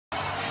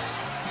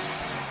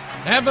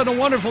Having a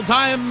wonderful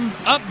time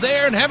up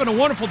there and having a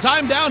wonderful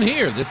time down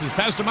here. This is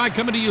Pastor Mike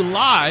coming to you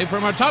live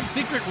from our top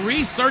secret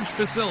research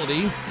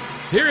facility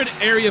here at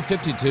Area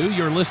 52.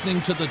 You're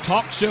listening to the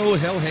talk show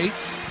Hell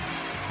Hates.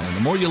 And the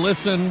more you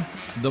listen,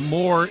 the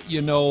more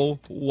you know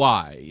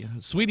why.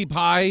 Sweetie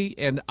Pie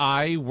and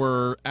I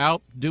were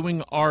out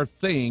doing our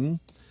thing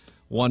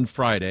one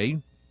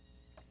Friday.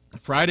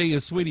 Friday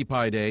is Sweetie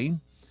Pie Day.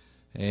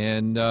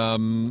 And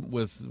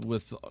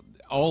with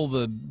all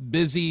the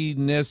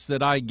busyness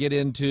that I get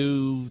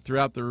into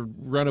throughout the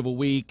run of a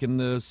week and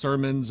the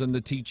sermons and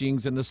the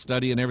teachings and the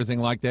study and everything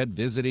like that,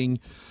 visiting,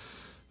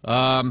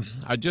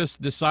 I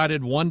just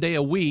decided one day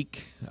a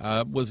week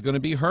was going to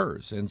be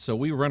hers. And so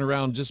we run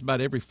around just about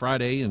every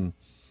Friday, and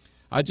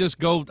I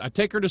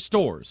take her to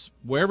stores.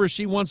 Wherever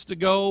she wants to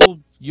go,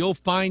 you'll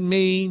find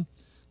me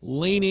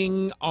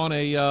leaning on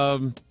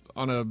a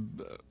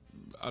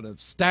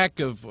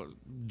stack of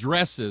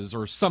dresses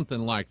or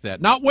something like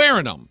that. Not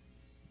wearing them.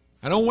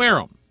 I don't wear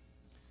them.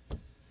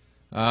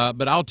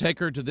 But I'll take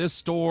her to this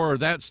store or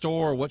that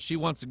store or what she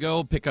wants to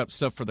go, pick up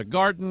stuff for the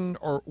garden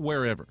or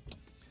wherever.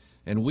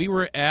 And we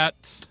were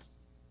at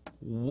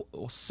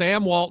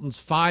Sam Walton's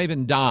Five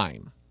and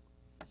Dime.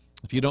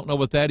 If you don't know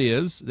what that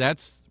is,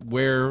 that's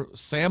where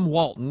Sam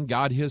Walton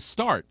got his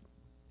start.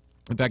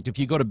 In fact, if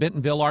you go to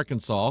Bentonville,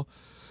 Arkansas,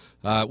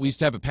 we used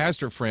to have a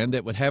pastor friend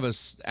that would have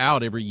us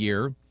out every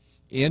year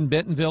in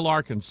Bentonville,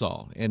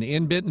 Arkansas. And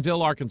in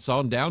Bentonville, Arkansas,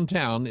 in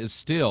downtown, is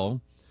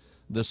still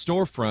the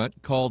storefront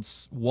called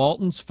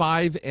Walton's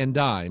Five and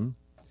Dime,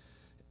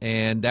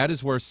 and that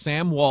is where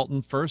Sam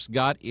Walton first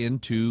got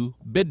into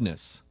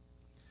business.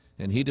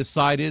 And he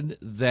decided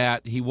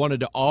that he wanted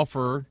to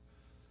offer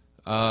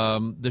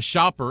the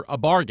shopper a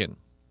bargain.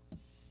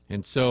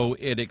 And so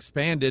it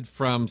expanded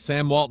from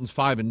Sam Walton's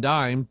Five and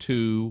Dime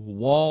to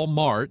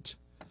Walmart,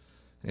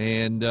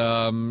 and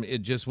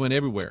it just went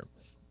everywhere.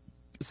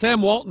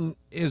 Sam Walton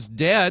is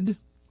dead,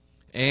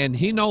 and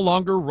he no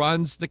longer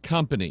runs the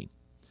company.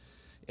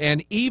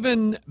 And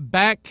even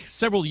back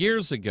several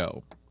years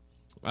ago,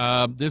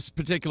 this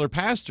particular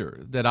pastor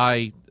that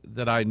I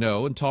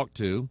know and talk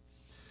to,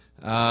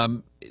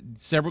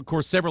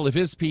 several of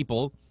his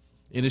people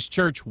in his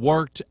church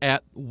worked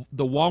at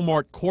the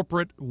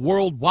Walmart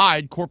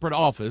worldwide corporate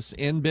office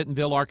in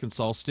Bentonville,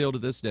 Arkansas, still to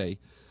this day.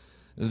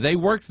 They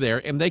worked there,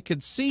 and they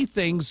could see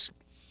things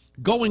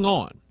going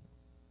on.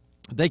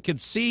 They could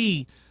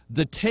see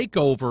the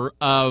takeover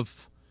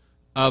of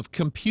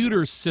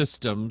computer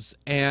systems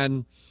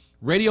and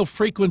radio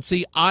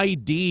frequency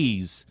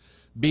IDs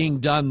being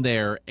done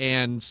there,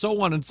 and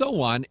so on and so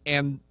on.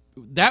 And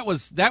that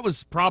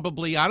was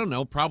probably, I don't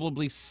know,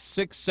 probably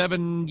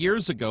 6-7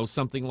 years ago,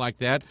 something like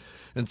that.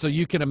 And so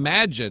you can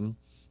imagine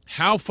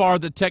how far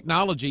the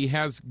technology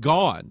has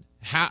gone.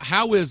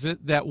 How is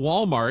it that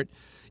Walmart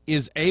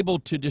is able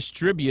to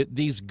distribute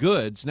these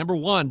goods? Number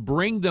one,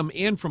 bring them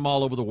in from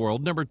all over the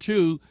world. Number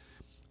two,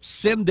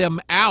 send them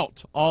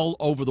out all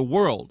over the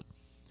world.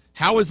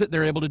 How is it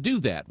they're able to do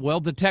that? Well,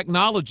 the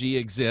technology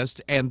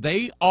exists, and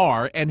they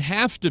are and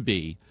have to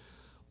be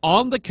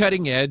on the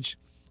cutting edge,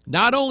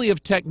 not only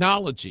of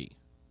technology,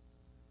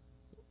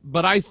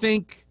 but I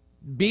think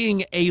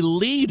being a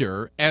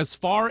leader as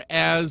far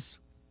as,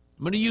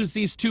 I'm going to use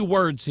these two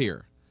words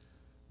here,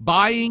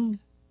 buying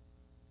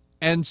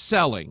and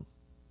selling.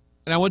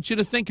 And I want you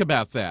to think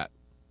about that.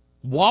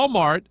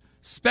 Walmart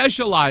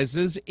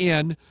specializes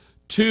in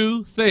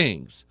two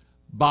things,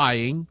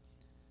 buying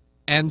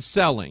and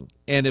selling.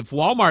 And if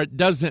Walmart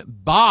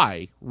doesn't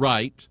buy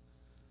right,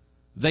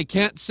 they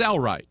can't sell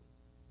right.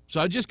 So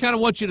I just kind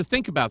of want you to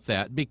think about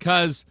that,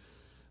 because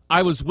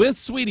I was with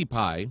Sweetie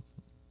Pie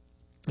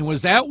and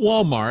was at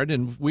Walmart,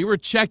 and we were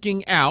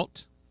checking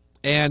out,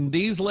 and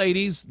these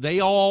ladies, they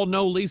all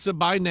know Lisa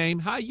by name.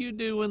 How you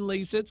doing,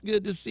 Lisa? It's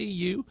good to see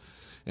you.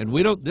 And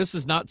this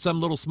is not some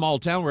little small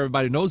town where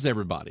everybody knows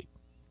everybody.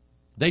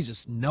 They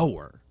just know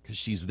her because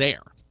she's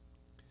there.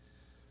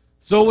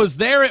 So I was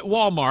there at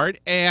Walmart,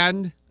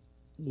 and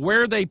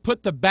where they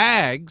put the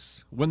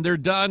bags, when they're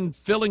done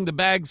filling the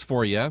bags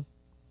for you,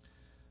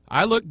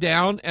 I looked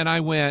down and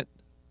I went,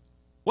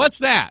 what's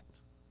that?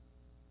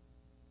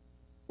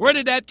 Where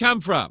did that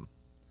come from?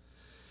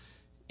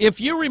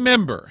 If you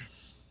remember,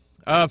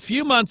 a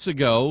few months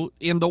ago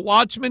in the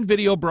Watchman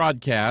video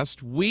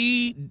broadcast,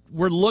 we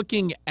were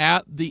looking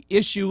at the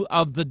issue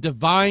of the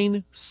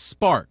divine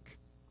spark.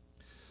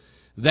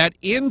 That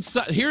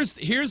inside, here's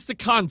the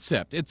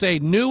concept. It's a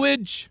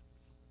newage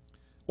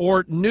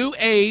or new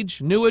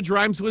age. Newage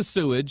rhymes with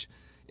sewage.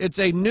 It's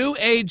a new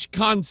age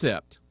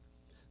concept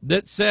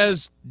that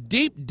says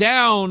deep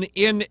down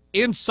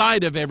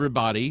inside of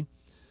everybody,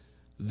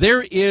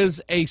 there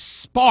is a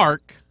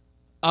spark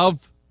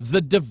of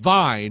the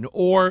divine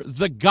or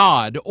the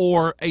God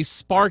or a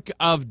spark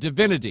of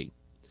divinity.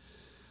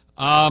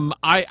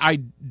 I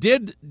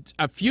did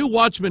a few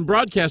Watchman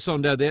broadcasts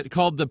on that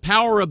called The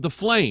Power of the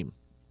Flame.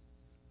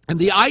 And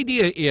the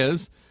idea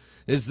is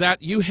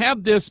that you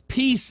have this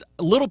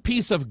little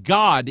piece of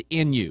God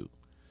in you.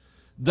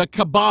 The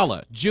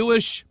Kabbalah,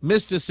 Jewish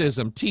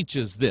mysticism,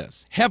 teaches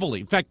this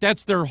heavily. In fact,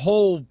 that's their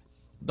whole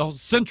the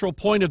central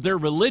point of their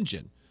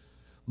religion.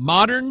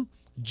 Modern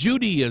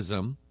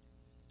Judaism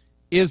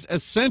is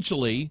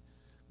essentially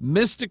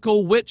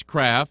mystical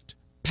witchcraft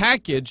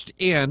packaged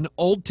in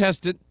Old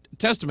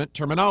Testament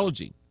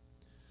terminology.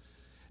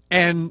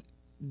 And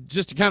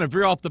just to kind of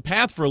veer off the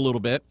path for a little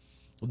bit,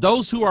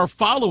 those who are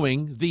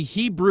following the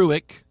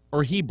Hebraic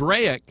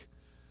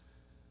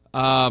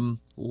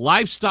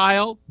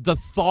lifestyle, the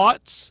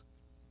thoughts,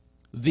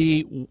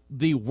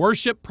 the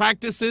worship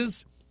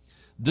practices,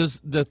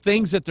 the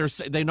things that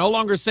they no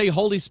longer say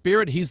Holy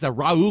Spirit, he's the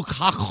Ruach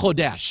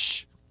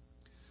HaKodesh.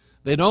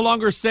 They no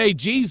longer say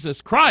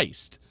Jesus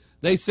Christ.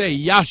 They say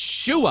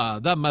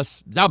Yeshua, the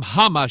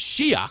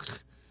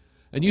HaMashiach.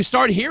 And you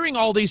start hearing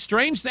all these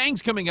strange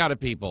things coming out of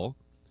people.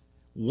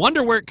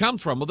 Wonder where it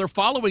comes from. Well, they're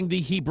following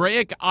the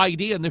Hebraic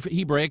idea and the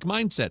Hebraic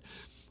mindset.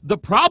 The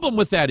problem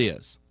with that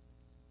is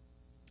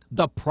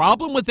that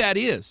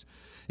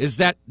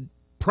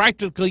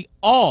practically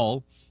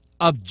all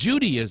of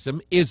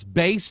Judaism is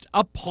based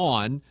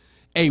upon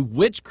a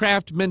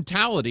witchcraft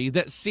mentality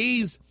that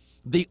sees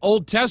the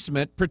Old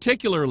Testament,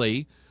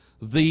 particularly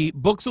the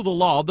books of the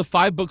law, the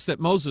 5 books that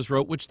Moses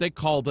wrote, which they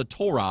call the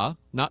Torah,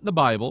 not the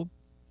Bible,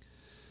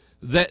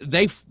 that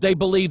they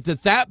believe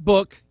that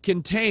book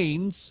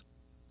contains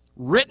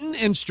written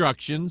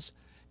instructions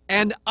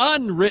and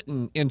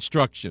unwritten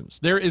instructions.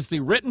 There is the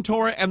written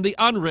Torah and the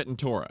unwritten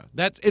Torah.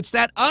 It's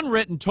that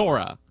unwritten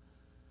Torah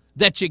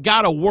that you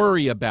got to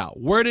worry about.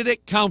 Where did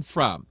it come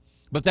from?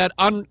 But that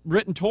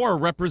unwritten Torah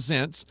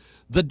represents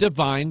the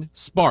divine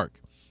spark.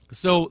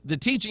 So the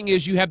teaching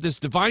is you have this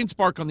divine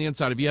spark on the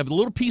inside of you. You have a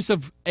little piece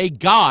of a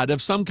God of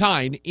some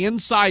kind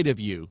inside of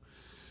you.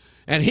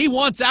 And he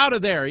wants out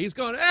of there. He's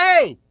going,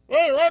 hey,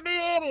 let me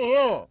out of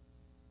here.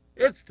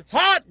 It's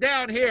hot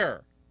down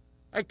here.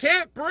 I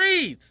can't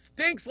breathe.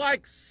 Stinks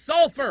like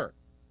sulfur.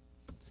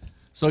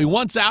 So he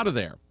wants out of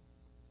there.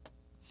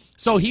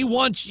 So he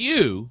wants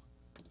you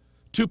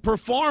to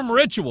perform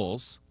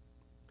rituals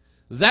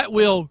that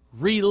will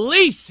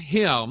release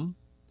him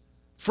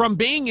from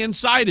being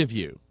inside of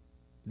you.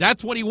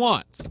 That's what he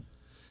wants.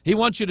 He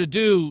wants you to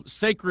do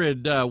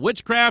sacred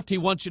witchcraft. He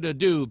wants you to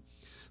do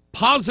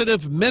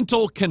positive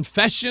mental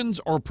confessions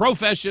or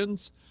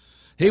professions.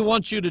 He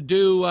wants you to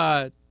do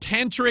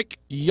tantric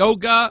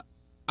yoga.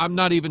 I'm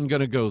not even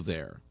going to go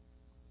there.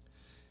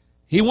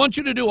 He wants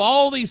you to do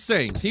all these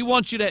things. He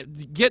wants you to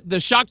get the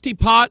Shakti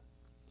pot,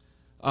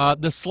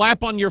 the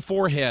slap on your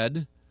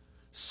forehead,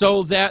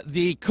 so that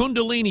the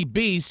Kundalini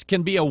beast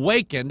can be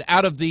awakened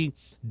out of the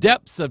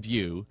depths of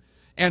you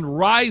and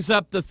rise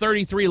up the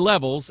 33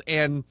 levels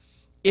and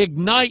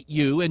ignite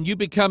you, and you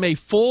become a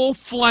full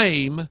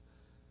flame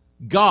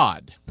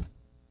God.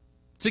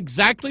 It's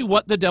exactly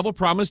what the devil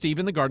promised Eve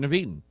in the Garden of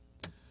Eden.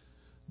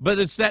 But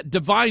it's that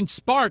divine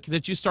spark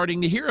that you're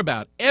starting to hear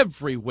about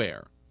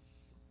everywhere.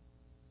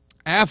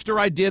 After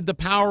I did the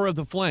power of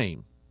the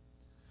flame,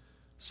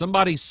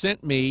 somebody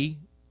sent me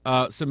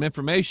some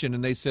information,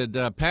 and they said,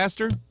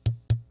 Pastor,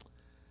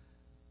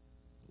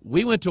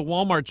 we went to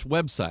Walmart's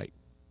website.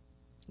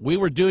 We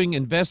were doing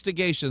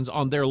investigations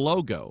on their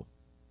logo.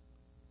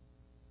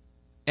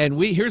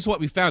 And here's what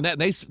we found out.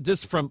 This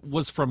was from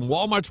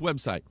Walmart's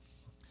website.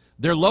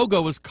 Their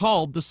logo is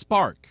called the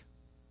Spark.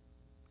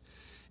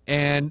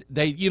 And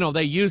they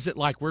use it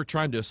like we're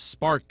trying to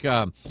spark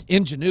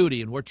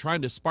ingenuity, and we're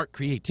trying to spark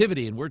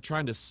creativity, and we're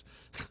trying to,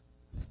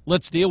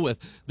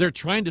 they're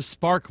trying to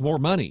spark more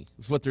money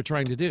is what they're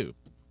trying to do.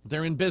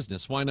 They're in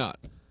business. Why not?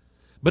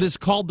 But it's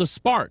called the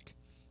Spark.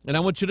 And I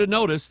want you to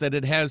notice that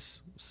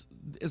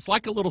it's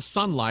like a little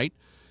sunlight,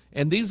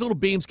 and these little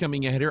beams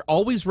coming out here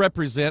always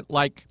represent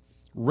like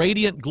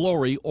radiant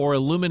glory or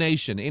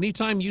illumination.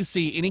 Anytime you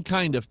see any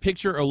kind of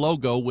picture or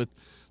logo with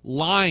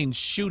lines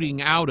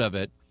shooting out of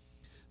it,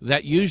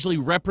 that usually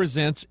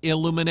represents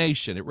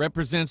illumination. It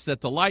represents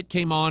that the light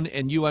came on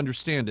and you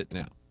understand it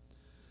now.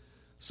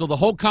 So the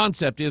whole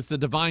concept is the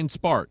divine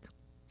spark.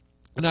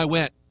 And I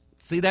went,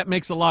 see, that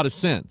makes a lot of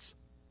sense.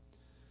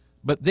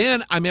 But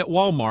then I'm at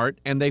Walmart,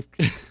 and they've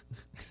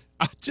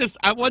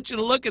I want you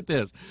to look at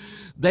this.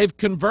 They've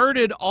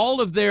converted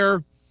all of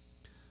their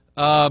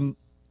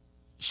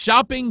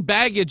shopping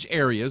baggage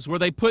areas where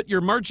they put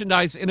your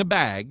merchandise in a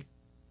bag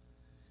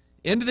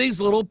into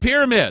these little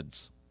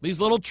pyramids,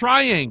 these little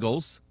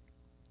triangles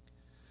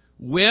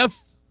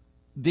with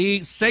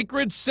the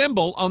sacred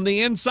symbol on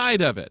the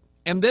inside of it.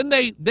 And then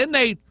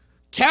they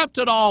capped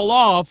it all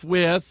off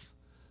with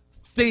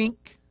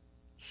Think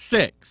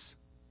 6.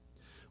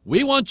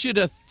 We want you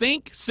to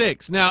think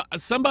 6. Now,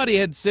 somebody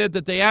had said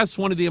that they asked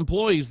one of the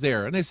employees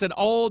there, and they said,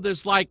 oh,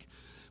 there's like,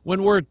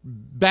 when we're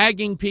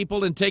bagging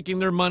people and taking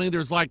their money,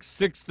 there's like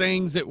 6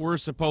 things that we're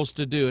supposed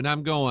to do. And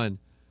I'm going,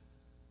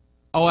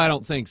 oh, I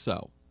don't think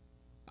so.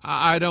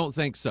 I don't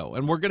think so.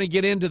 And we're going to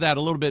get into that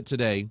a little bit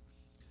today.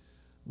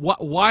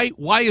 Why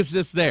is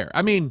this there?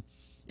 I mean,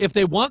 if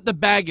they want the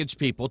baggage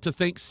people to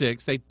think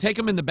 6, they take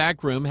them in the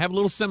back room, have a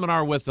little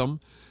seminar with them,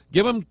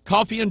 give them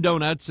coffee and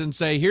donuts, and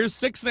say, here's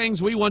 6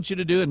 things we want you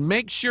to do, and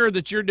make sure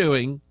that you're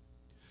doing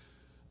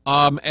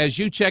as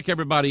you check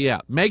everybody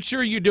out. Make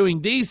sure you're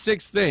doing these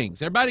 6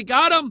 things. Everybody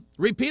got them?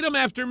 Repeat them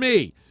after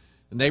me.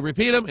 And they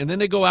repeat them, and then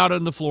they go out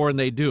on the floor and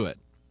they do it.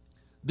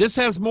 This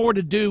has more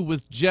to do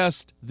with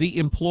just the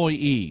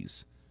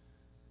employees,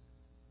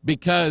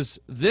 because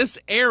this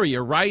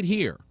area right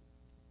here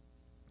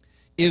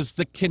is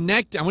the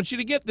connect. I want you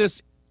to get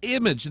this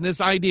image and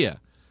this idea.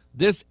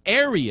 This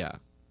area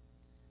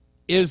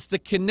is the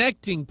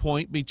connecting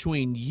point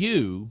between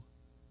you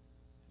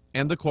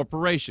and the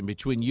corporation,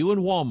 between you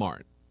and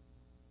Walmart.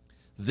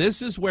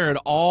 This is where it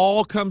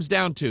all comes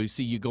down to.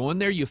 See, you go in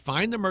there, you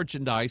find the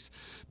merchandise,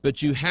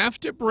 but you have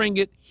to bring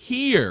it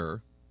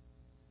here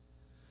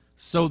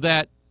so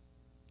that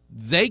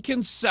they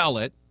can sell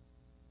it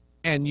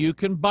and you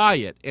can buy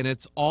it. And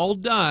it's all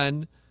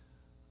done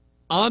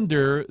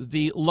under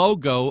the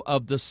logo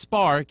of the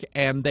Spark,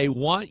 and they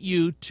want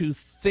you to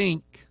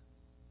think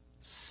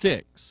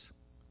 6.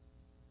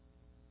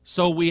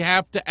 So we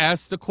have to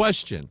ask the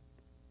question,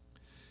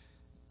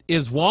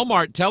 is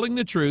Walmart telling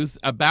the truth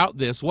about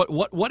this?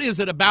 What is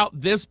it about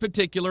this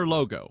particular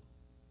logo?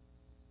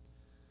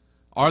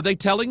 Are they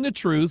telling the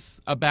truth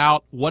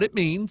about what it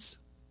means?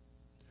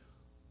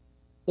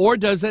 Or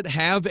does it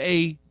have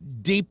a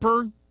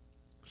deeper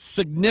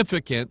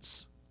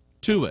significance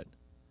to it?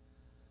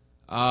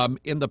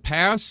 In the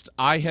past,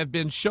 I have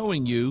been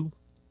showing you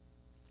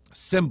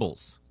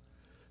symbols,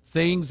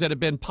 things that have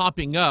been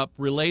popping up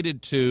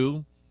related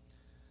to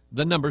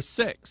the number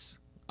 6.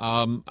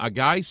 A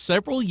guy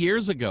several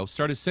years ago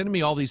started sending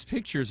me all these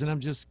pictures, and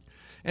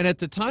and at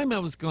the time I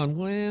was going,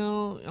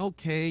 well,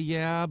 okay,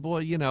 yeah, boy,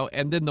 you know.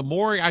 And then the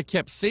more I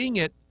kept seeing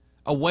it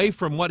away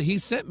from what he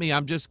sent me,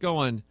 I'm just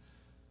going,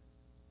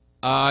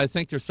 I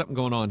think there's something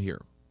going on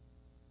here.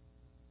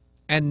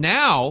 And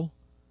now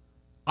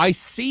I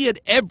see it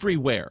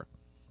everywhere,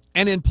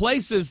 and in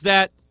places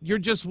that you're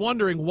just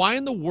wondering, why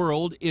in the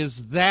world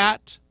is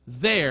that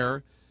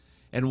there?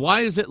 And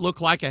why does it look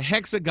like a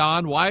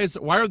hexagon? Why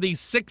are these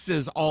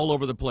 6s all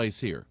over the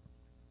place here?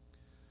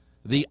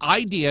 The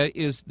idea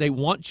is they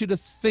want you to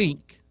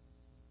think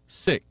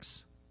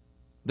 6.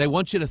 They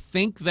want you to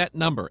think that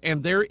number.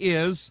 And there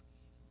is,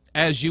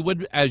 as you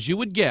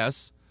would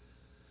guess,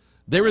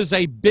 there is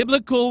a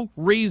biblical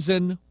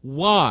reason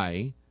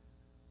why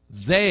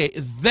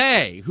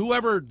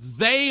whoever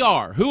they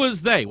are. Who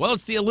is they? Well,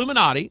 it's the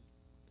Illuminati.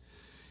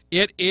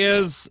 It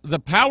is the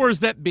powers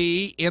that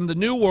be in the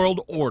New World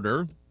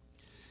Order.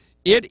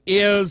 It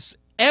is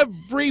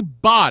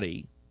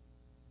everybody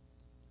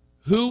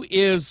who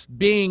is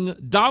being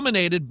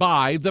dominated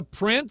by the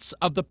prince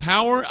of the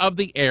power of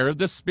the air,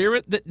 the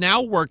spirit that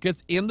now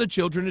worketh in the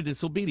children of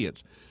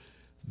disobedience.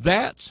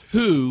 That's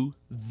who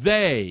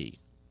they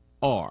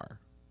are.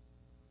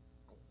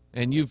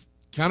 And you've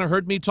kind of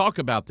heard me talk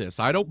about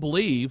this. I don't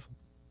believe,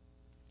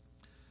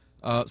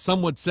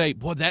 some would say,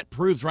 boy, that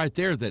proves right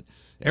there that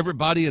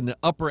everybody in the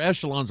upper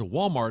echelons of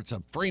Walmart's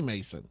a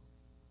Freemason.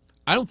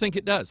 I don't think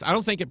it does. I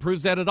don't think it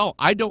proves that at all.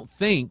 I don't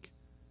think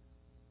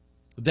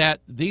that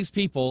these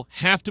people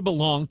have to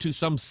belong to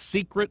some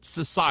secret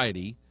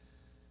society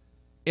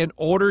in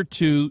order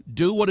to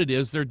do what it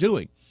is they're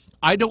doing.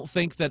 I don't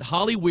think that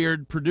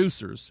Hollywood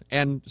producers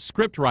and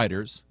script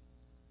writers,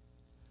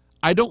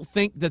 I don't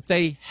think that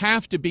they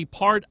have to be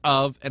part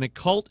of an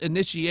occult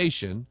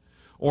initiation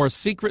or a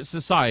secret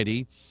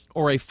society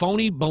or a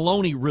phony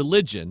baloney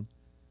religion.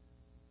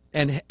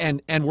 And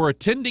we're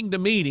attending the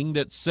meeting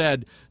that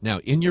said, now,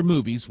 in your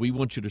movies, we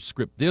want you to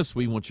script this,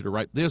 we want you to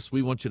write this,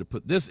 we want you to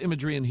put this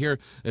imagery in here.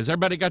 Has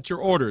everybody got your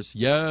orders?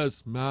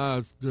 Yes,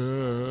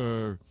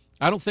 master.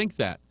 I don't think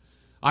that.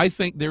 I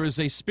think there is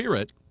a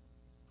spirit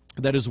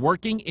that is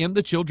working in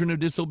the children of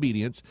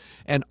disobedience,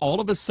 and all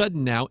of a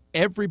sudden now,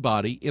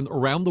 everybody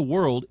around the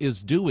world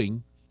is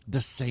doing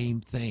the same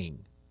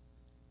thing.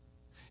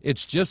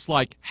 It's just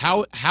like,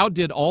 how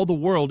did all the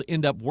world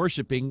end up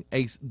worshiping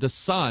the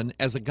sun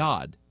as a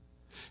god?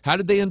 How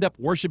did they end up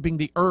worshiping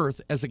the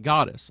earth as a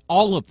goddess?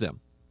 All of them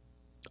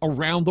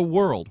around the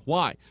world.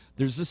 Why?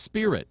 There's a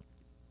spirit.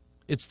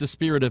 It's the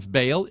spirit of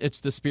Baal. It's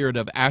the spirit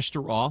of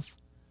Ashtaroth.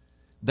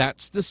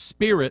 That's the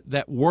spirit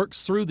that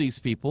works through these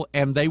people,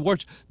 and they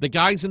worship. The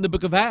guys in the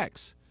book of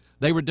Acts,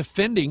 they were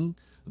defending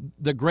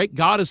the great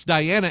goddess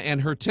Diana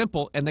and her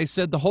temple, and they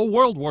said the whole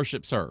world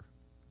worships her.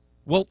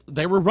 Well,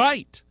 they were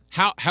right.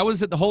 How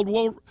is it the whole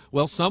world?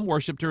 Well, some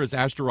worshipped her as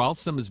Ashtaroth,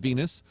 some as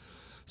Venus,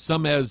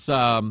 some as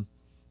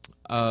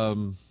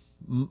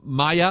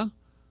Maya,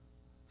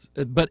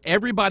 but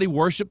everybody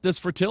worshiped this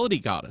fertility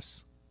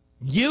goddess,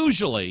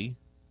 usually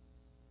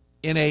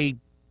in a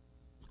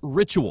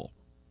ritual.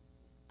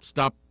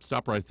 Stop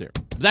right there.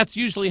 That's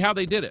usually how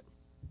they did it.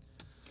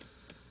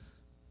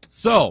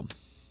 So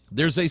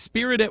there's a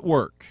spirit at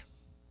work,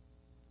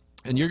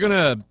 and you're going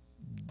to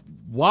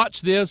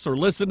watch this or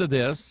listen to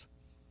this,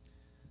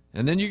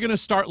 and then you're going to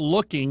start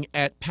looking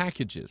at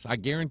packages. I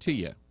guarantee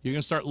you, you're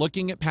going to start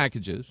looking at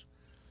packages.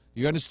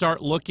 You're going to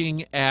start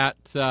looking at,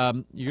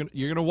 you're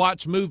going to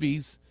watch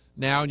movies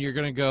now, and you're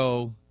going to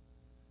go,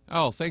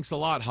 oh, thanks a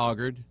lot,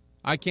 Hoggard.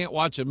 I can't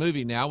watch a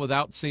movie now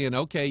without seeing,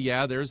 okay,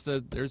 yeah, there's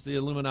the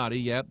Illuminati.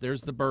 Yep,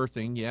 there's the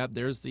birthing. Yep,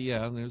 there's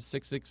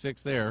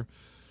 666 there.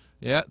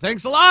 Yeah,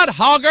 thanks a lot,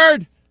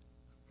 Hoggard.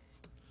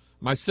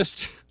 My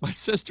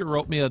sister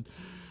wrote me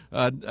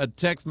a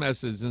text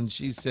message, and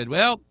she said,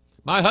 well,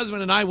 my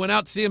husband and I went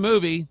out to see a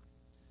movie.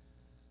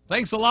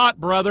 Thanks a lot,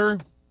 brother.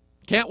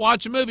 Can't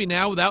watch a movie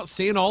now without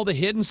seeing all the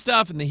hidden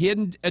stuff and the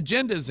hidden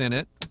agendas in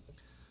it.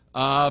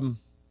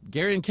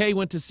 Gary and Kay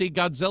went to see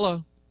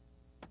Godzilla,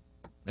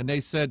 and they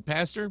said,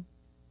 Pastor,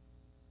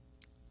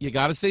 you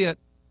got to see it.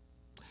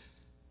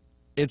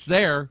 It's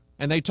there.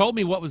 And they told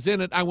me what was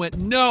in it. I went,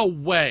 no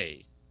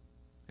way.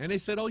 And they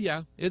said, oh,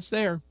 yeah, it's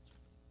there.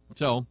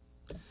 So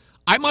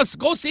I must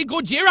go see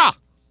Gojira.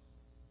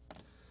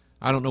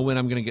 I don't know when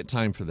I'm going to get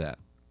time for that.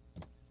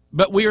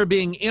 But we are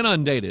being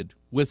inundated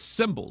with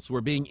symbols.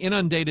 We're being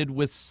inundated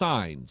with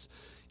signs,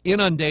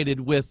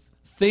 inundated with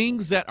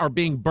things that are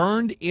being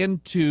burned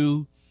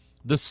into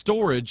the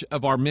storage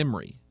of our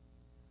memory,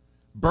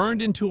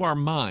 burned into our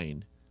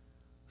mind,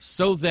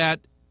 so that,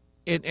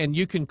 and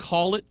you can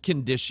call it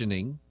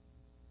conditioning,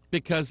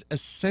 because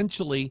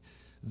essentially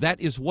that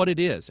is what it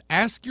is.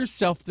 Ask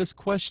yourself this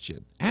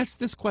question. Ask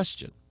this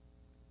question.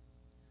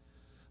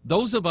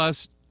 Those of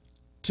us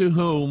to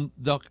whom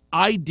the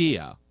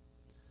idea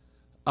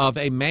of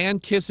a man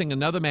kissing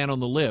another man on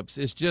the lips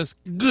is just,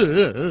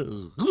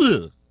 it's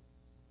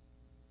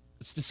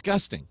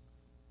disgusting.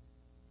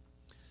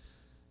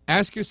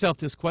 Ask yourself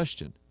this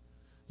question.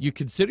 You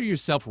consider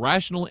yourself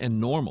rational and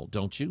normal,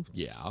 don't you?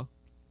 Yeah.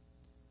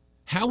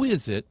 How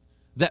is it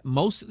that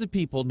most of the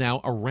people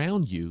now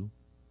around you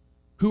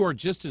who are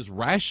just as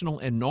rational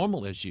and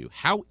normal as you,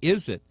 how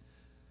is it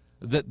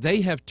that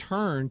they have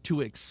turned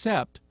to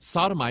accept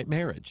sodomite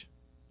marriage?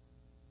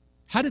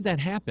 How did that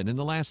happen in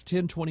the last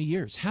 10, 20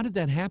 years? How did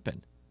that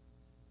happen?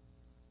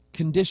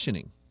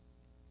 Conditioning,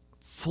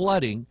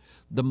 flooding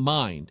the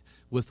mind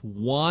with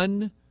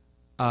one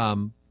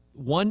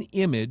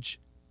image,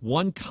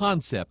 one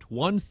concept,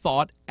 one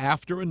thought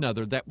after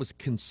another that was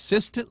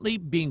consistently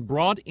being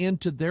brought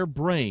into their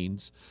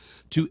brains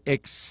to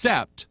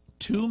accept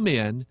two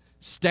men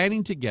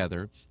standing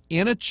together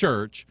in a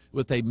church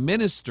with a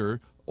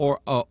minister or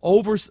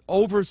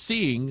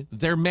overseeing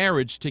their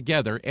marriage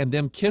together, and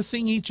them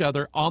kissing each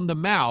other on the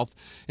mouth.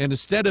 And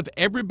instead of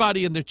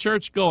everybody in the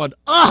church going,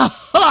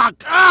 oh,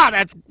 God,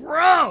 that's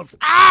gross,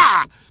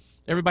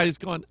 everybody's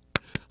going,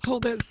 oh,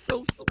 that's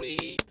so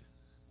sweet.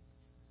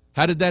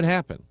 How did that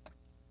happen?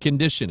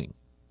 Conditioning.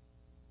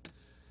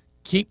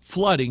 Keep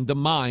flooding the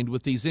mind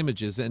with these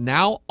images, and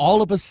now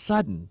all of a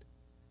sudden,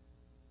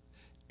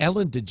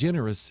 Ellen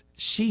DeGeneres,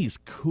 she's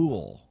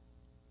cool.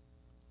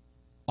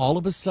 All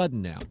of a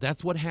sudden now,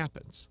 that's what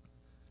happens.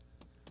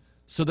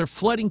 So they're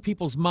flooding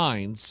people's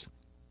minds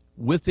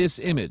with this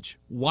image.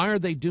 Why are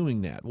they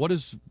doing that?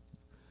 What's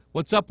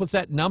up with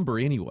that number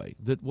anyway?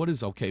 What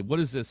is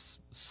this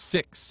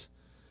 6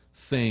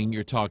 thing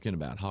you're talking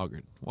about,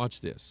 Hoggard? Watch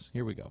this.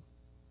 Here we go.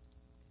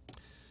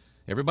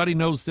 Everybody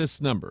knows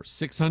this number,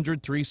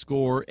 603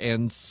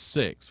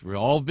 We've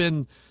all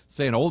been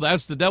saying, oh,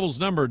 that's the devil's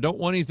number. Don't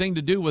want anything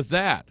to do with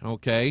that,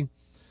 okay?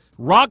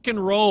 Rock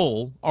and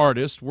roll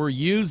artists were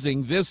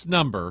using this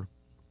number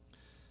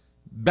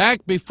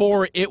back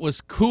before it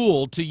was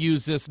cool to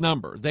use this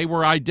number. They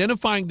were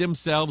identifying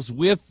themselves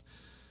with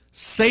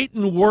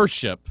Satan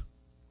worship.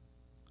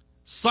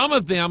 Some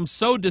of them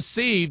so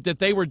deceived that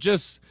they were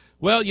just,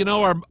 well, you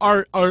know,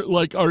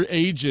 our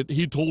agent,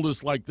 he told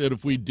us like that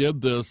if we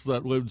did this,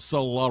 that we'd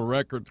sell a lot of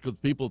records because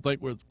people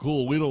think we're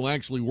cool. We don't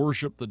actually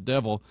worship the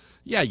devil.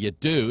 Yeah, you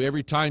do.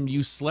 Every time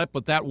you slept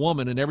with that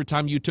woman and every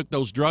time you took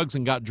those drugs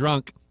and got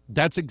drunk,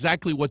 that's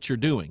exactly what you're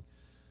doing.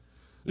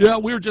 Yeah,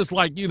 we're just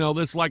like, you know,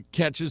 this like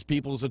catches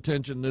people's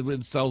attention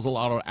and sells a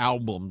lot of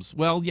albums.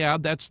 Well, yeah,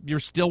 you're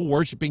still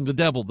worshiping the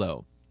devil,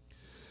 though.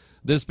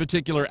 This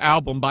particular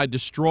album by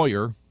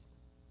Destroyer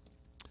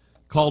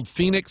called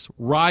Phoenix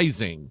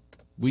Rising.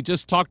 We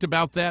just talked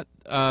about that.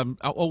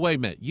 Oh, wait a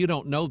minute. You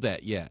don't know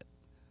that yet.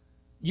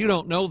 You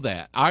don't know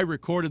that. I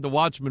recorded the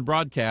Watchman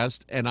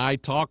broadcast, and I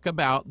talk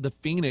about the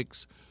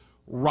Phoenix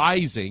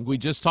Rising. We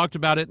just talked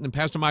about it in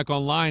Pastor Mike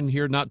Online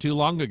here not too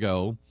long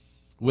ago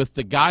with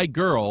the guy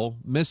girl,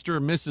 Mr.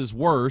 and Mrs.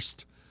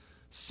 Worst,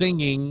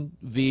 singing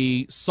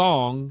the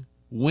song,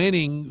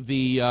 winning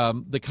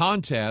the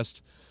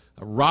contest,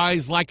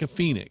 Rise Like a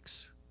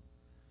Phoenix.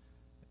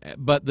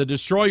 But the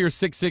Destroyer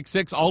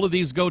 666, all of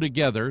these go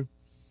together.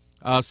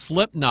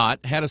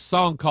 Slipknot had a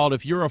song called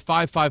If You're a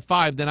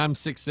 555, Then I'm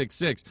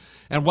 666.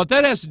 And what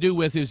that has to do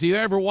with is you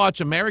ever watch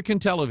American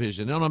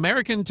television. On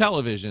American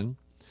television,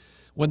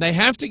 when they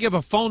have to give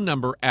a phone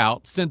number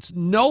out, since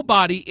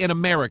nobody in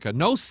America,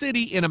 no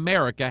city in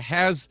America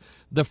has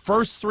the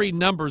first 3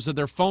 numbers of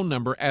their phone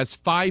number as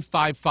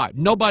 555.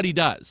 Nobody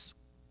does.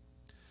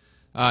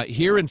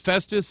 Here in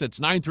Festus, it's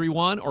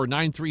 931 or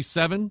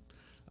 937.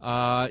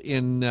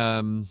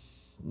 In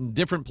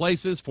different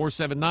places,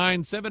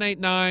 479,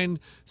 789,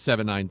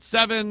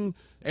 797,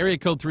 area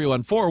code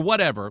 314,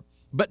 whatever.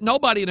 But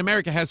nobody in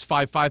America has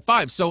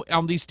 555. So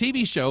on these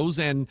TV shows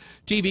and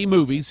TV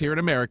movies here in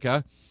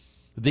America,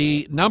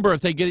 The number,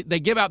 if they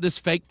give out this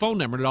fake phone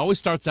number, it always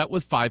starts out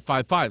with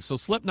 555. So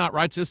Slipknot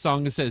writes this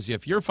song and says,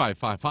 if you're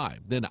 555,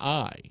 then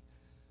I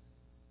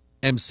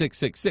am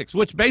 666,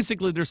 which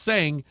basically they're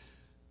saying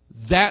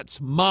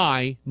that's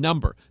my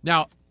number.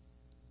 Now,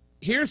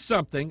 here's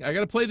something. I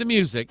got to play the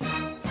music.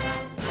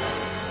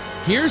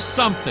 Here's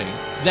something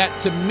that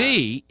to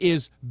me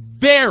is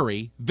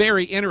very,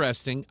 very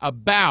interesting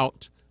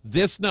about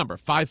this number,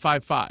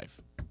 555.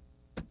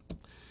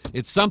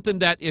 It's something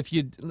that if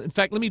you, in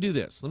fact, let me do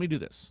this. Let me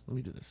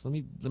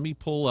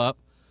pull up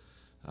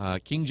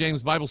King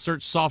James Bible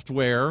search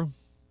software,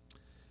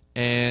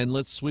 and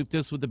let's sweep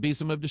this with the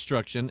besom of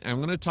destruction. I'm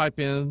going to type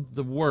in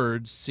the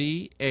word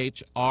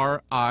Christ.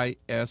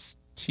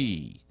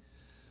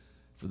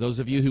 For those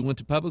of you who went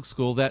to public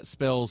school, that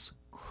spells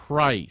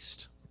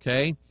Christ,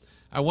 okay?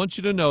 I want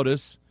you to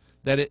notice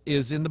that it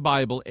is in the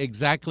Bible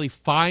exactly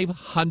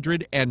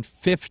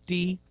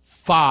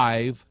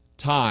 555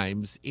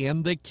 times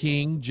in the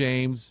King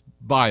James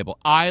Bible.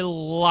 I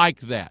like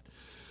that.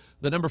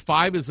 The number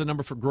 5 is the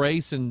number for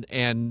grace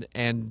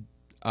and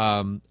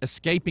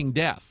escaping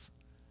death.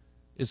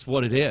 Is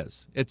what it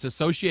is. It's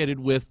associated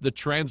with the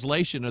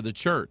translation of the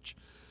church.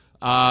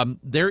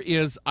 There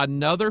is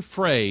another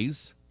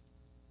phrase.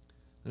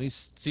 Let me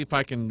see if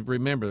I can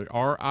remember it.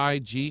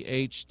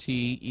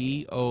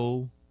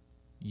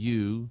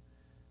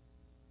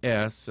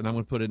 R-I-G-H-T-E-O-U-S, and I'm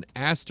going to put an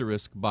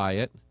asterisk by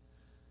it.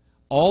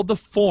 All the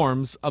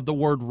forms of the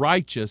word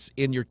righteous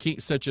in your key,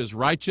 such as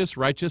righteous,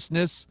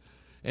 righteousness,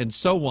 and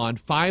so on,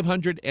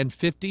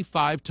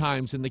 555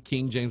 times in the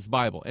King James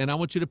Bible. And I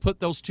want you to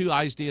put those two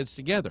ideas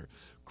together.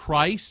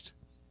 Christ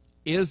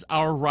is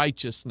our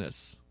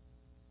righteousness.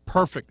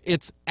 Perfect.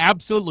 It's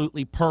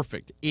absolutely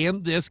perfect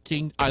in this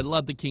King. I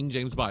love the King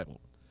James Bible.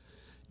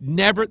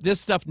 This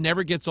stuff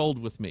never gets old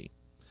with me.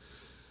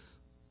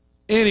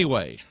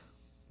 Anyway,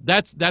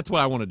 that's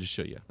what I wanted to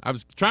show you. I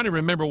was trying to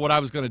remember what I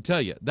was going to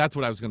tell you. That's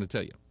what I was going to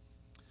tell you.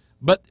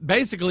 But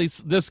basically,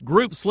 this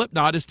group,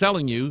 Slipknot, is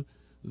telling you,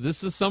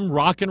 this is some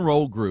rock and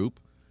roll group,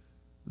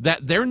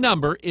 that their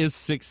number is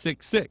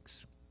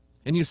 666.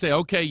 And you say,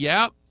 okay,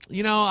 yeah,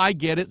 you know, I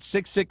get it.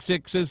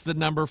 666 is the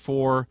number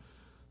for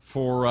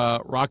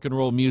rock and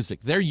roll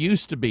music. There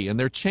used to be, and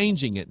they're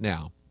changing it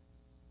now,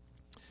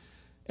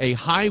 a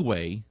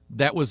highway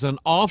that was an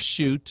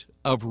offshoot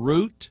of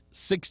Route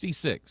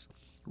 66.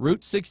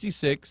 Route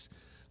 66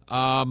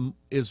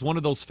 is one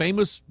of those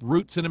famous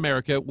routes in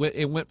America.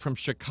 It went from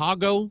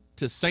Chicago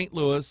to St.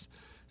 Louis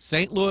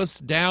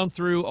down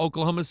through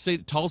Oklahoma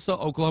City, Tulsa,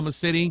 Oklahoma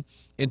City,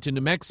 into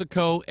New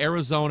Mexico,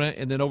 Arizona,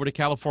 and then over to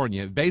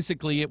California.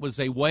 Basically, it was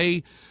a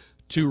way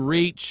to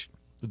reach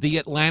the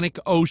Atlantic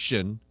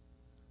Ocean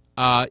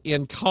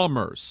in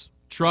commerce.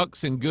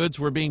 Trucks and goods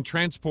were being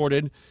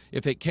transported.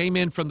 If it came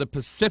in from the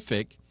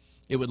Pacific,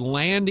 it would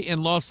land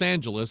in Los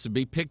Angeles and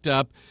be picked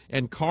up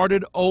and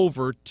carted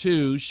over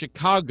to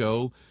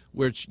Chicago,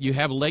 where you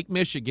have Lake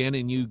Michigan,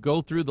 and you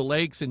go through the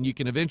lakes and you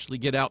can eventually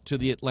get out to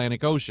the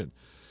Atlantic Ocean.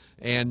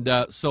 And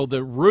so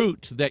the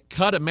route that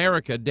cut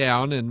America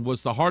down and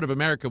was the heart of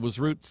America was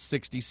Route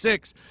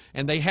 66.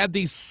 And they had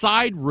these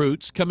side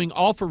routes coming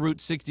off of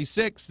Route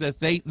 66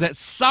 that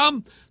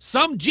some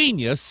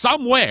genius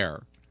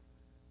somewhere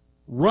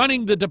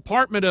running the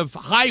Department of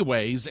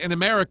Highways in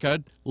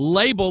America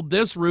labeled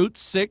this Route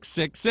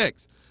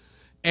 666.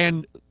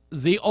 And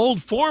the old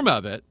form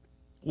of it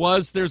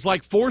was there's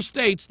like 4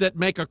 states that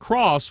make a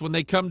cross when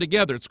they come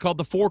together. It's called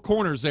the Four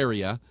Corners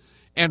area.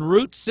 And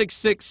Route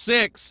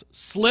 666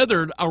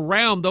 slithered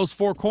around those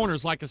 4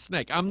 corners like a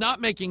snake. I'm not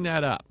making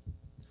that up.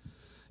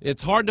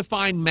 It's hard to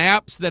find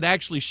maps that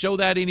actually show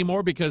that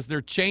anymore because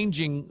they're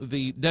changing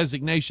the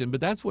designation,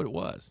 but that's what it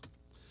was.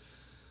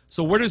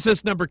 So where does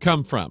this number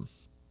come from?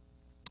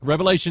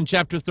 Revelation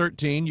chapter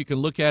 13, you can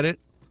look at it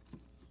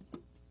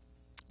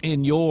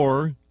in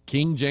your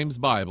King James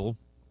Bible,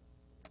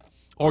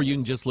 or you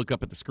can just look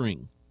up at the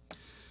screen.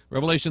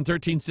 Revelation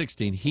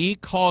 13:16, he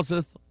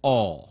causeth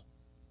all.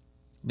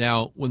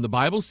 Now, when the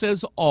Bible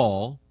says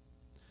all,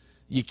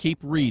 you keep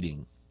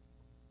reading.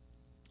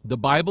 The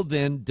Bible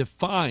then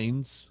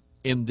defines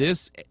in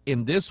this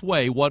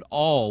way what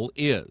all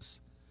is.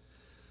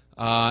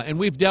 And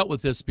we've dealt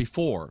with this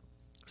before.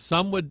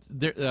 Some would,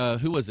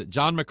 who was it?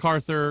 John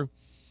MacArthur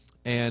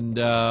and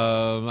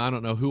I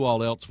don't know who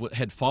all else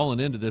had fallen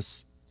into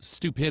this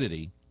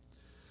stupidity.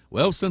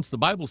 Well, since the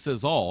Bible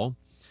says all,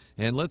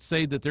 and let's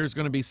say that there's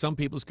going to be some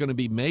people that's going to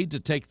be made to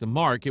take the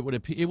mark, it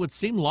would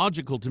seem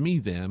logical to me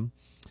then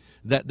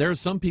that there are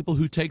some people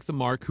who take the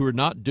mark who are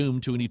not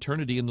doomed to an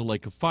eternity in the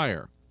lake of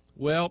fire.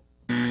 Well,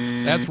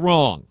 that's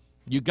wrong.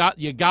 You got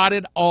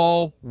it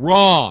all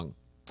wrong.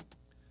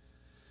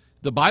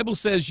 The Bible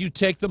says you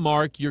take the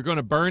mark, you're going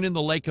to burn in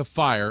the lake of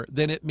fire,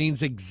 then it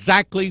means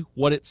exactly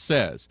what it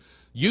says.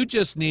 You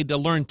just need to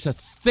learn to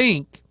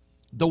think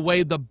the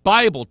way the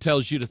Bible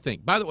tells you to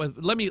think. By the way,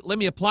 let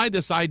me apply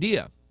this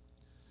idea.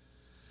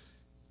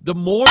 The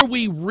more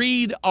we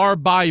read our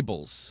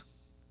Bibles,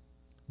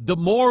 the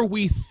more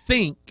we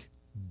think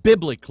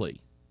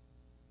biblically.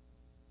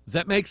 Does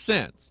that make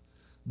sense?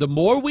 The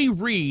more we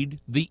read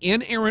the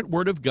inerrant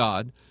Word of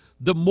God,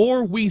 the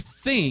more we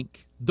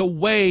think the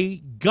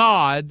way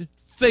God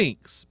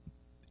thinks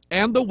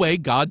and the way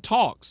God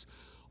talks.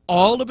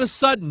 All of a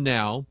sudden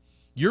now,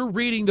 you're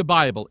reading the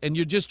Bible and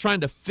you're just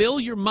trying to fill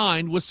your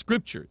mind with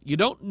Scripture. You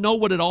don't know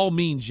what it all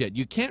means yet.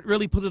 You can't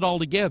really put it all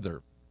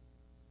together.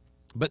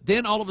 But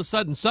then all of a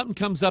sudden, something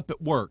comes up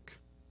at work.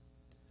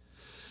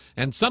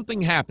 And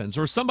something happens,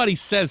 or somebody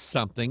says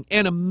something,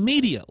 and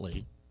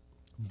immediately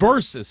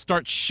verses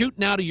start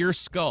shooting out of your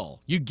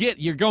skull.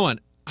 You're going,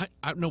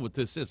 I know what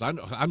this is. I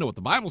know what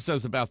the Bible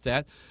says about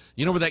that.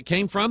 You know where that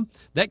came from?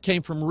 That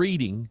came from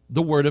reading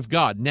the Word of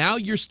God. Now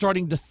you're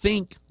starting to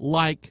think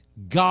like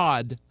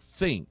God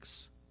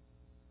thinks.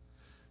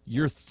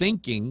 You're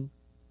thinking,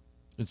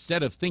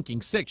 instead of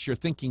thinking 6, you're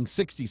thinking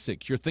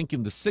 66. You're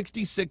thinking the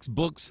 66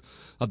 books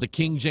of the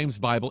King James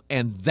Bible,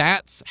 and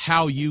that's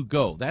how you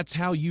go. That's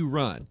how you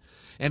run.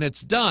 And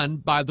it's done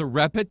by the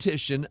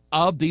repetition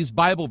of these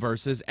Bible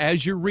verses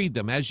as you read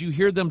them, as you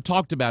hear them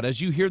talked about, as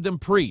you hear them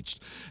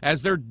preached,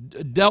 as they're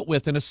dealt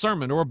with in a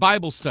sermon or a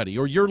Bible study,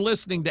 or you're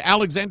listening to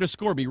Alexander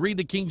Scorby read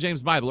the King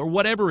James Bible, or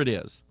whatever it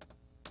is.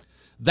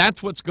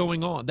 That's what's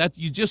going on.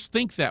 You just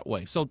think that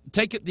way. So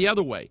take it the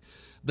other way.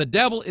 The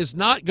devil is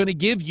not going to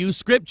give you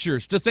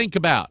scriptures to think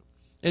about.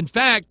 In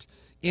fact,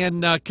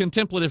 in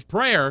contemplative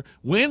prayer,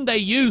 when they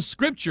use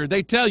scripture,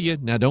 they tell you,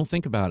 now don't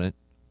think about it.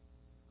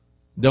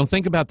 Don't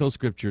think about those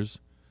scriptures.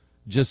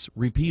 Just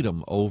repeat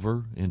them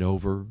over and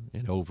over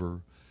and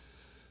over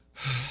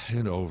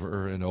and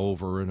over and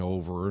over and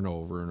over and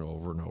over and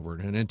over and over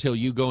and until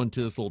you go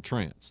into this little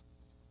trance.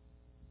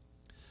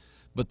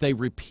 But they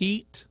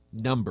repeat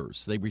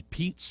numbers. They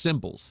repeat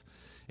symbols.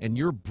 And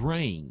your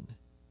brain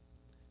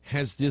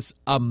has this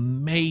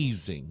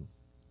amazing,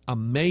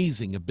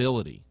 amazing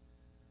ability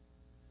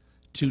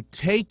to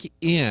take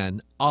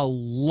in a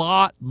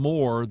lot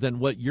more than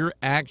what you're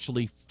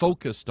actually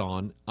focused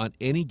on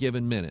any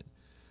given minute.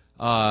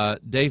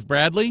 Dave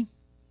Bradley,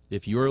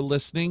 if you're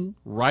listening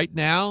right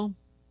now,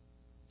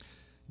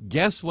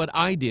 guess what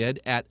I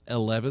did at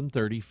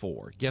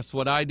 11:34? Guess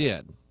what I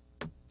did?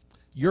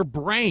 Your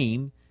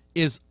brain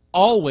is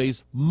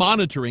always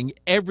monitoring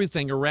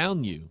everything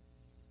around you,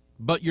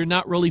 but you're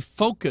not really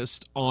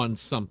focused on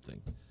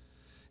something.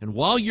 And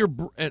while you're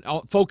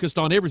focused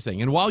on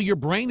everything, and while your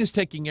brain is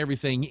taking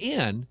everything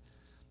in,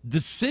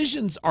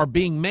 decisions are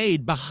being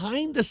made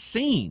behind the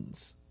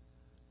scenes,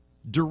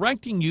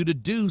 directing you to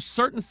do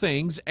certain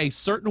things a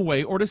certain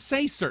way or to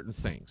say certain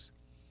things.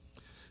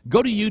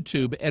 Go to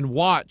YouTube and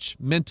watch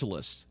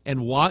mentalists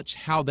and watch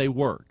how they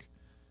work,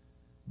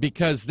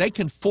 because they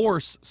can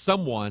force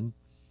someone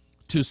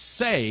to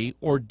say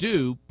or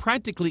do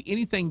practically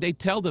anything they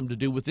tell them to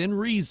do within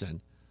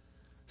reason,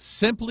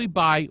 simply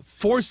by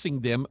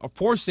forcing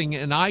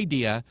an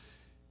idea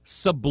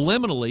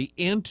subliminally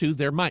into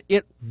their mind.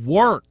 It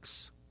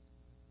works.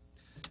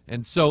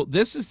 And so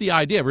this is the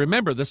idea.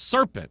 Remember, the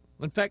serpent.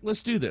 In fact,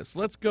 let's do this.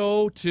 Let's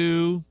go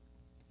to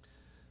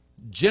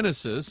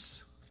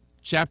Genesis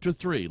chapter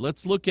 3.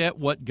 Let's look at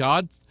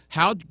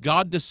how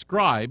God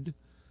described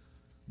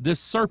this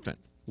serpent.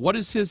 What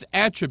is his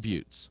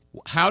attributes?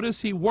 How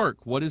does he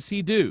work? What does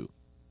he do?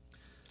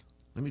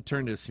 Let me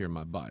turn this here in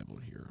my Bible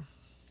here.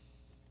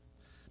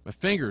 My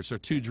fingers are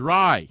too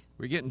dry.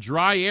 We're getting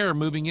dry air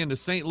moving into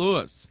St.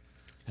 Louis.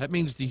 That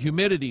means the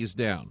humidity is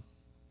down.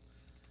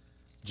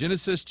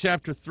 Genesis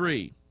chapter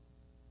 3.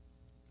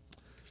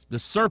 The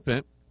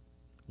serpent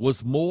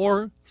was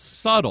more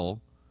subtle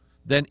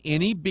than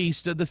any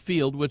beast of the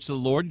field which the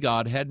Lord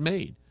God had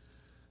made.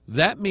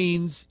 That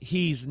means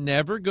he's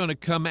never going to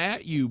come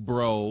at you,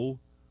 bro,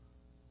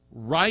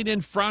 right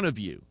in front of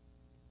you.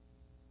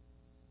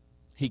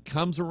 He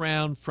comes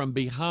around from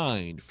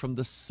behind, from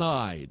the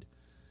side.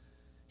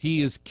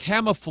 He is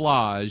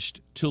camouflaged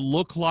to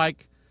look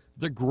like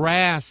the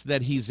grass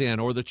that he's in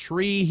or the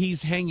tree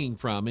he's hanging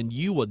from, and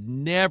you would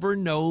never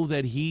know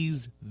that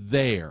he's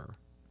there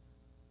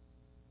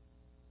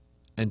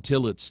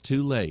until it's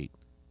too late.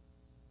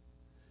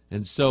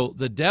 And so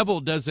the devil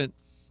doesn't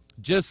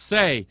just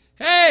say,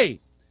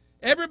 hey,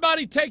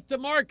 everybody take the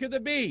mark of the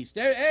beast.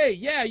 Hey,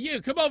 yeah, you,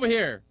 come over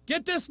here.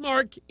 Get this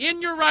mark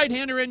in your right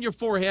hand or in your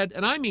forehead,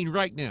 and I mean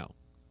right now.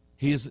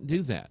 He doesn't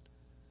do that.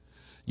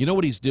 You know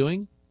what he's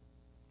doing?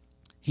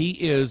 He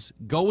is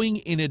going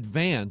in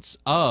advance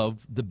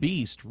of the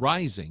beast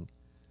rising,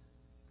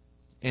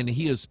 and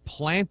he is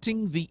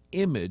planting the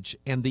image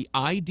and the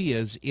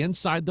ideas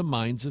inside the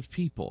minds of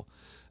people.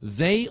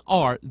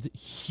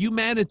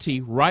 Humanity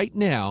right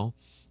now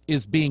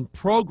is being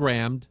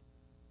programmed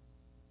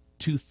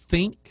to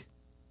think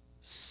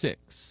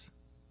 6.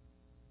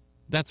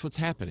 That's what's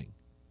happening.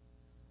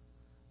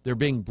 They're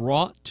being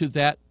brought to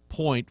that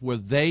point where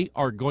they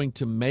are going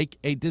to make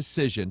a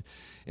decision,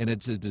 and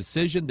it's a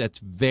decision that's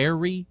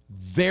very,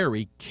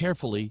 very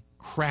carefully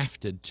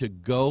crafted to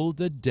go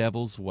the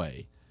devil's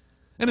way.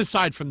 And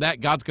aside from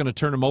that, God's going to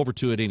turn them over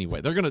to it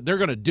anyway. They're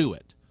going to do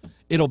it.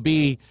 It'll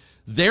be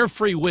their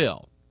free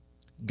will.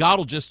 God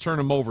will just turn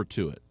them over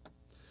to it.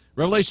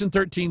 Revelation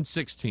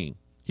 13:16.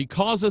 He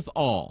causeth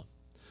all,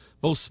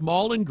 both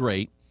small and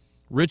great,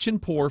 rich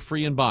and poor,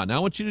 free and bond. Now, I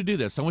want you to do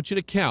this. I want you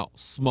to count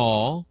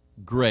small,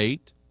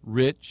 great,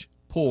 rich,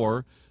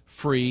 poor,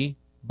 free,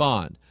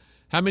 bond.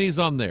 How many is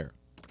on there?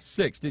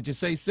 6. Did you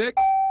say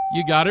 6?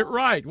 You got it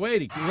right.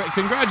 Wait,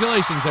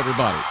 congratulations,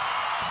 everybody.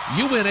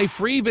 You win a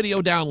free video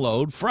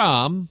download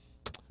from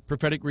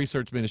Prophetic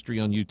Research Ministry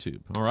on YouTube,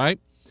 all right?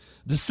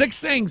 The 6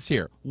 things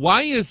here.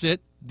 Why is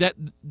it that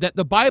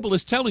the Bible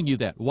is telling you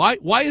that?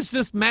 Why does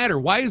this matter?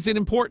 Why is it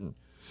important?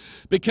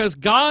 Because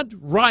God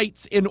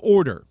writes in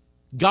order.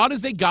 God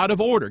is a God of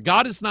order.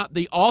 God is not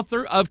the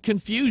author of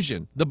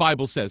confusion, the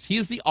Bible says. He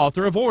is the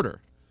author of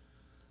order.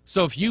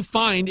 So if you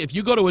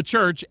go to a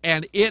church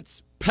and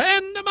it's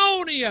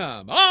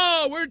pandemonium,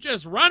 oh, we're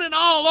just running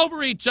all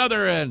over each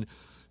other and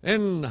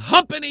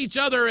humping each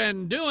other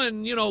and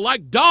doing,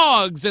 like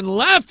dogs and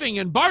laughing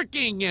and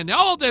barking and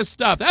all this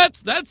stuff.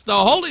 That's the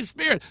Holy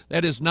Spirit.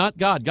 That is not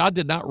God. God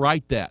did not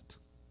write that.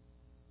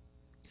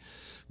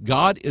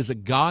 God is a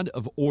God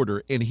of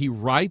order, and he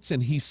writes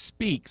and he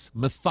speaks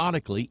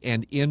methodically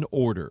and in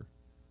order.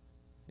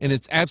 And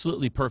it's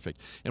absolutely perfect.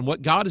 And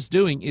what God is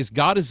doing is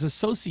God is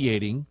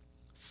associating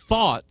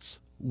thoughts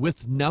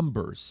with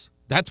numbers.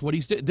 That's what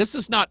he's doing. This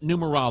is not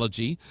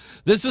numerology.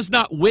 This is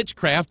not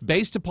witchcraft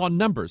based upon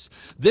numbers.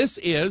 This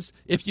is,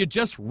 if you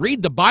just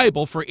read the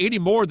Bible for any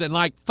more than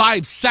like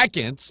 5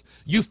 seconds,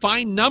 you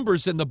find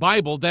numbers in the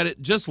Bible that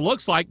it just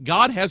looks like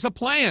God has a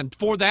plan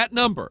for that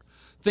number.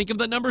 Think of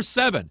the number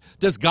 7.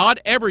 Does God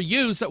ever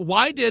use that?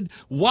 Why did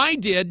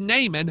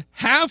Naaman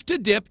have to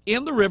dip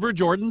in the river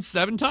Jordan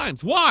 7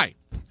 times? Why?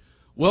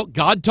 Well,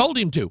 God told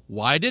him to.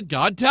 Why did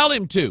God tell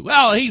him to?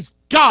 Well, he's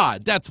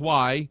God. That's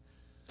why.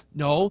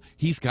 No,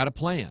 he's got a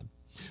plan.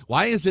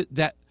 Why is it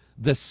that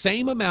the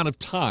same amount of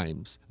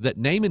times that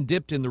Naaman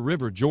dipped in the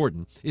river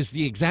Jordan is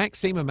the exact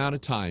same amount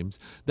of times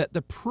that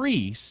the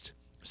priest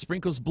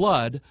sprinkles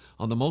blood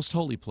on the most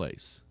holy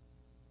place?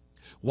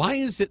 Why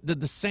is it that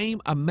the same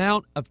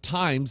amount of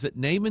times that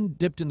Naaman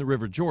dipped in the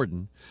river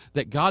Jordan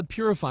that God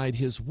purified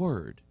his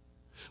word?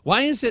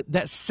 Why is it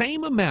that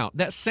same amount,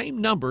 that same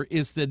number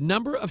is the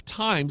number of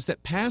times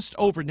that passed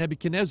over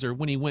Nebuchadnezzar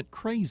when he went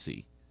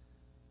crazy?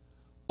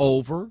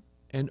 Over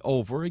and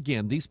over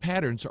again. These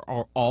patterns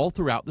are all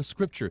throughout the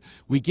Scripture.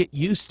 We get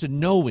used to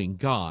knowing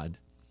God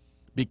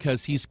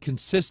because he's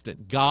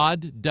consistent.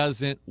 God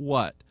doesn't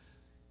what?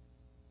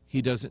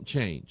 He doesn't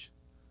change.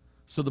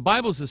 So the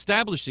Bible is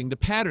establishing the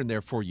pattern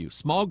there for you.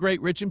 Small,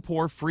 great, rich, and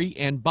poor, free,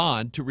 and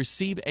bond to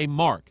receive a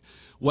mark.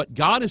 What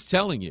God is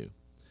telling you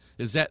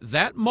is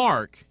that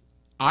mark,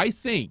 I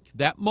think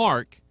that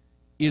mark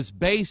is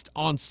based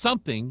on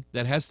something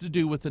that has to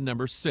do with the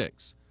number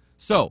 6.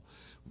 So,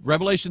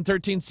 Revelation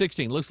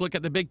 13:16, let's look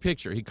at the big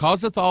picture. He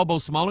causeth all,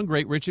 both small and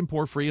great, rich and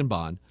poor, free and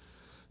bond,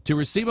 to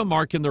receive a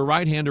mark in their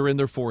right hand or in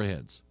their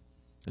foreheads,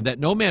 and that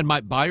no man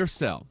might buy or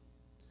sell,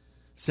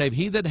 save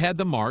he that had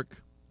the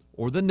mark,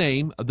 or the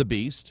name of the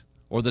beast,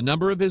 or the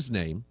number of his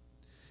name.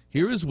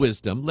 Here is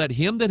wisdom. Let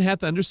him that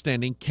hath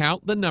understanding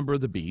count the number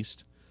of the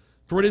beast,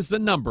 for it is the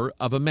number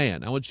of a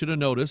man. I want you to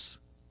notice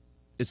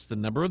it's the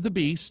number of the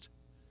beast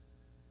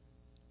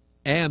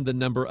and the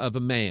number of a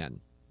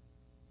man.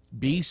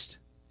 Beast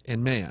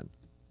and man.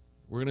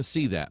 We're going to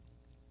see that.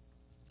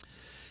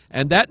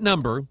 And that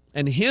number,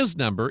 and his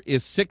number,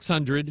 is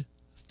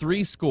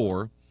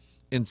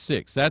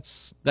 666.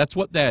 That's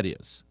what that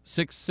is.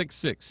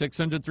 666,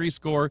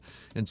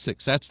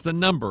 666. That's the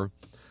number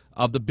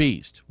of the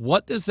beast.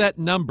 What does that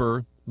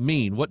number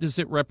mean? What does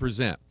it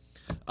represent?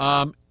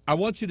 I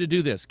want you to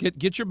do this.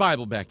 Get your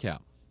Bible back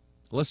out.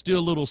 Let's do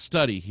a little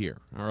study here,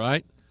 all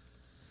right?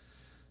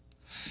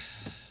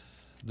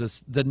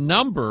 The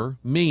number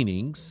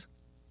meanings,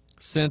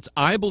 since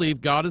I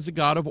believe God is a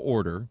God of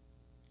order,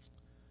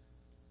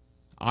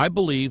 I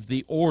believe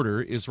the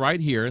order is right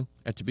here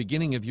at the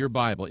beginning of your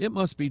Bible. It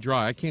must be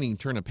dry. I can't even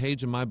turn a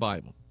page in my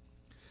Bible.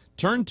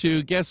 Turn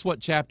to, guess what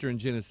chapter in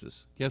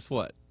Genesis? Guess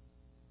what?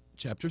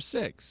 Chapter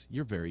 6.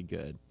 You're very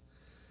good.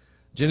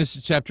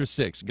 Genesis chapter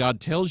 6. God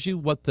tells you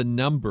what the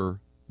number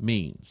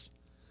means.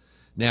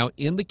 Now,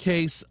 in the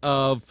case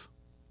of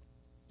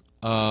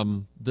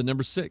the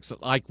number 6,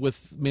 like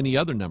with many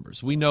other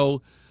numbers, we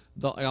know,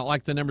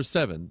 like the number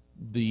 7,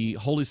 the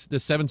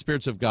 7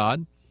 spirits of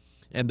God,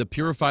 and the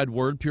purified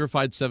word,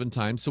 purified 7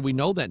 times. So we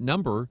know that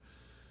number,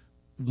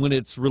 when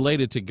it's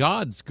related to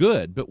God's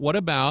good. But what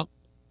about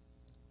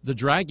the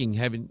dragon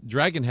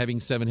having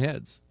 7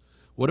 heads?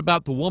 What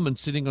about the woman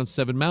sitting on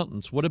 7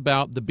 mountains? What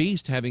about the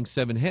beast having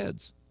 7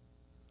 heads?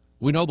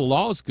 We know the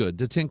law is good,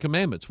 the 10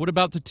 commandments. What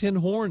about the 10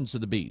 horns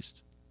of the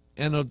beast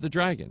and of the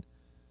dragon?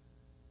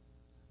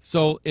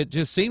 So it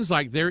just seems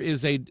like there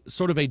is a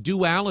sort of a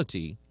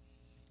duality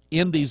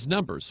in these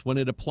numbers. When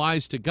it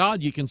applies to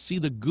God, you can see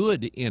the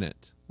good in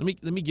it.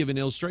 Let me give an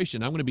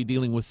illustration. I'm going to be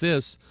dealing with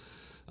this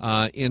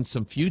in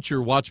some future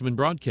Watchman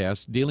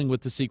broadcasts, dealing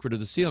with the secret of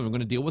the seal. I'm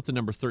going to deal with the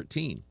number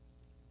 13.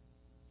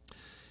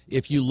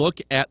 If you look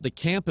at the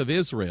camp of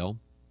Israel,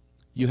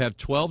 you have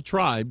 12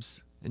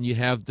 tribes, and you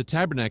have the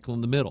tabernacle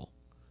in the middle.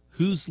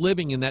 Who's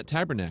living in that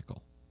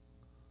tabernacle?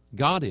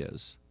 God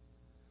is.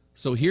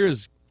 So here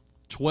is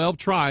 12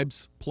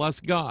 tribes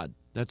plus God.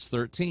 That's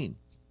 13.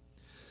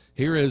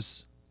 Here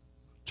is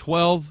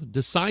 12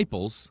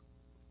 disciples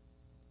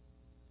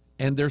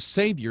and their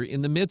Savior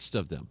in the midst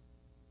of them.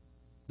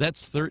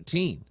 That's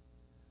 13.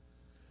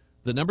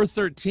 The number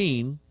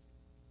 13,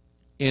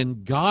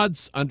 in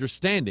God's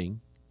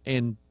understanding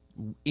and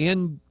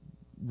in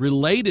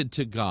related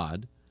to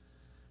God,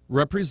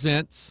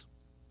 represents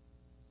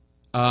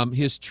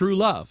his true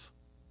love,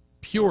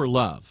 pure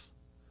love.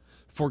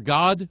 For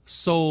God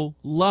so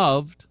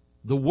loved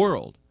the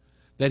world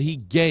that he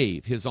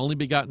gave his only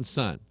begotten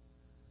Son.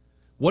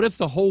 What if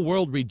the whole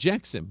world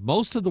rejects him?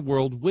 Most of the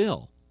world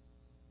will.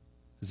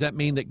 Does that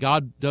mean that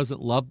God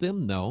doesn't love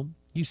them? No,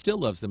 he still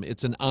loves them.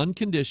 It's an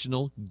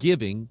unconditional,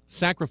 giving,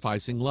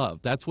 sacrificing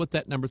love. That's what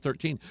that number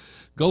 13.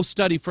 Go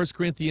study 1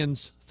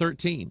 Corinthians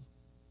 13,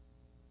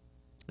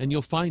 and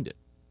you'll find it.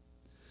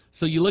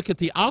 So you look at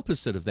the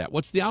opposite of that.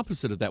 What's the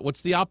opposite of that?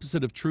 What's the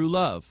opposite of true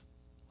love?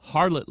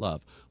 Harlot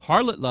love.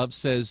 Harlot love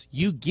says,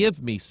 you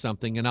give me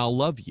something and I'll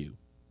love you.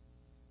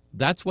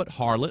 That's what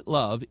harlot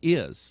love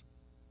is.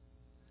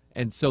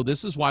 And so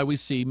this is why we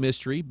see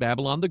mystery,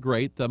 Babylon the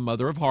Great, the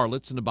mother of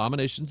harlots and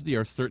abominations of the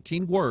earth,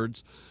 13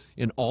 words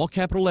in all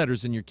capital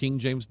letters in your King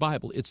James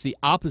Bible. It's the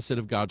opposite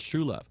of God's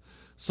true love.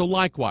 So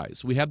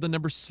likewise, we have the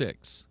number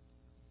 6.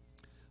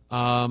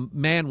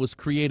 Man was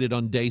created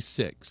on day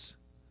 6.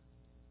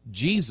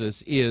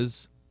 Jesus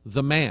is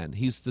the man.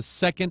 He's the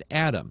second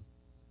Adam.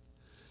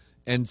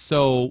 And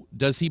so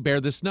does he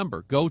bear this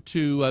number? Go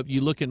to,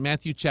 you look at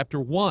Matthew chapter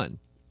 1.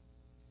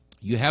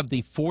 You have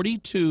the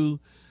 42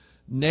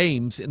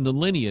 names in the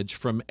lineage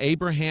from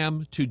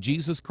Abraham to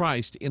Jesus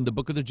Christ in the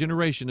book of the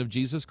generation of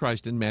Jesus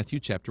Christ in Matthew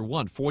chapter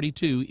 1.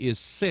 42 is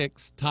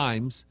 6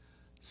 times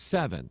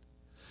 7.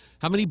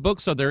 How many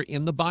books are there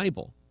in the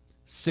Bible?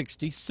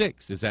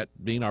 66. Does that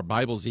mean our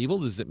Bible's evil?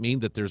 Does it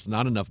mean that there's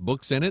not enough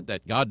books in it?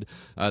 That God,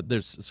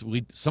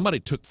 somebody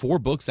took 4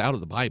 books out of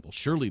the Bible.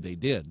 Surely they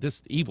did.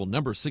 This evil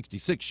number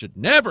 66 should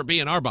never be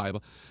in our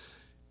Bible.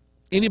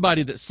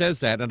 Anybody that says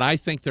that, and I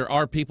think there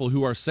are people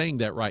who are saying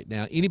that right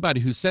now,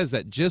 anybody who says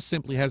that just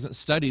simply hasn't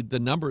studied the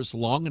numbers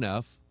long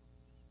enough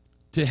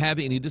to have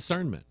any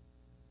discernment.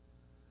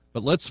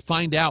 But let's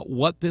find out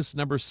what this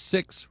number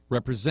 6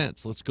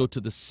 represents. Let's go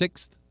to the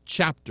 6th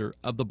chapter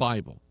of the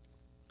Bible.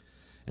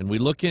 And we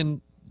look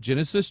in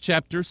Genesis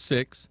chapter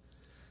 6,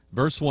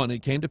 verse 1.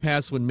 It came to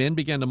pass when men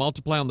began to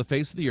multiply on the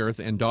face of the earth,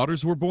 and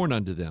daughters were born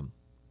unto them,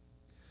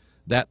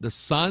 that the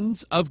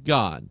sons of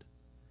God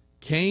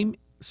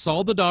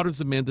saw the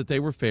daughters of men that they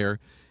were fair,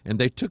 and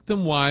they took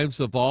them wives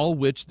of all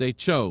which they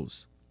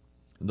chose.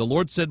 And the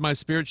Lord said, my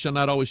spirit shall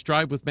not always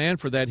strive with man,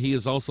 for that he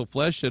is also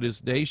flesh, that his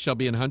days shall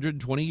be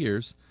 120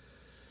 years.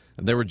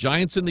 And there were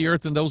giants in the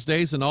earth in those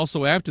days, and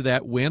also after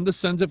that, when the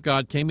sons of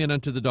God came in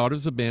unto the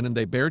daughters of men, and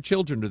they bare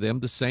children to them,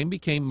 the same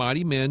became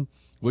mighty men,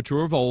 which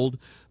were of old,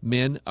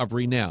 men of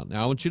renown.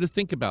 Now I want you to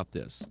think about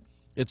this.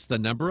 It's the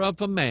number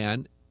of a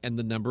man and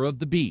the number of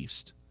the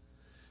beast.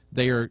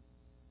 They are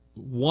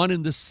one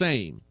and the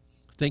same.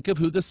 Think of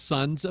who the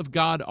sons of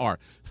God are.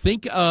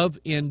 Think of,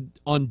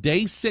 on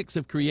day 6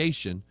 of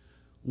creation,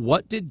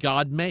 what did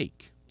God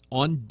make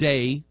on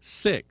day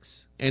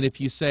 6? And if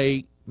you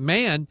say,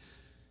 man,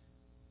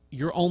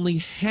 you're only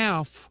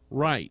half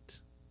right,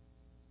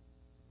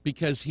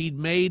 because he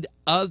made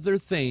other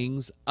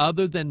things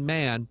other than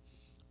man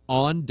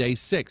on day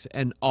 6.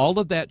 And all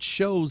of that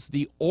shows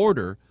the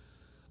order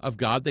of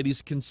God, that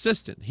he's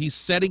consistent. He's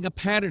setting a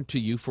pattern to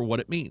you for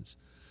what it means.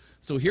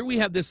 So here we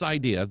have this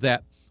idea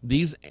that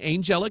these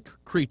angelic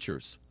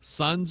creatures,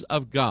 sons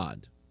of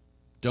God,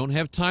 don't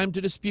have time to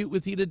dispute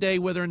with you today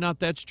whether or not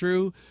that's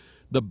true.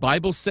 The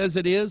Bible says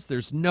it is.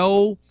 There's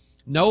no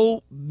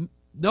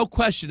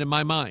question in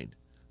my mind.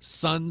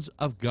 Sons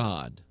of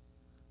God,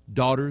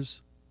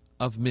 daughters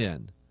of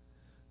men,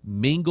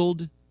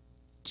 mingled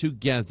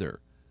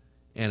together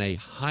in a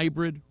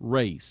hybrid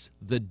race.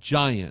 The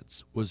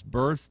giants was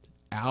birthed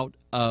out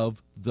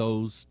of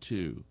those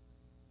two.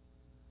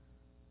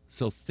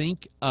 So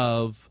think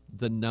of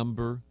the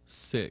number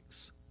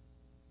 6.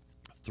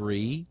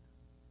 3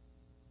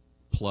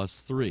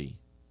 plus 3.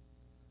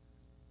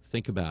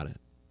 Think about it.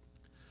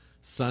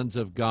 Sons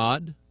of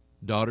God,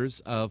 daughters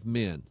of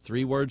men.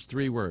 3 words,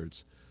 3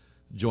 words.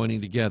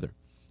 Joining together.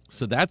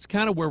 So that's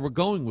kind of where we're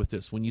going with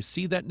this. When you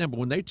see that number,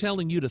 when they're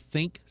telling you to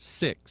think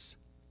 6,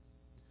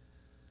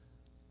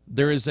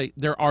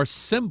 there are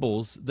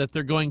symbols that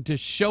they're going to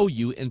show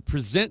you and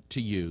present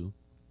to you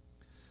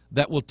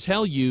that will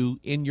tell you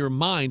in your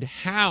mind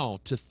how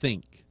to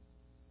think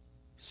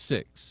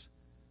 6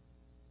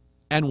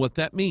 and what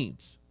that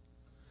means.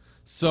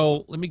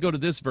 So let me go to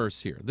this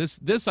verse here.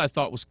 This I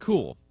thought was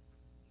cool.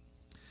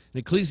 In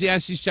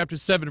Ecclesiastes chapter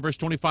 7, verse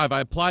 25, I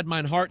applied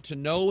mine heart to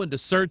know and to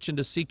search and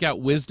to seek out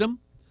wisdom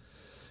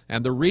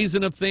and the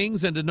reason of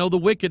things, and to know the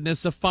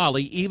wickedness of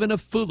folly, even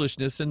of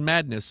foolishness and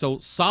madness. So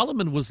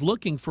Solomon was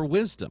looking for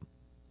wisdom.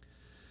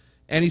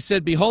 And he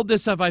said, behold,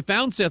 this have I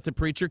found, saith the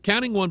preacher,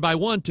 counting one by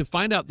one to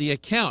find out the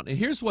account. And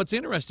here's what's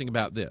interesting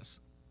about this,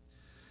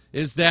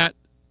 is that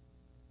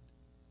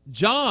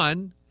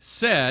John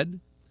said,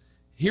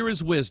 here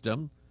is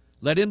wisdom.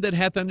 Let him that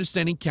hath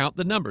understanding count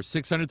the number,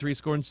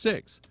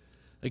 666.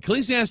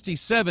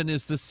 Ecclesiastes 7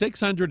 is the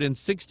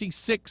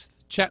 666th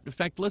chapter. In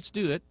fact, let's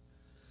do it.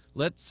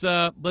 Let's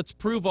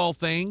prove all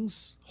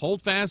things.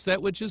 Hold fast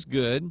that which is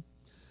good.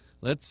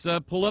 Let's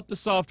pull up the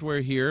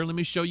software here. Let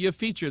me show you a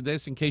feature of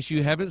this in case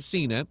you haven't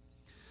seen it.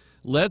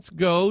 Let's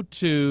go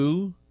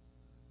to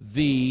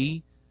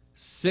the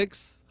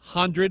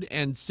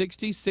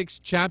 666th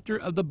chapter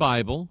of the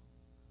Bible.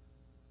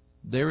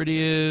 There it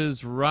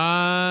is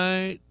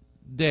right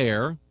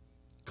there.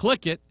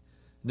 Click it,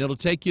 and it'll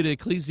take you to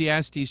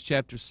Ecclesiastes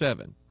chapter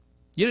 7.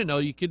 You didn't know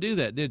you could do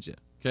that, did you?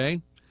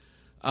 Okay.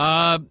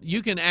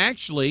 You can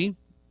actually,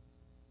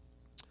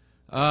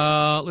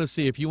 let's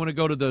see, if you want to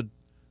go to the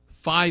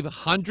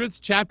 500th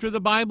chapter of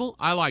the Bible,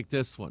 I like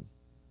this one.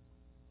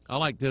 I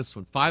like this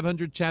one.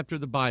 500th chapter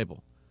of the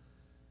Bible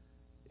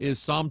is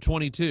Psalm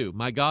 22.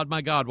 My God,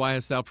 why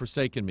hast thou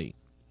forsaken me?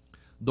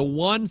 The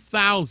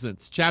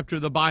 1000th chapter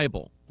of the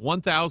Bible.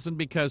 1000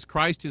 because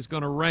Christ is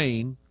going to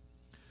reign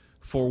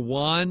for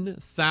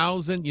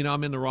 1,000. You know,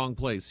 I'm in the wrong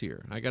place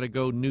here. I got to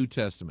go New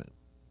Testament.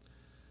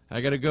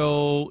 I got to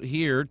go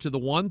here to the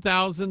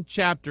 1000th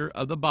chapter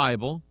of the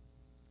Bible.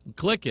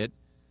 Click it,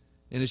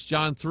 and it's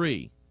John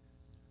 3.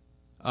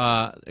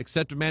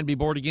 Except a man be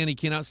born again, he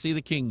cannot see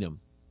the kingdom.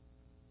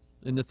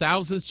 In the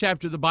 1000th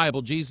chapter of the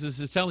Bible, Jesus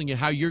is telling you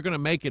how you're going to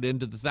make it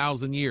into the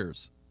 1,000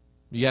 years.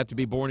 You have to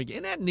be born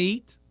again. Isn't that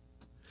neat?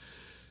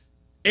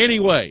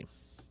 Anyway,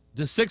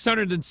 the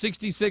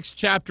 666th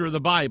chapter of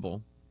the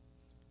Bible,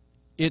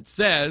 it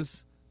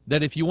says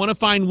that if you want to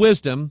find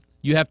wisdom,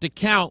 you have to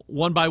count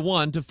one by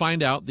one to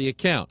find out the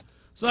account.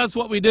 So that's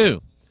what we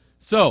do.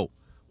 So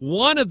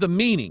one of the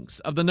meanings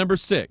of the number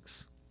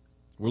 6,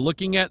 we're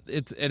looking at,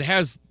 it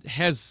has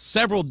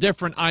several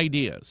different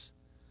ideas.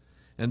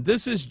 And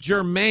this is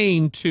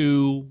germane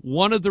to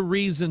one of the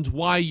reasons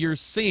why you're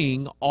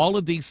seeing all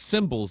of these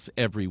symbols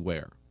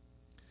everywhere.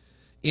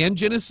 In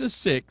Genesis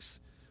 6,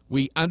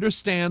 we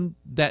understand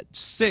that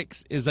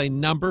 6 is a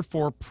number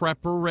for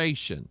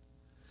preparation.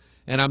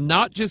 And I'm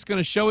not just going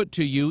to show it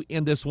to you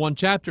in this one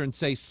chapter and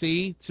say,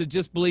 see, so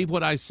just believe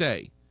what I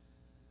say.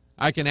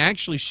 I can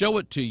actually show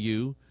it to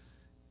you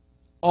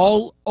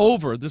all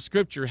over the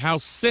Scripture how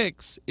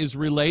 6 is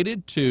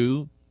related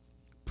to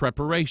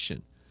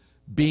preparation,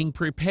 being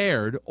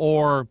prepared,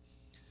 or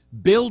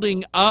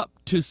building up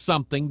to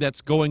something that's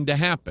going to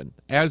happen,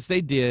 as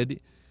they did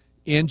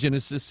in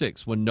Genesis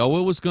 6. When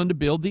Noah was going to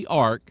build the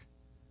ark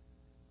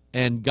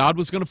and God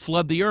was going to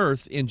flood the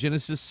earth in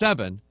Genesis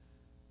 7,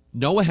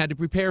 Noah had to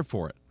prepare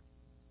for it.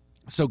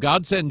 So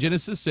God said in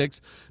Genesis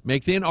 6,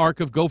 make thee an ark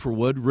of gopher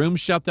wood,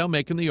 rooms shalt thou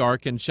make in the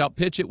ark, and shalt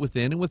pitch it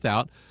within and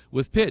without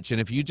with pitch. And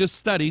if you just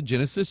study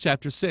Genesis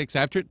chapter 6,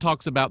 after it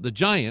talks about the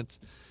giants,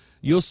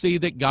 you'll see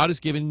that God is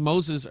giving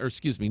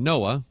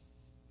Noah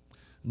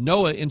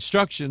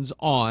instructions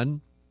on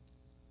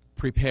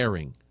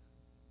preparing,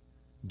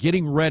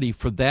 getting ready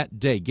for that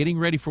day, getting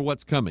ready for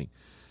what's coming.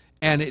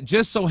 And it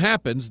just so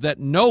happens that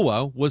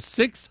Noah was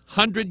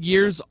 600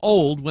 years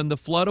old when the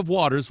flood of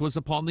waters was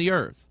upon the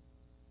earth.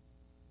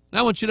 Now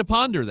I want you to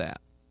ponder that.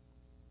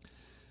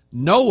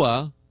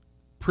 Noah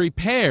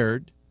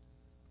prepared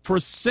for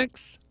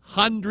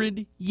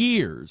 600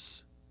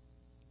 years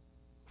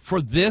for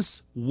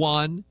this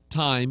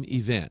one-time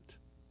event.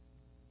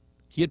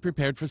 He had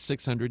prepared for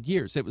 600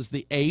 years. It was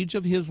the age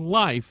of his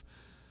life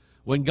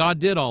when God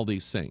did all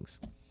these things.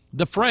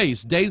 The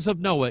phrase, days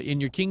of Noah,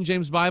 in your King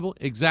James Bible,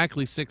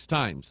 exactly 6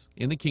 times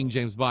in the King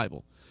James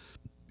Bible.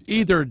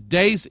 Either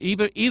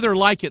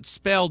like it's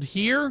spelled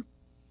here,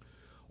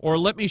 or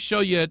let me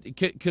show you,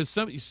 because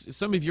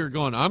some of you are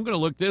going, I'm going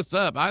to look this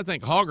up. I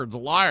think Hoggard's a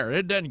liar.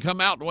 It doesn't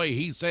come out the way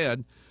he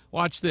said.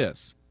 Watch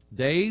this.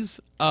 Days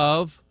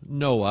of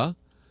Noah.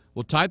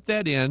 We'll type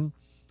that in.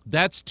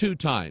 That's 2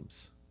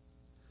 times.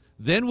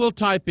 Then we'll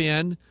type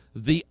in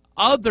the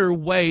other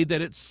way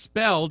that it's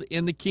spelled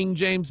in the King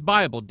James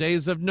Bible,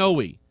 days of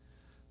Noe.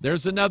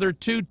 There's another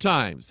 2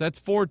 times. That's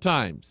 4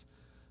 times.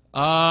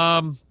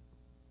 How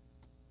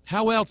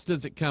else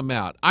does it come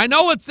out? I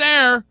know it's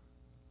there.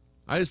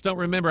 I just don't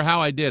remember how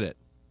I did it.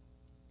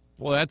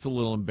 Boy, that's a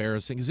little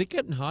embarrassing. Is it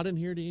getting hot in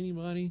here to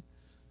anybody?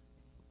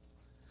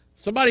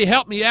 Somebody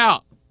help me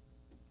out.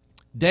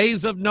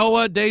 Days of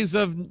Noah, days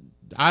of,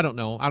 I don't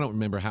know. I don't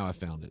remember how I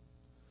found it.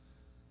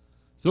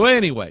 So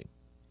anyway,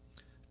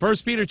 1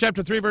 Peter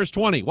chapter 3, verse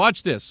 20.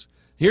 Watch this.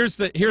 Here's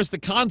the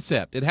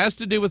concept. It has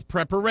to do with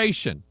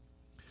preparation,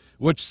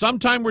 which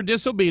sometime were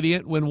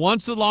disobedient when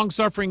once the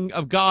long-suffering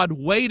of God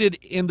waited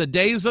in the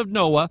days of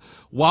Noah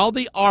while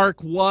the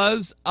ark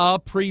was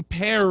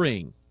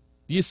preparing.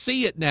 You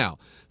see it now.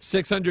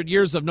 600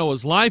 years of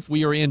Noah's life.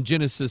 We are in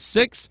Genesis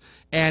 6,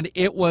 and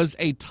it was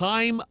a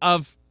time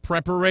of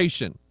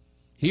preparation.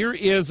 Here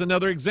is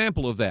another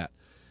example of that.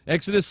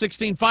 Exodus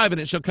 16:5,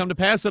 and it shall come to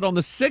pass that on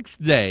the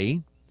 6th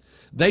day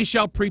they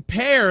shall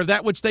prepare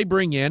that which they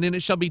bring in, and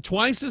it shall be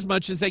twice as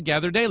much as they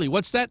gather daily.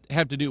 What's that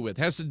have to do with?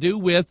 It has to do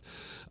with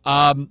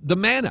the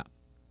manna.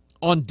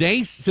 On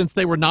days, since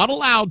they were not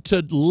allowed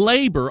to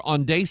labor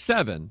on day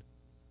 7,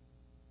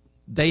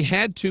 they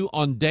had to,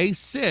 on day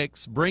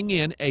 6, bring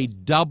in a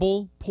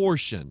double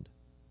portion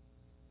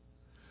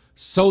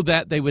so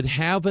that they would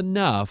have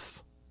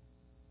enough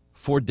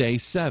for day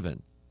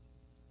 7.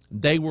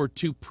 They were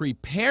to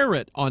prepare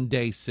it on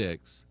day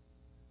 6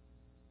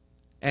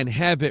 and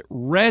have it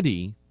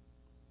ready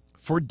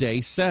for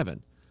day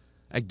 7.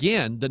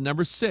 Again, the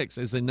number 6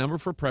 is a number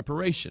for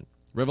preparation.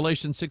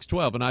 Revelation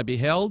 6:12, and I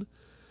beheld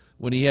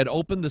when he had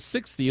opened the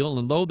 6th seal,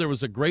 and lo, there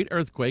was a great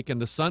earthquake, and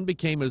the sun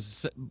became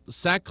as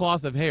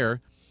sackcloth of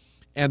hair,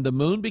 and the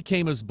moon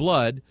became as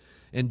blood.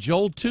 And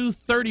Joel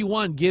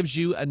 2:31 gives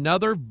you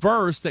another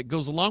verse that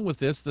goes along with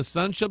this. The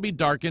sun shall be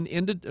darkened,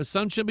 the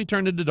sun shall be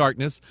turned into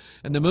darkness,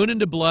 and the moon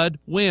into blood.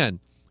 When?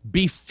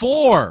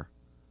 Before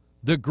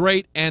the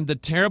great and the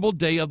terrible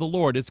day of the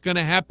Lord. It's going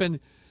to happen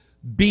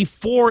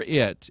before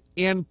it,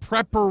 in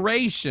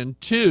preparation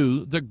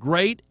to the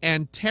great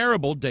and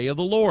terrible day of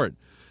the Lord.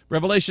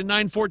 Revelation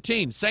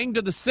 9:14, saying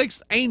to the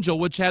 6th angel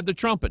which had the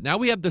trumpet. Now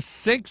we have the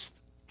 6th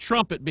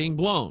trumpet being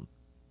blown.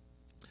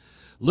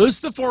 Loose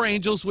the 4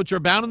 angels which are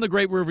bound in the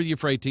great river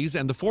Euphrates,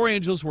 and the 4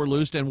 angels were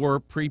loosed and were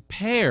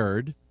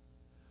prepared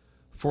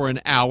for an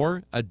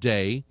hour, a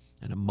day,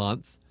 and a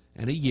month,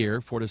 and a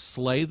year, for to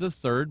slay the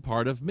 3rd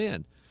part of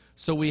men.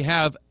 So we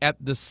have at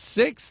the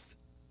 6th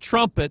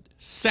trumpet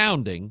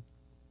sounding,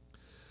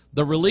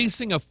 the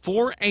releasing of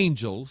 4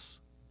 angels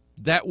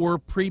that were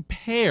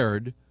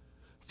prepared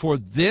for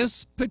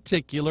this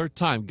particular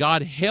time.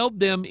 God held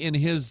them in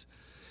his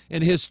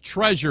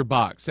treasure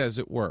box, as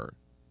it were.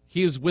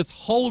 He is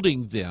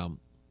withholding them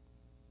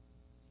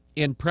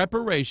in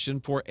preparation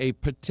for a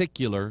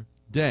particular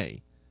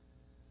day.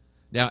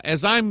 Now,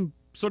 as I'm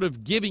sort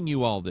of giving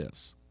you all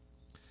this,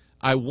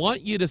 I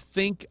want you to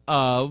think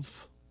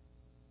of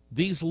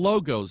these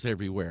logos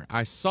everywhere.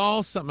 I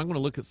saw something. I'm going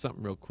to look at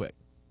something real quick.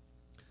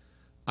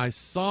 I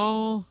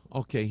saw,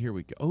 okay, here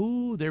we go.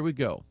 Oh, there we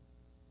go.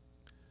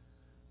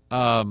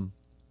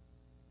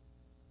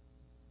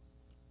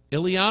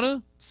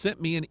 Ileana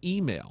sent me an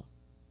email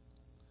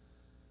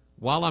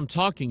while I'm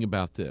talking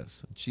about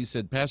this. She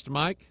said, Pastor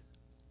Mike,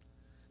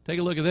 take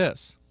a look at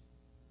this.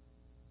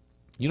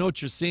 You know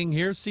what you're seeing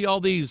here? See all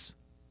these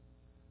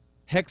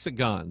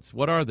hexagons.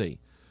 What are they?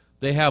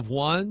 They have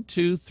 1,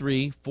 2,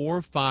 3,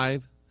 4,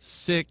 5,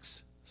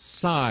 6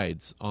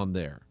 sides on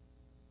there.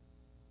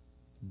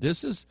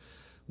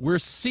 We're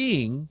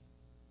seeing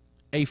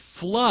a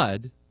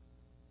flood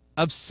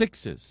of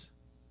 6s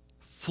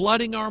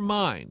flooding our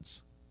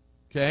minds.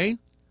 Okay?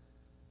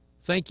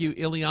 Thank you,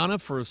 Ileana,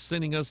 for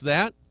sending us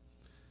that.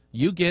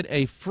 You get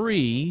a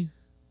free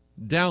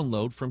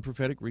download from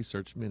Prophetic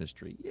Research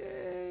Ministry.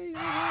 Yay!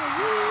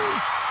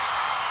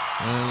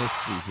 Let's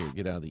see here.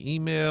 Get out of the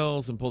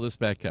emails and pull this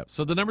back up.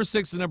 So the number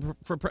 6 is the number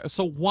for.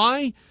 So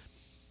why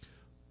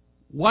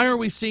are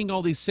we seeing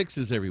all these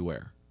 6s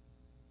everywhere?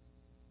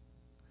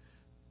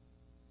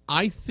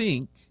 I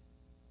think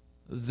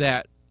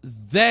that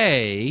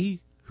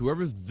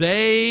whoever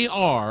they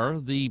are,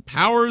 the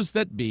powers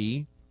that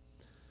be,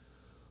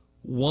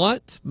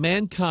 want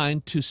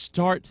mankind to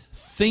start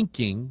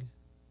thinking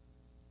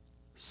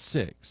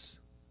 6.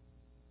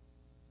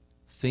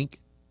 Think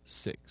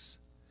 6.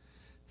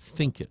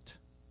 Think it.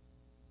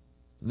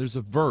 And there's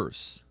a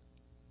verse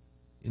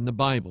in the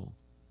Bible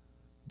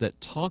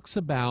that talks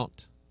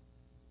about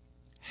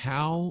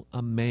how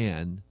a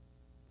man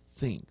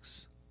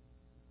thinks.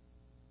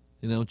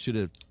 And I want you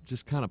to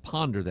just kind of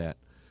ponder that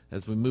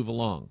as we move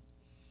along.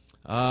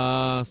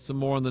 Some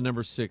more on the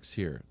number 6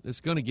 here. It's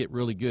going to get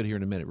really good here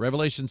in a minute.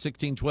 Revelation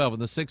 16:12,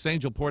 and the 6th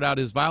angel poured out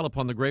his vial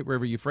upon the great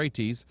river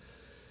Euphrates,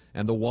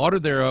 and the water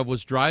thereof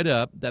was dried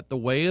up, that the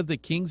way of the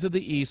kings of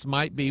the east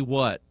might be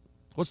what?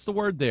 What's the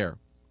word there?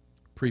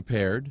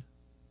 Prepared.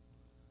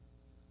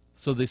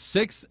 So the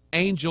 6th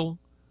angel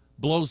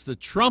blows the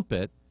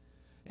trumpet,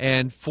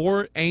 and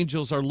 4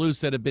 angels are loose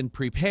that have been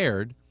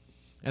prepared.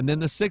 And then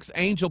the 6th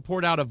angel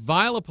poured out a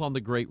vial upon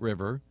the great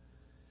river,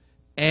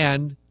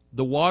 and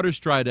the waters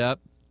dried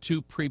up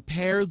to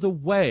prepare the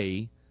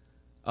way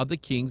of the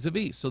kings of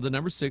east. So the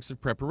number 6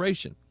 of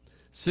preparation.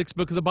 6th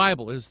book of the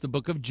Bible is the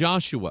book of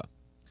Joshua.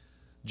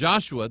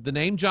 Joshua, the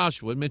name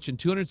Joshua, mentioned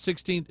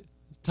 216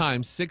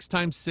 times, 6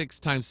 times 6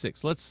 times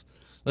 6. Let's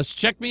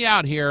check me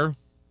out here.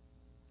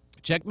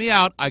 Check me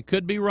out. I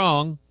could be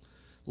wrong.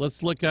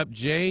 Let's look up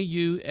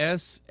J-U-S-H-U-A.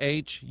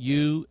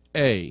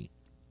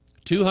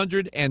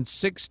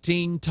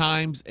 216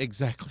 times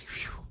exactly.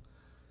 Whew.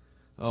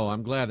 Oh,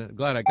 I'm glad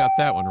I got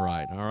that one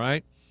right. All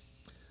right.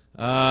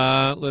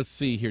 Let's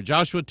see here.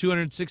 Joshua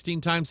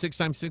 216 times 6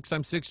 times 6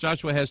 times 6.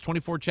 Joshua has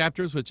 24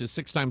 chapters, which is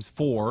 6 times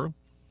 4.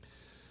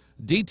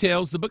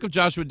 The book of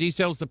Joshua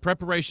details the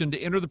preparation to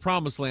enter the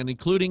promised land,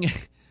 including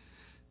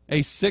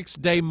a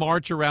 6-day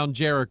march around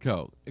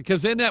Jericho.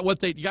 Because isn't that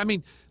what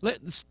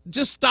let's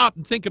just stop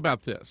and think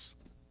about this.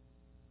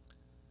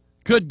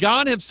 Could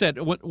God have said,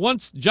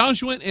 once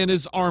Joshua and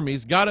his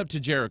armies got up to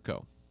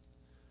Jericho,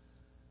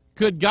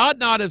 could God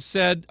not have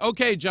said,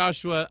 okay,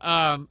 Joshua,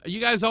 are you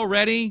guys all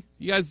ready?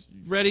 You guys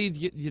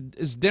ready?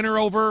 Is dinner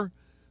over?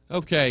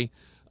 Okay.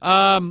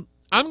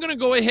 I'm going to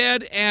go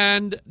ahead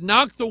and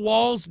knock the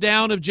walls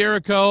down of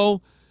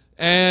Jericho,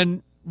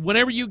 and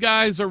whenever you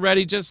guys are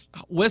ready, just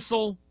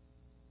whistle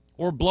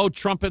or blow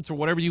trumpets or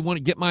whatever you want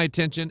to get my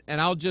attention,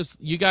 and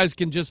you guys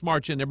can just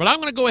march in there. But I'm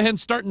going to go ahead and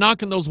start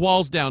knocking those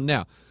walls down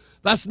now.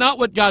 That's not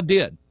what God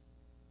did.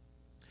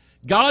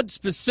 God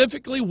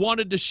specifically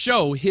wanted to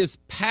show his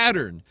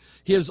pattern,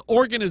 his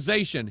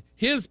organization,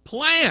 his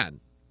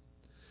plan.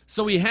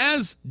 So he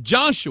has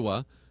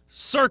Joshua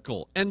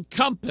circle and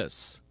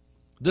compass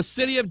the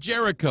city of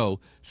Jericho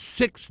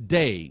 6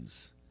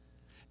 days.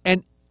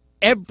 And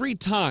every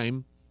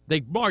time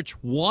they march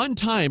one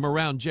time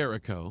around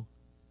Jericho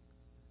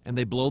and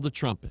they blow the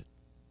trumpet.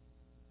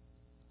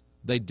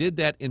 They did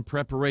that in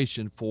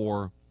preparation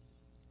for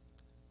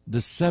the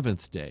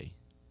 7th day.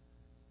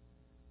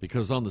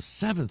 Because on the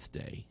 7th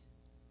day,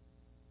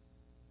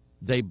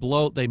 they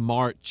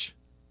march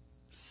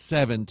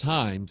 7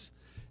 times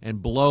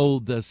and blow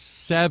the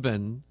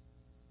 7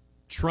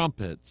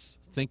 trumpets.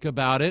 Think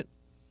about it.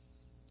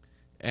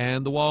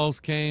 And the walls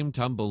came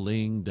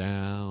tumbling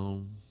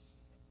down.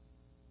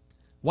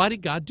 Why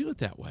did God do it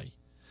that way?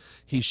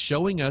 He's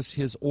showing us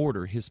his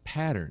order, his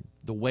pattern,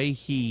 the way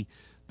he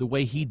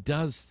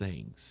does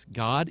things.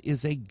 God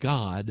is a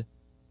God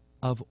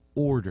of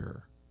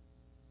order.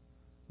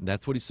 And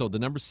that's what he sold. The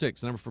number 6,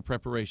 the number for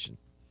preparation.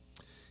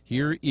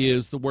 Here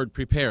is the word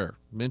prepare,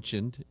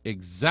 mentioned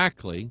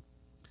exactly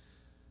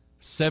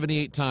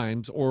 78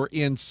 times, or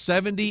in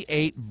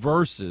 78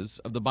 verses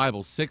of the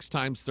Bible, 6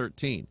 times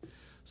 13.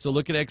 So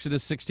look at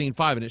Exodus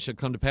 16:5, and it shall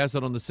come to pass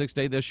that on the 6th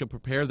day they shall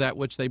prepare that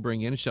which they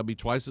bring in. It shall be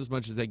twice as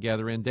much as they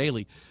gather in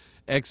daily.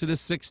 Exodus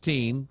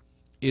 16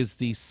 is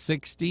the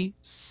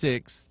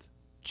 66th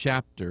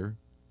chapter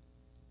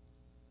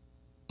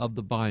of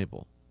the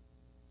Bible.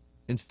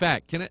 In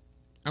fact,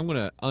 I'm going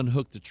to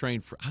unhook the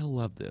train I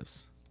love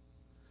this.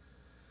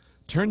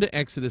 Turn to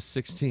Exodus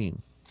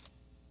 16.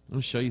 I'm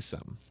going to show you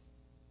something.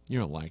 You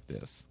don't like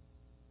this.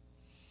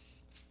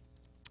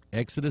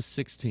 Exodus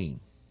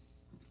 16.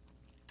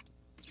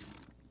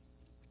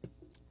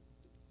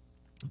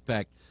 In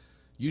fact,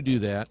 you do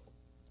that,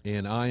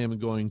 and I am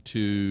going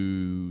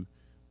to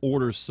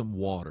order some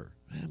water.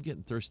 I'm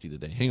getting thirsty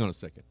today. Hang on a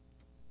second.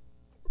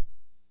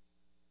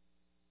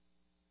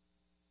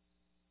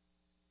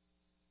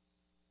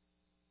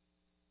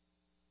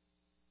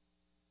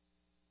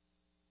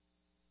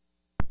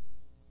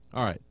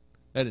 All right,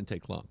 that didn't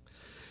take long.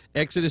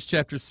 Exodus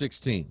chapter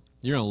 16.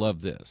 You're going to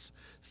love this.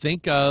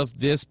 Think of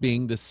this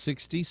being the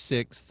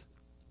 66th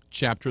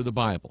chapter of the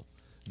Bible.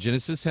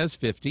 Genesis has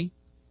 50.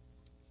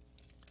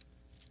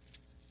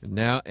 And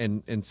now,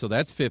 and so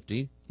that's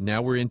 50.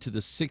 Now we're into the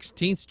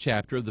 16th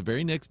chapter of the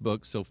very next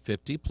book. So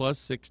 50 plus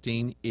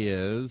 16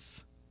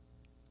 is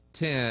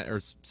 10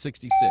 or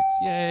 66.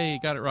 Yay, you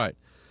got it right.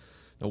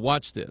 Now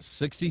watch this.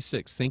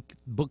 66. Think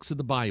books of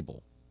the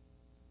Bible.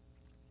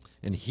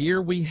 And here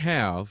we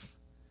have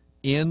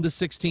in the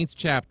 16th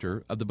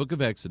chapter of the book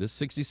of Exodus,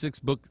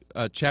 66th book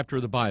chapter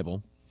of the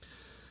Bible.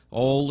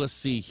 Oh, let's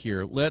see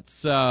here.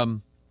 Let's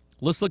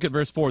look at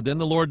verse 4. Then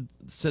the Lord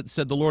said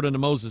the Lord unto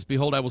Moses,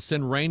 Behold, I will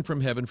send rain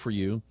from heaven for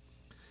you,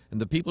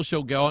 and the people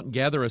shall go out and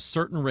gather a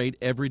certain rate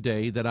every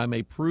day, that I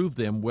may prove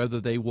them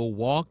whether they will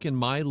walk in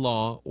my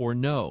law or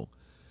no.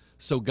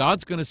 So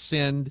God's going to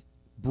send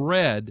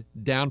bread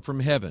down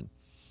from heaven.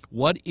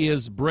 What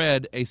is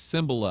bread a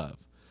symbol of?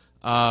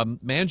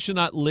 Man should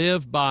not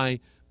live by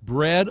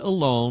bread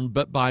alone,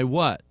 but by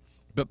what?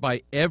 But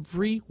by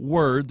every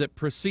word that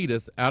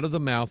proceedeth out of the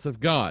mouth of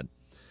God.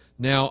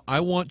 Now, I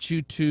want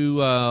you to,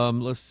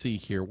 let's see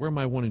here. Where am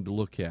I wanting to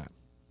look at?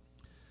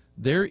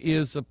 There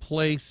is a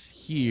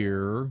place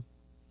here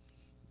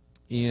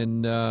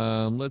in,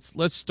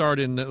 let's start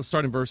in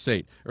verse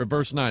 8, or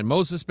verse 9.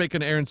 Moses spake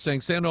unto Aaron,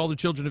 saying, Say unto all the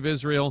children of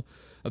Israel,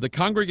 of the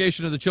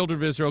congregation of the children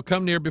of Israel,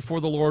 come near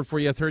before the Lord, for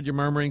he hath heard your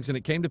murmurings. And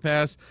it came to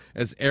pass,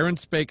 as Aaron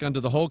spake unto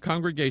the whole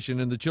congregation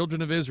and the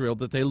children of Israel,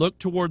 that they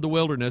looked toward the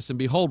wilderness, and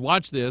behold,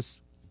 watch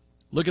this,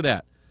 look at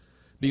that.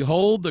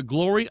 Behold, the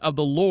glory of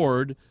the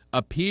Lord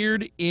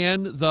appeared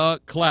in the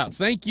cloud.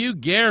 Thank you,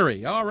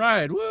 Gary. All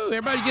right. Woo,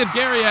 everybody give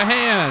Gary a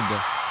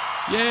hand.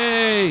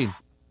 Yay.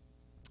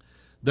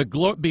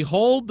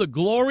 Behold, the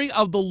glory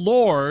of the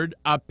Lord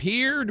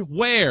appeared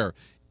where?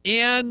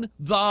 In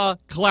the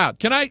cloud.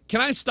 Can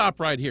I stop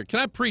right here? Can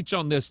I preach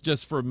on this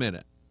just for a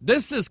minute?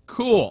 This is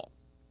cool.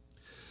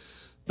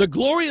 The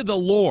glory of the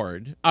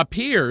Lord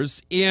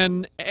appears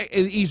in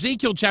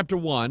Ezekiel chapter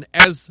 1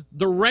 as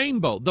the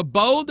rainbow, the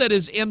bow that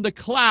is in the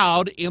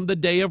cloud in the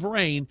day of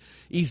rain.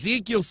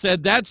 Ezekiel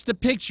said that's the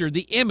picture,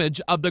 the image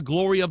of the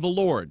glory of the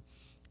Lord.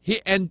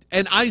 And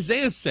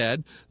Isaiah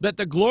said that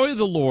the glory of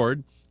the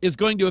Lord is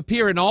going to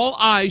appear and all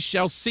eyes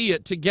shall see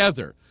it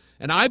together.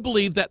 And I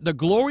believe that the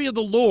glory of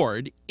the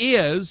Lord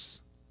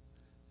is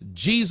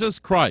Jesus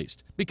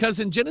Christ. Because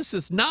in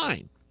Genesis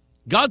 9,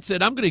 God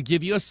said, I'm going to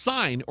give you a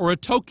sign or a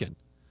token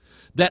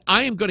that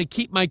I am going to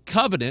keep my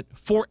covenant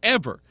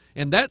forever.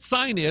 And that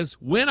sign is,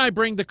 when I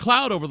bring the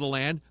cloud over the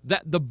land,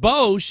 that the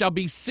bow shall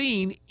be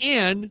seen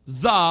in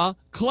the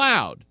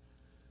cloud.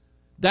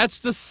 That's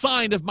the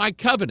sign of my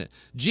covenant.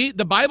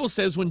 The Bible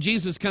says when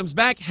Jesus comes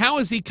back, how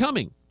is he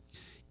coming?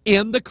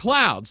 In the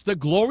clouds. The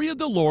glory of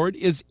the Lord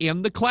is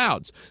in the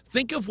clouds.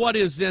 Think of what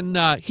is in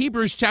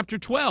Hebrews chapter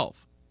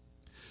 12.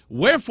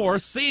 Wherefore,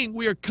 seeing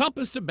we are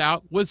compassed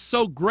about with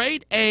so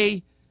great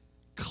a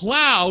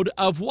cloud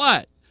of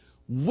what?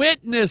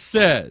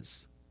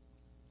 Witnesses.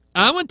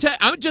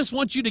 I just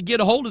want you to get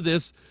a hold of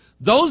this.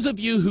 Those of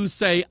you who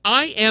say,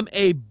 I am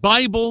a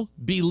Bible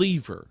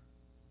believer,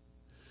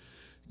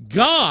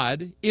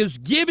 God is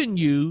giving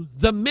you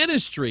the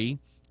ministry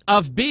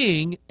of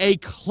being a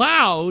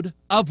cloud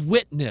of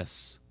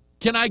witness.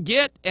 Can I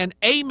get an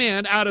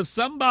amen out of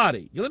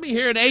somebody? Let me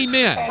hear an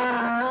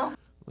amen.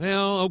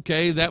 Well,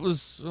 okay, that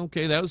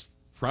was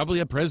probably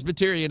a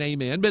Presbyterian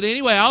amen, but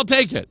anyway, I'll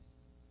take it.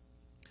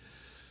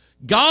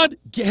 God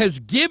has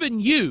given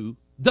you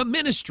the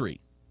ministry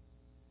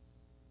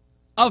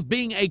of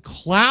being a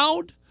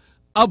cloud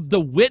of the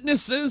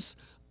witnesses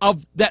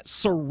that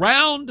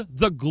surround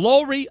the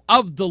glory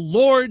of the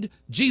Lord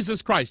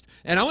Jesus Christ.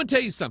 And I want to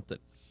tell you something.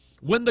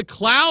 When the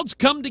clouds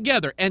come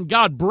together and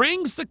God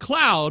brings the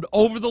cloud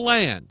over the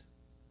land,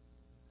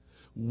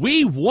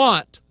 we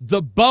want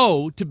the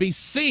bow to be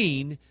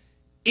seen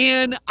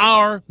in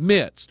our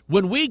midst.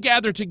 When we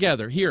gather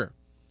together here,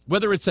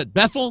 whether it's at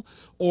Bethel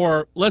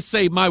or let's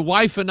say my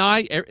wife and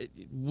I,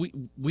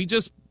 we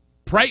just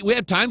pray. We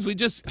have times we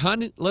just,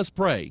 honey, let's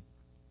pray.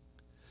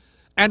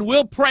 And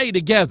we'll pray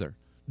together.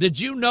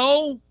 Did you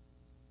know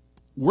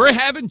we're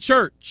having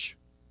church?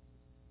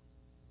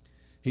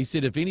 He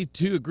said, if any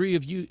two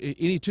of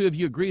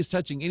you agree as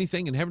touching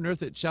anything in heaven and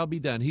earth, it shall be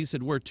done. He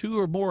said, where two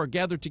or more are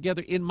gathered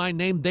together in my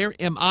name, there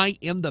am I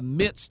in the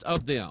midst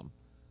of them.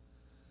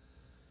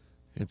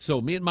 And so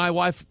me and my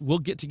wife, we'll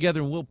get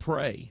together and we'll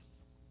pray.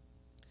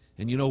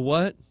 And you know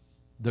what?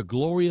 The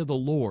glory of the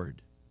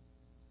Lord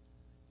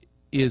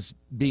is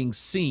being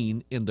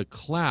seen in the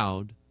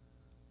cloud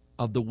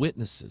of the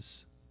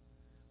witnesses.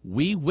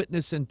 We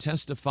witness and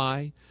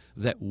testify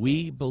that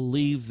we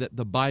believe that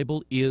the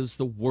Bible is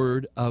the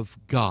Word of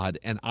God.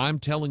 And I'm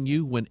telling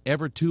you,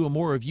 whenever two or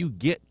more of you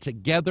get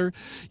together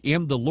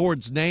in the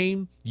Lord's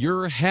name,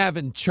 you're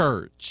having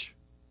church.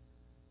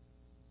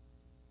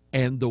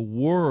 And the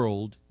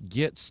world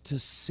gets to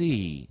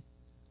see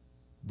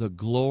the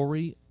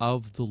glory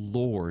of the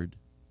Lord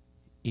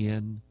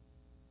in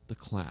the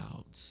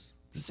clouds.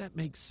 Does that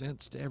make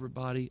sense to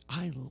everybody?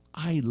 I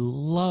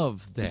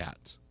love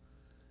that.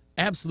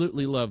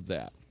 Absolutely love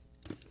that.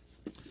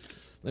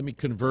 Let me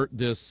convert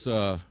this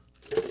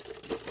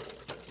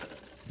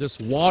this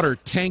water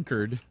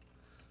tankard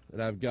that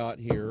I've got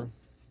here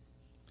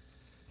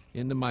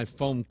into my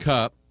foam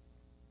cup.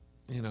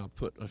 And I'll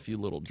put a few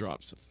little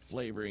drops of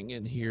flavoring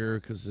in here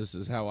because this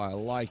is how I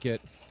like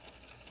it.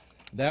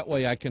 That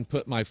way I can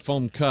put my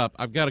foam cup.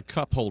 I've got a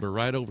cup holder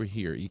right over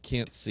here. You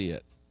can't see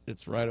it.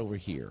 It's right over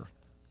here.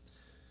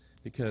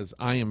 Because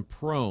I am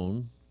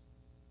prone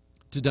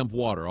to dump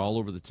water all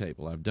over the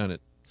table. I've done it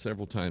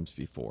several times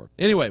before.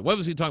 Anyway, what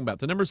was he talking about?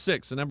 The number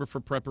 6, the number for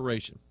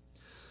preparation.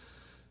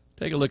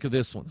 Take a look at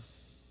this one.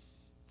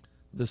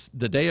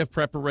 The day of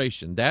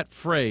preparation. That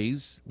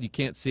phrase, you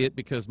can't see it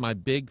because my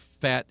big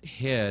fat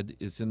head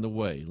is in the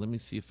way. Let me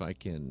see if I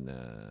can.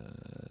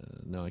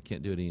 No, I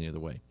can't do it any other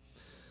way.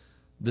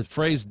 The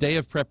phrase day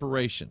of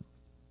preparation.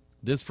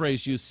 This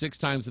phrase used 6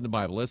 times in the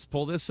Bible. Let's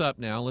pull this up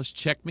now. Let's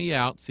check me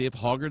out. See if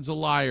Hoggard's a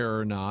liar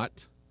or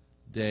not.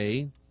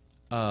 Day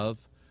of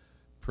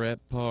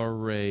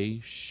preparation.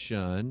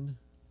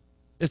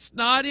 It's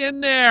not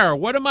in there.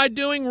 What am I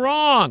doing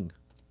wrong?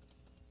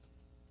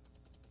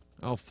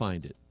 I'll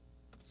find it.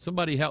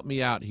 Somebody help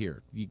me out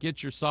here. You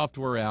get your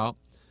software out.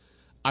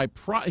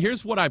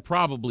 Here's what I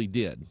probably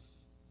did.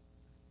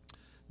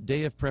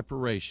 Day of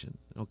preparation.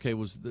 Okay,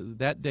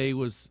 that day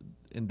was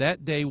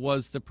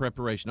the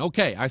preparation.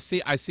 Okay, I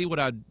see what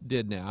I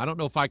did now. I don't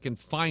know if I can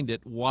find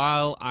it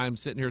while I'm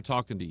sitting here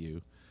talking to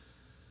you.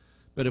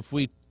 But if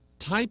we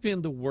type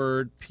in the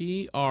word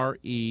preparation,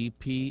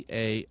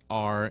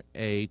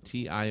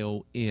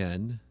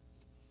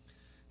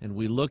 and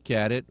we look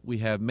at it, we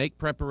have make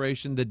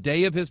preparation. The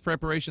day of his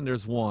preparation,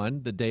 there's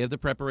 1. The day of the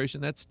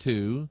preparation, that's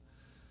 2.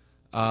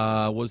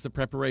 Was the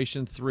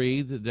preparation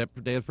 3? The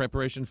day of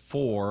preparation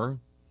 4.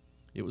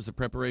 It was the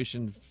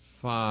preparation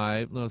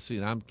 5. No, let's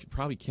see, I'm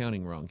probably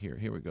counting wrong here.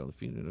 Here we go.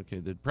 Okay,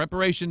 the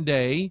preparation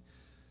day.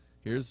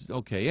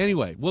 Okay,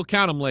 anyway, we'll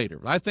count them later.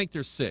 I think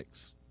there's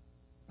 6.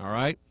 All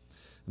right?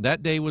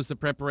 That day was the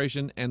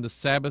preparation, and the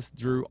Sabbath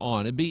drew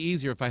on. It'd be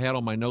easier if I had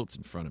all my notes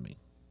in front of me,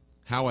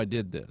 how I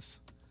did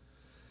this.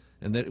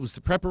 And that it was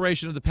the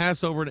preparation of the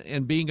Passover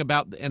and being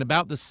about the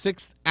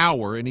 6th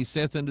hour, and he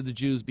saith unto the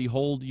Jews,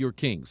 behold your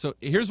king. So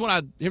here's what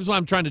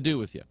I'm trying to do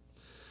with you.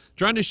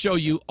 Trying to show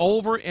you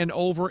over and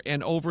over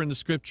and over in the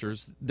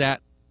scriptures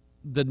that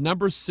the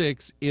number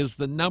 6 is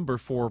the number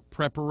for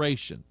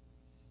preparation.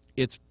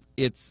 It's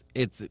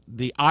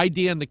the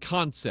idea and the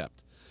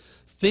concept.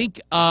 Think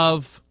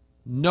of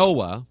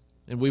Noah,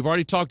 and we've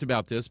already talked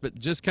about this, but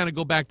just kind of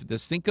go back to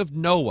this. Think of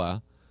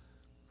Noah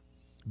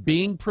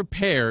being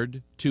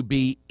prepared to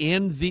be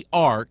in the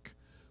ark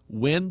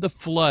when the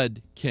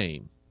flood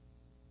came.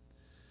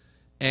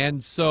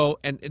 And so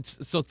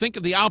think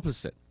of the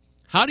opposite.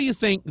 How do you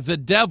think the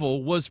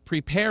devil was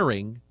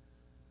preparing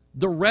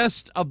the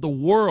rest of the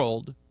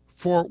world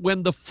for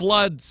when the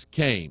floods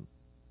came?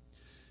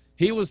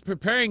 He was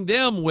preparing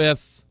them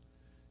with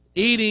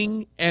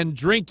eating and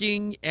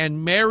drinking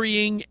and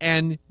marrying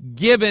and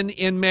giving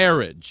in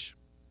marriage.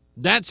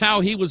 That's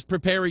how he was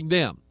preparing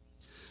them.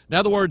 In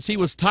other words, he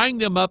was tying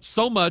them up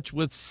so much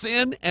with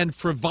sin and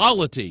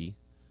frivolity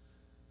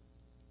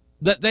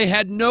that they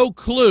had no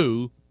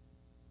clue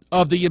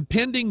of the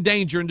impending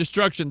danger and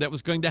destruction that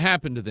was going to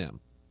happen to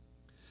them.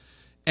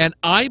 And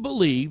I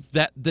believe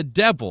that the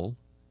devil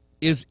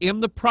is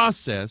in the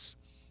process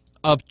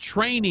of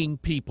training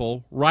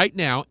people right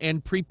now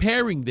and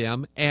preparing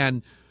them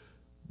and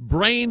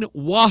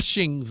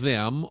brainwashing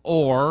them,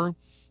 or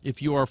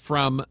if you are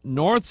from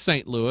North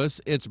St.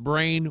 Louis, it's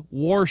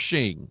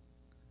brainwashing.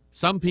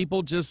 Some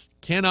people just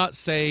cannot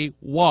say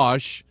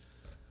wash,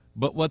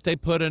 but what they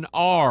put an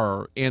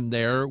R in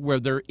there where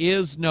there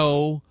is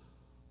no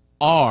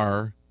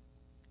R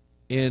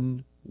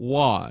in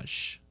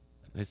wash.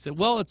 They said,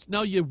 well, it's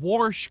no, you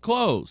wash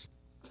clothes.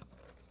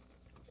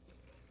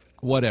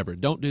 Whatever.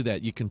 Don't do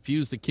that. You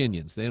confuse the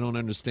Kenyans. They don't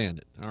understand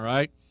it. All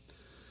right?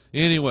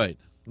 Anyway,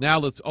 now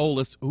look at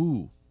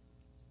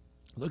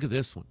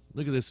this one.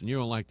 Look at this one. You're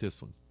going to like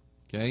this one.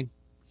 Okay?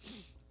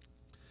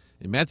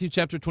 In Matthew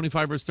chapter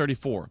 25, verse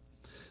 34,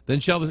 then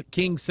shall the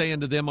king say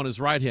unto them on his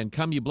right hand,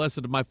 come, ye blessed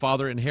of my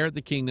Father, inherit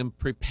the kingdom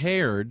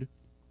prepared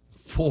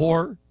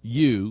for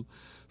you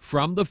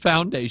from the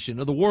foundation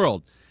of the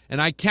world.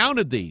 And I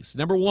counted these.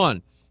 Number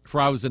 1,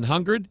 for I was an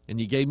hungered, and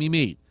ye gave me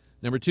meat.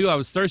 Number 2, I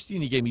was thirsty,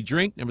 and ye gave me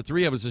drink. Number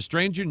 3, I was a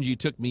stranger, and ye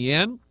took me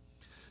in.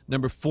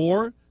 Number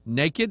 4,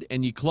 naked,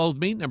 and ye clothed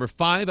me. Number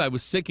 5, I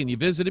was sick, and ye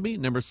visited me.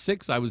 Number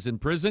 6, I was in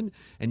prison,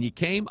 and ye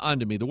came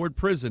unto me. The word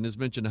prison is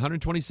mentioned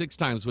 126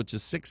 times, which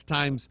is 6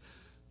 times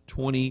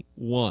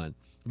 21.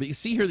 But you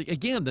see here,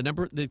 again,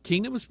 the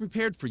kingdom was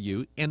prepared for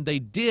you, and they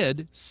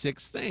did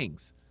 6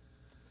 things.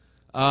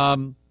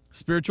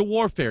 Spiritual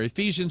warfare,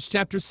 Ephesians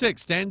chapter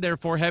 6. Stand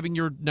therefore, having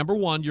your, number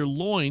 1, your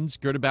loins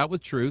girt about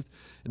with truth,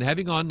 and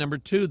having on, number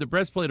 2, the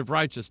breastplate of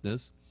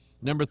righteousness.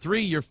 Number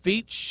 3, your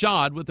feet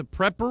shod with the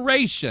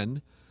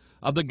preparation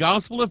of the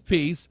gospel of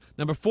peace.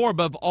 Number 4,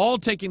 above all,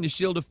 taking the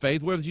shield of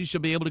faith, wherewith you shall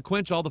be able to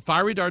quench all the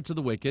fiery darts of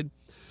the wicked.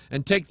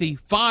 And take the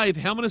 5,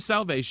 helmet of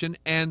salvation,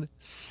 and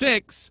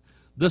 6,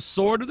 the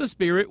sword of the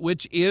Spirit,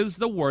 which is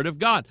the word of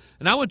God.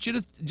 And I want you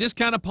to just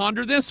kind of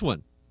ponder this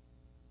one.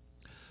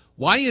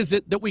 Why is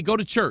it that we go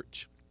to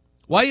church?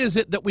 Why is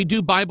it that we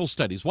do Bible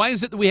studies? Why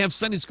is it that we have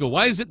Sunday school?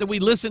 Why is it that we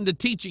listen to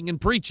teaching and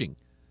preaching?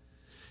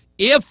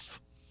 If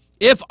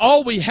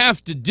all we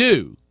have to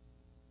do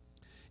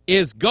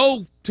is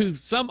go to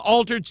some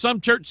altar,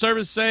 some church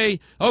service, say,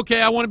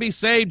 okay, I want to be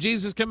saved.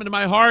 Jesus, come into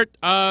my heart.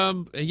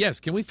 Yes,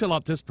 can we fill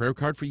out this prayer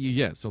card for you?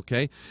 Yes,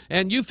 okay.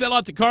 And you fill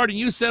out the card and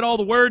you said all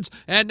the words,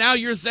 and now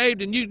you're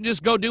saved and you can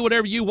just go do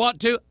whatever you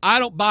want to. I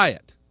don't buy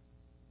it.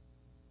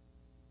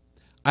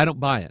 I don't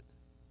buy it.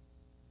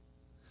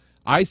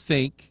 I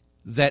think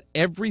that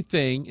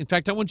everything, in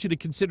fact, I want you to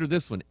consider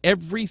this one,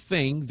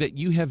 everything that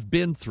you have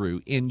been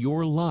through in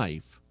your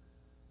life,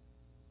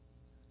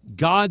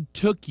 God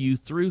took you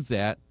through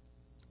that.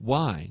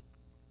 Why?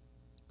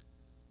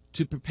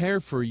 To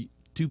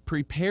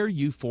prepare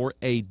you for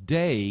a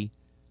day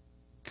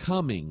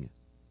coming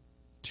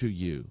to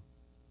you.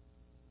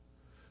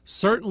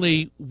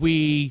 Certainly,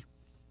 we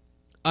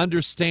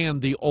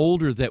understand the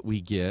older that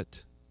we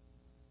get,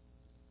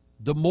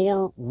 the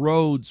more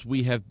roads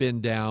we have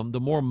been down, the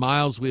more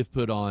miles we have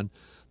put on,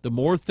 the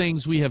more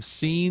things we have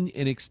seen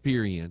and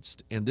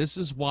experienced. And this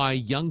is why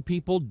young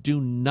people do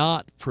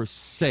not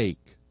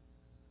forsake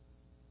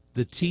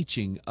the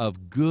teaching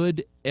of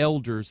good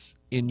elders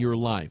in your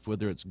life,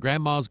 whether it's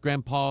grandmas,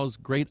 grandpas,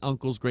 great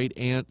uncles, great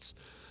aunts,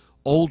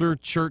 older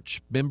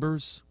church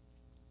members.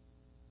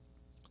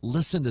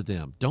 Listen to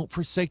them. Don't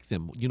forsake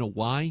them. You know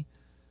why?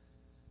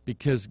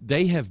 Because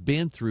they have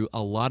been through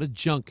a lot of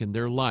junk in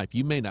their life.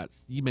 You may not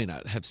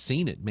have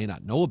seen it, may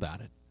not know about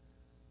it,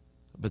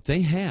 but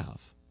they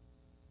have.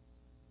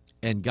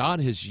 And God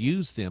has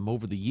used them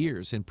over the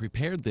years and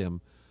prepared them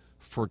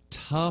for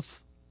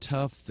tough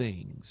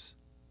things.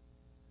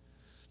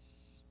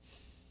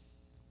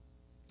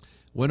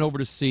 Went over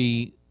to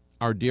see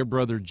our dear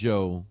brother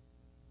Joe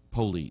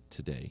Polite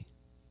today.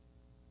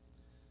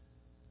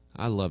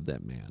 I love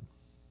that man.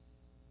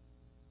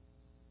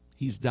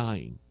 He's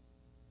dying.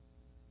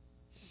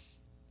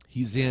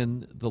 He's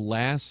in the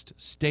last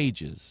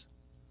stages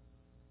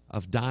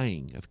of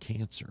dying of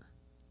cancer.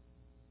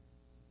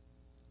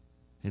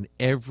 And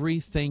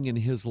everything in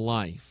his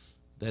life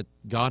that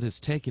God has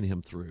taken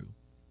him through,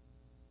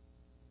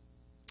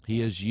 he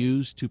has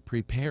used to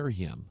prepare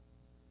him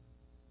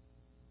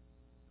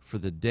for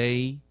the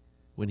day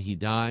when he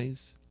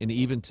dies. And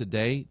even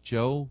today,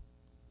 Joe,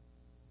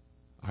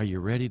 are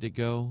you ready to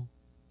go?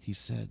 He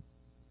said,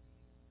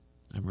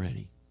 I'm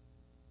ready.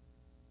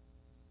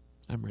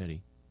 I'm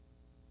ready.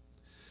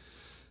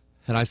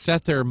 And I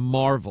sat there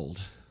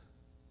marveled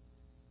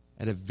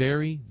at a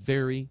very,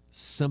 very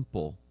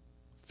simple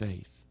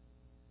faith.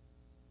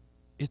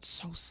 It's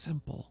so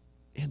simple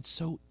and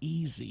so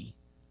easy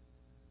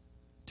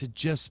to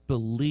just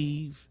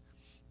believe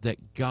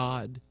that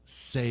God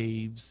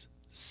saves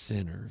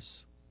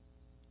sinners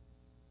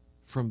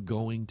from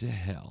going to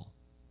hell.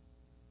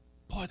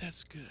 Boy,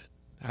 that's good.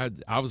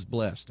 I was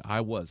blessed. I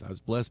was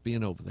blessed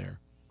being over there.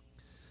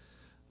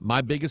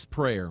 My biggest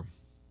prayer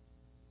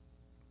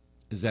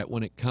is that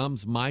when it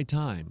comes my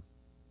time,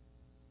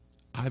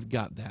 I've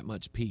got that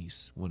much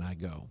peace when I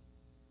go.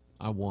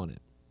 I want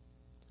it.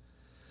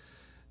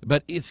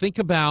 But think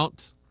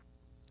about,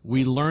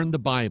 we learn the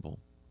Bible.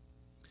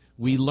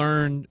 We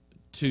learn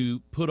to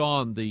put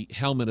on the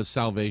helmet of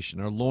salvation,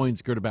 our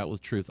loins girded about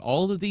with truth.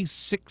 All of these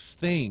 6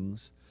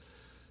 things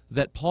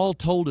that Paul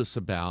told us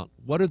about,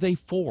 what are they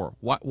for?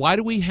 Why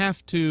do we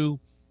have to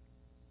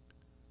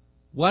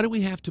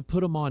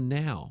put them on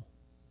now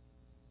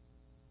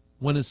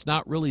when it's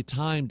not really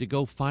time to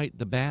go fight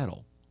the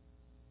battle?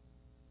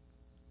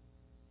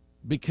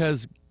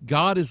 Because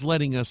God is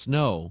letting us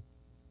know,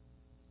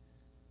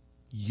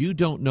 you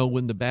don't know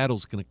when the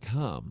battle's going to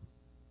come.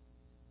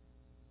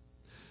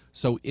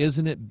 So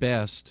isn't it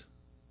best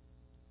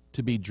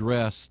to be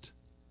dressed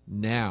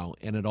now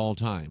and at all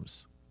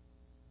times?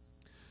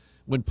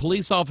 When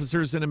police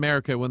officers in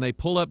America, when they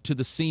pull up to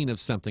the scene of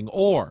something,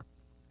 or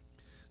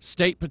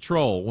State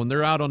Patrol, when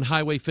they're out on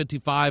Highway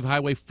 55,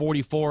 Highway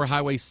 44,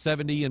 Highway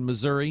 70 in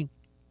Missouri,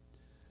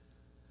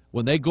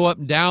 when they go up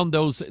and down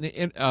those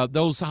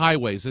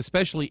highways,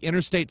 especially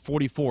Interstate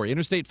 44.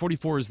 Interstate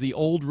 44 is the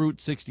old Route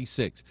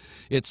 66.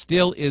 It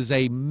still is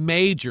a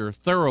major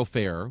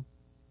thoroughfare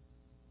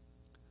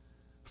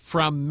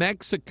from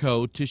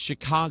Mexico to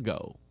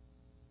Chicago.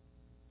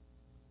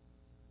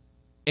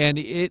 And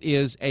it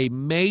is a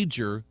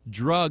major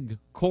drug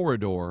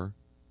corridor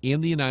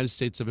in the United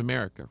States of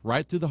America,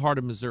 right through the heart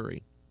of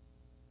Missouri.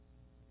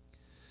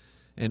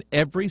 And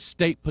every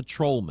state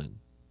patrolman,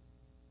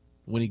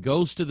 when he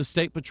goes to the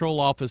state patrol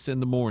office in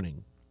the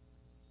morning,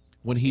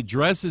 when he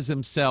dresses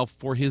himself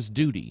for his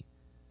duty,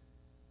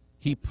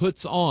 he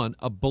puts on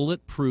a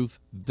bulletproof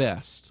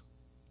vest.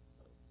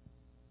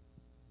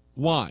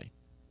 Why?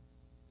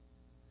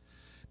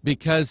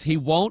 Because he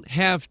won't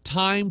have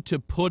time to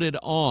put it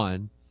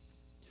on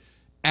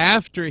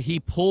after he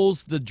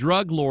pulls the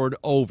drug lord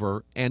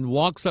over and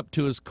walks up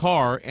to his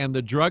car and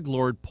the drug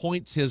lord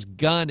points his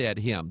gun at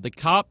him. The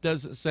cop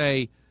doesn't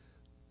say,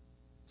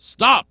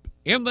 "Stop,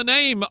 in the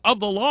name of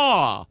the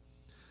law.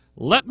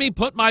 Let me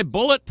put my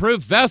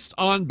bulletproof vest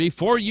on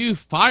before you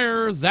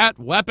fire that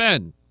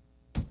weapon."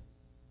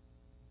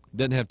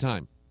 Doesn't have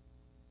time.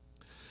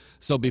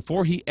 So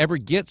before he ever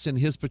gets in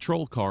his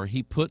patrol car,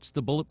 he puts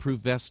the bulletproof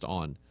vest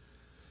on.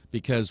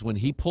 Because when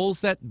he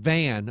pulls that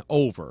van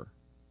over,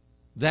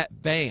 that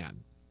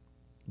van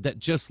that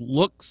just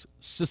looks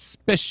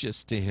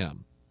suspicious to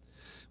him,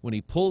 when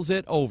he pulls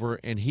it over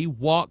and he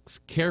walks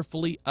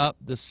carefully up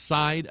the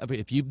side of it,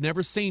 if you've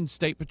never seen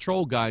State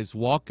Patrol guys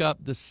walk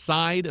up the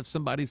side of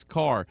somebody's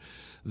car,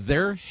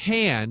 their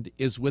hand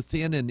is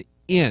within an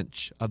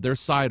inch of their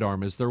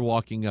sidearm as they're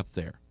walking up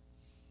there.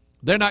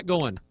 They're not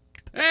going,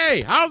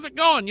 "Hey, how's it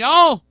going,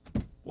 y'all?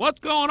 What's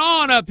going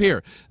on up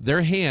here?"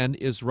 Their hand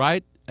is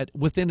right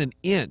within an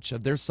inch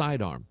of their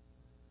sidearm.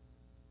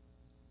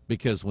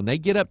 Because when they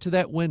get up to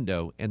that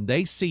window and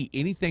they see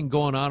anything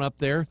going on up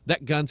there,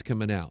 that gun's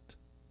coming out.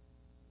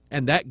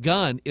 And that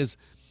gun is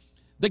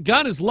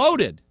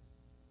loaded.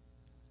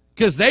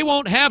 Because they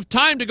won't have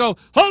time to go,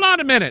 "Hold on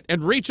a minute,"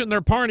 and reach in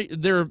their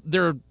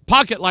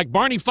pocket like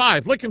Barney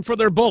Fife looking for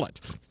their bullet.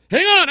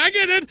 "Hang on, I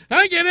get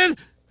it,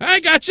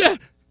 I gotcha."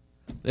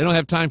 They don't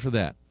have time for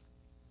that.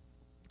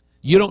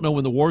 You don't know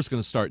when the war's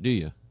going to start, do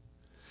you?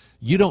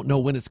 You don't know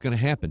when it's going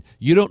to happen.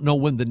 You don't know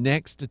when the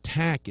next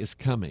attack is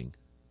coming.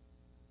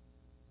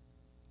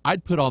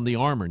 I'd put on the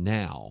armor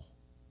now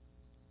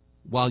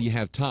while you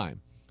have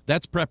time.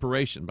 That's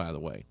preparation, by the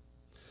way.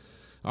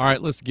 All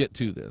right, let's get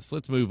to this.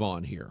 Let's move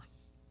on here.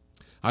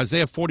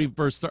 Isaiah 40,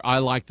 verse 3. I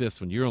like this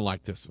one. You're going to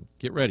like this one.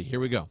 Get ready. Here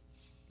we go.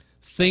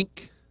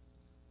 Think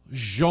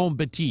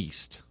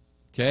Jean-Baptiste.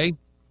 Okay?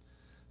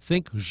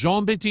 Think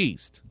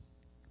Jean-Baptiste.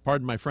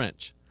 Pardon my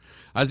French.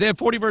 Isaiah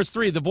 40, verse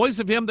 3. The voice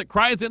of him that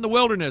crieth in the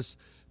wilderness,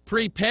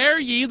 "Prepare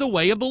ye the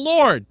way of the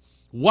Lord."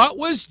 What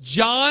was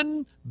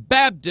John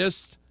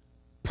Baptist's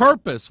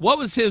purpose? What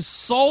was his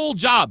sole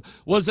job?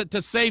 Was it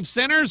to save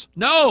sinners?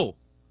 No.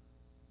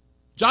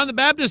 John the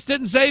Baptist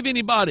didn't save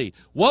anybody.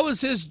 What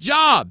was his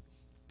job?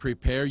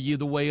 Prepare ye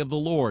the way of the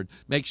Lord.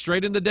 Make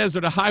straight in the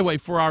desert a highway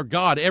for our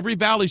God. Every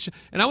valley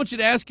and I want you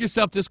to ask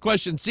yourself this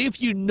question. See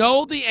if you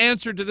know the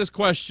answer to this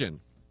question.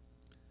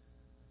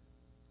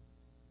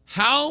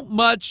 How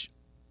much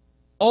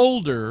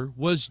older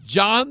was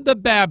John the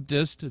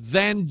Baptist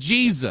than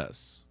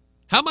Jesus?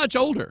 How much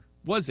older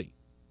was he?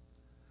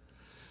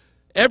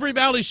 Every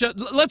valley shall,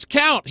 let's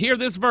count, hear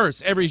this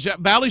verse. Every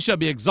valley shall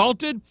be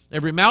exalted,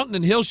 every mountain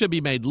and hill shall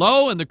be made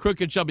low, and the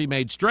crooked shall be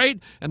made straight,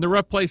 and the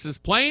rough places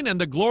plain, and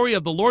the glory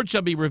of the Lord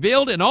shall be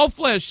revealed, and all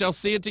flesh shall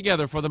see it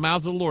together, for the mouth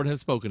of the Lord has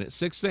spoken it.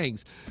 6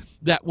 things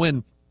that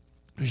when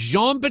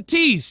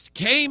Jean-Baptiste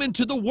came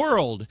into the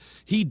world,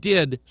 he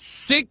did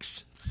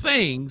 6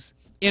 things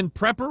in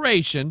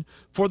preparation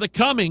for the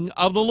coming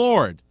of the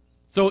Lord.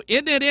 So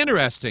isn't it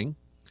interesting?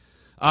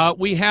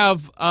 We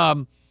have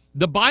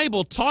the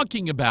Bible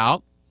talking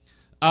about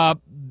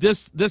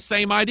this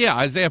same idea.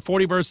 Isaiah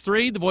 40, verse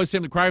 3, the voice of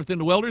him that crieth in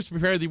the wilderness,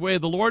 prepare the way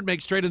of the Lord,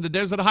 make straight in the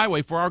desert a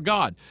highway for our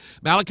God.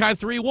 Malachi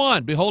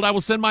 3:1, behold, I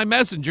will send my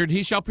messenger, and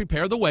he shall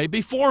prepare the way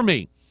before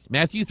me.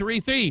 Matthew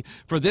 3:3,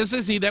 for this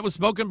is he that was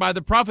spoken by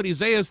the prophet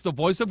Isaiah, the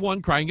voice of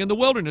one crying in the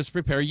wilderness,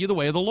 prepare ye the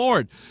way of the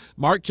Lord.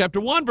 Mark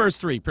chapter 1, verse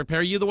 3,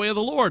 prepare ye the way of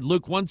the Lord.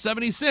 Luke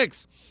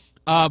 1:76,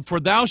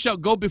 for thou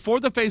shalt go before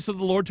the face of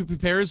the Lord to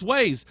prepare his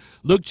ways.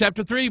 Luke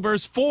chapter 3,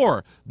 verse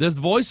 4, the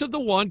voice of the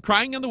one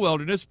crying in the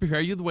wilderness, prepare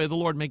you the way of the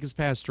Lord, make his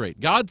path straight.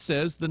 God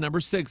says the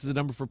number 6 is the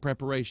number for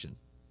preparation.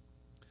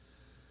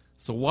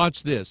 So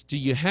watch this. Do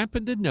you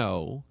happen to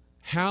know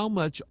how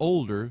much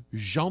older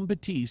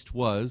Jean-Baptiste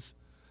was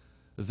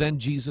than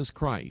Jesus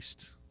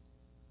Christ?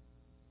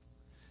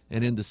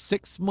 And in the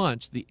 6th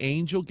month, the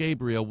angel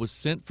Gabriel was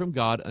sent from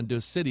God unto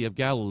a city of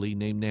Galilee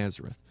named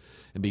Nazareth.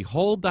 And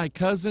behold, thy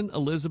cousin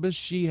Elizabeth,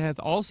 she hath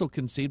also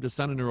conceived a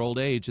son in her old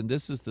age, and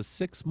this is the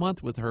 6th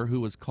month with her who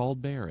was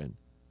called barren.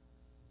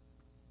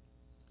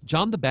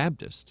 John the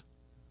Baptist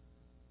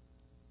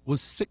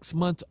was 6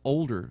 months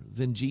older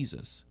than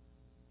Jesus.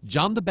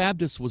 John the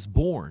Baptist was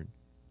born,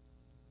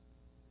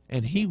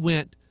 and he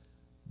went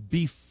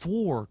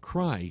before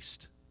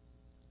Christ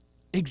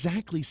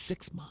exactly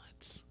 6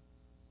 months.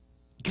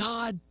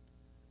 God,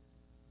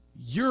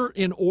 you're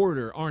in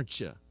order, aren't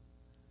you?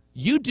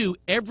 You do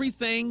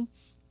everything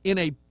in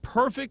a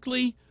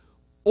perfectly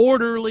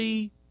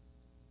orderly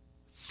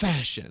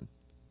fashion.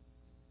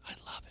 I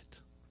love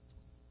it.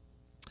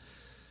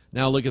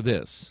 Now look at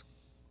this.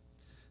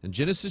 In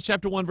Genesis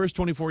chapter 1, verse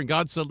 24, and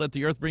God said, let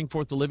the earth bring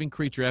forth the living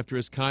creature after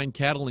his kind,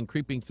 cattle and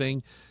creeping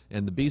thing,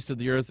 and the beast of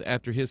the earth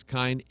after his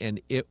kind, and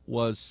it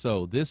was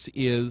so. This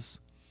is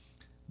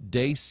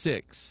day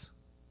 6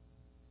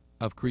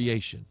 of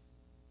creation.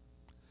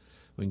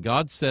 When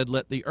God said,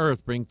 let the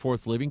earth bring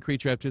forth living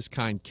creature after his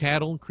kind,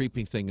 cattle,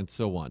 creeping thing, and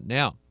so on.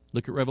 Now,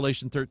 look at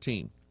Revelation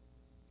 13.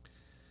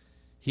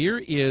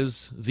 Here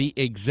is the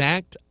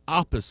exact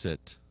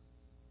opposite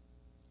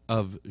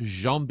of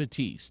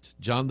Jean-Baptiste,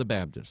 John the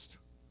Baptist.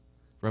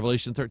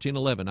 Revelation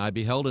 13:11, I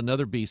beheld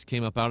another beast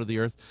came up out of the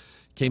earth.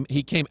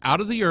 He came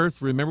out of the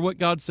earth. Remember what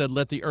God said,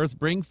 let the earth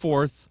bring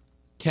forth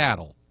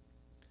cattle.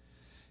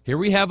 Here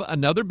we have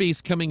another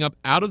beast coming up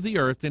out of the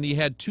earth, and he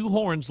had 2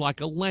 horns like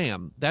a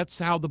lamb. That's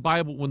how the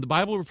Bible, when the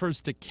Bible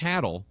refers to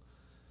cattle,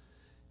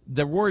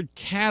 the word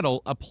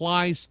cattle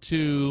applies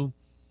to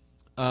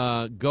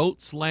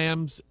goats,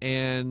 lambs,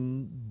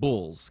 and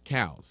bulls,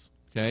 cows,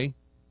 okay?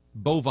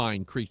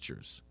 Bovine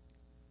creatures.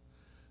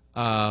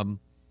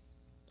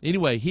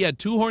 Anyway, he had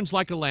 2 horns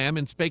like a lamb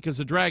and spake as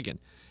a dragon.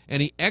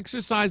 And he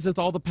exerciseth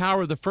all the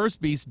power of the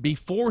first beast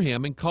before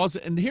him and caused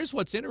it. And here's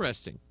what's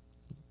interesting.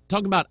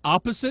 Talking about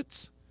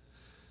opposites.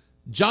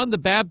 John the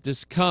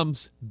Baptist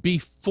comes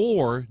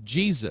before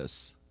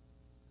Jesus.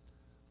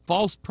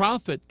 False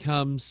prophet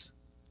comes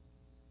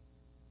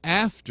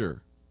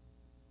after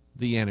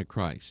the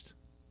Antichrist.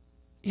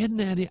 Isn't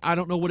that, I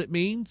don't know what it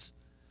means.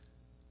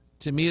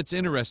 To me, it's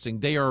interesting.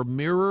 They are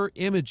mirror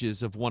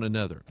images of one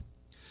another.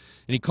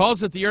 And he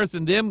causeth the earth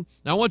and them.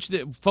 Now I want you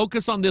to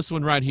focus on this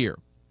one right here.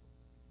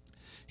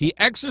 He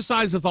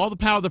exerciseth all the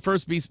power of the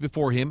first beast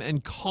before him,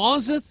 and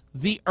causeth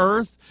the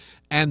earth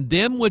and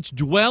them which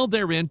dwell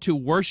therein to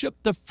worship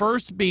the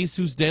first beast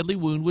whose deadly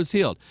wound was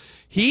healed.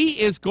 He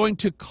is going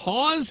to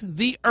cause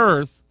the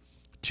earth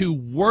to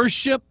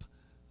worship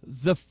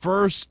the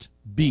first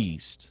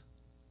beast.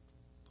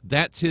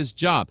 That's his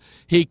job.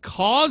 He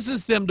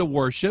causes them to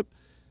worship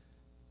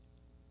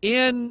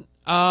in,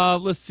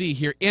 let's see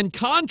here, in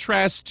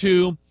contrast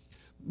to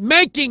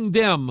making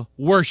them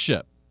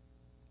worship.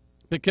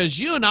 Because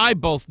you and I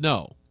both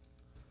know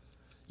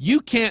you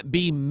can't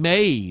be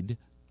made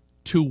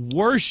to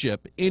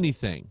worship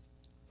anything.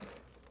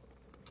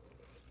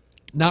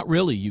 Not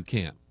really, you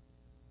can't.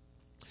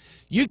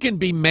 You can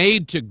be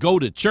made to go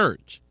to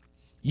church.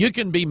 You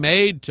can be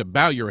made to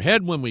bow your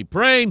head when we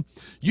pray.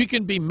 You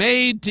can be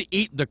made to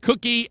eat the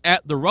cookie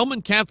at the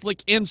Roman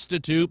Catholic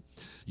Institute.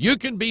 You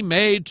can be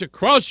made to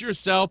cross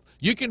yourself.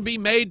 You can be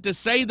made to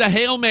say the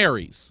Hail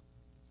Marys.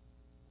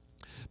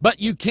 But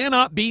you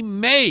cannot be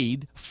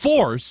made,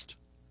 forced,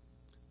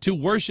 to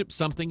worship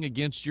something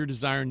against your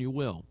desire and your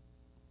will.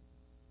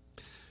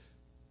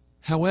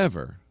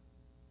 However,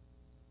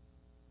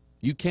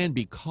 you can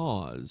be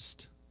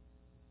caused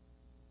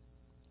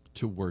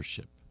to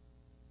worship.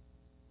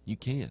 You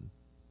can.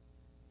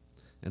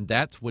 And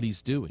that's what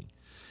he's doing.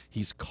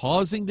 He's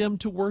causing them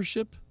to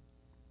worship,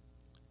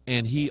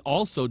 and he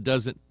also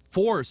doesn't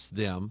force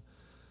them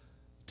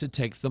to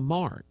take the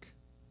mark.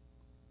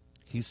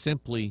 He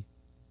simply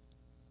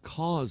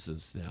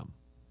causes them.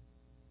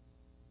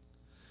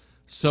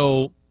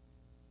 So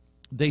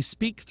they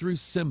speak through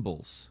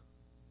symbols,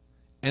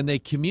 and they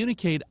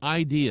communicate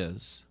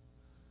ideas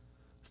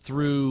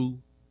through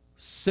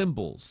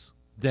symbols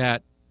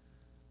that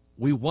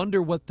we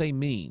wonder what they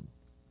mean.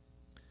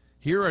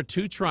 Here are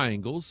two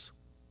triangles,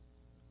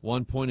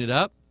 one pointed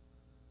up,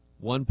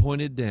 one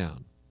pointed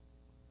down.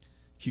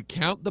 If you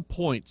count the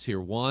points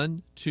here,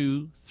 1,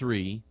 2,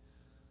 3,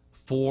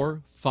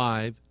 4,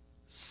 5,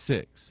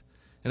 6.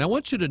 And I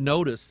want you to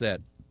notice that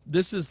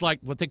this is like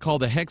what they call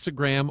the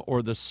hexagram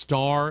or the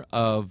Star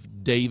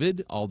of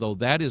David, although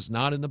that is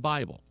not in the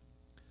Bible.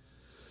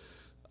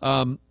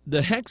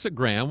 The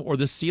hexagram or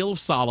the Seal of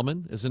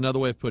Solomon is another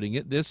way of putting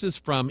it. This is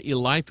from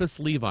Eliphas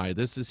Levi.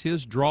 This is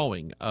his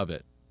drawing of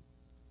it.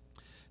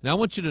 Now I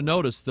want you to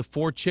notice the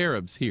four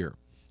cherubs here.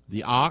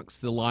 The ox,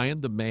 the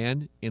lion, the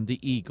man, and the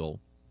eagle,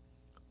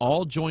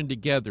 all joined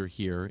together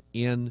here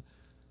in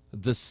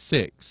the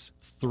 6.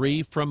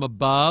 3 from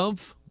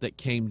above that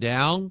came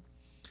down,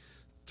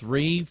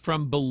 3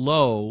 from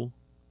below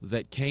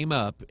that came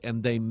up,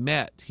 and they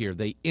met here.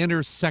 They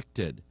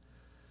intersected.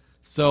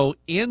 So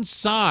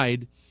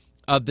inside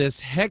of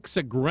this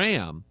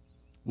hexagram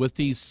with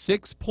these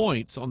 6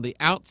 points on the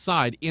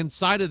outside,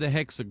 inside of the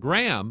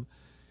hexagram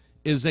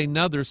is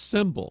another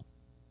symbol.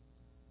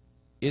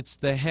 It's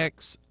the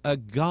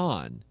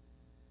hexagon.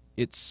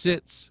 It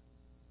sits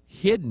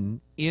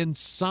hidden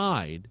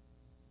inside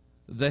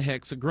the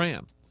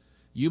hexagram.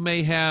 You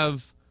may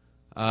have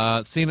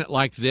seen it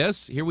like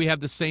this. Here we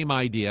have the same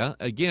idea,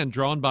 again,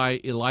 drawn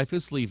by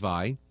Eliphas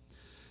Levi.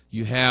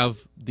 You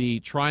have the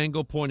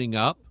triangle pointing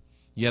up.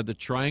 You have the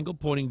triangle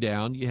pointing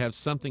down. You have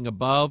something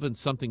above and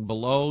something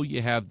below.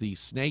 You have the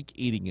snake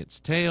eating its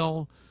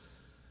tail,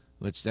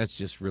 which that's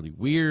just really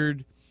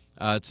weird.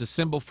 It's a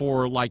symbol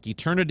for like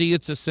eternity.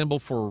 It's a symbol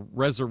for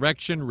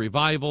resurrection,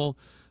 revival.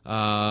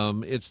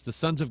 It's the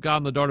sons of God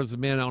and the daughters of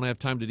men. I don't have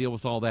time to deal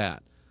with all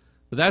that.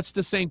 But that's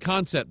the same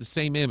concept, the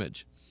same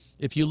image.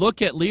 If you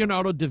look at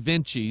Leonardo da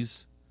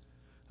Vinci's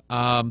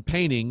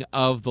painting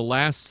of the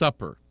Last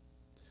Supper,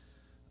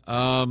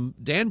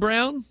 Dan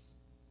Brown,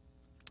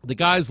 the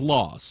guy's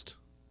lost.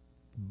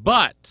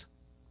 But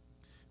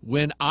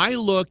when I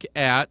look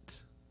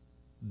at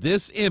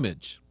this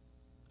image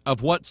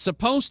of what's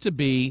supposed to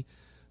be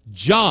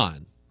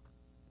John,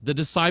 the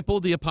disciple,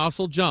 the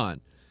Apostle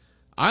John,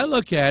 I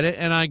look at it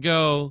and I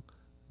go,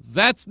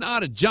 that's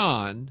not a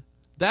John,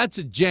 that's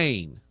a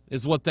Jane,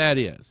 is what that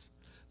is.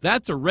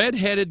 That's a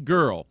red-headed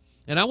girl.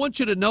 And I want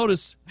you to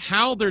notice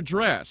how they're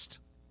dressed.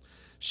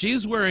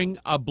 She's wearing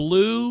a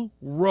blue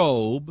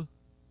robe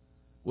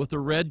with a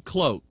red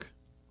cloak.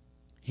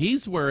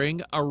 He's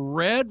wearing a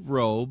red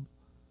robe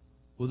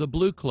with a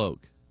blue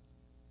cloak.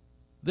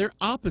 They're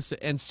opposite.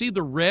 And see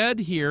the red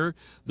here?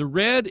 The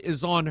red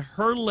is on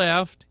her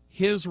left,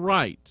 his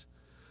right.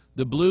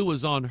 The blue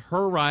is on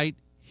her right,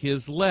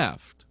 his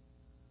left.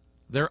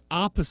 They're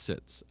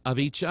opposites of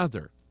each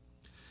other.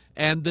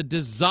 And the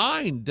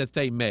design that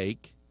they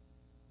make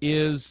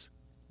is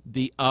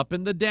the up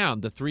and the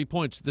down, the 3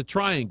 points, the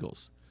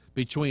triangles.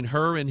 Between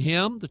her and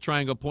him, the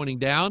triangle pointing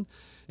down,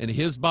 and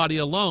his body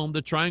alone,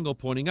 the triangle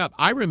pointing up.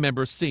 I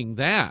remember seeing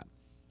that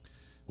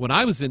when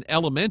I was in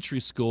elementary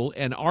school.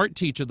 An art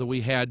teacher that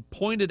we had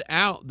pointed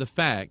out the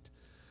fact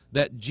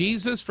that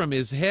Jesus, from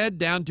his head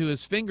down to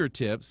his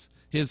fingertips,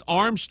 his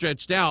arms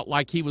stretched out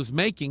like he was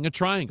making a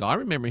triangle. I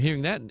remember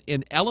hearing that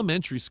in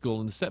elementary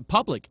school, in the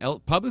public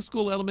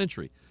school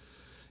elementary.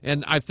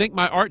 And I think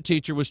my art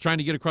teacher was trying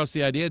to get across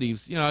the idea that he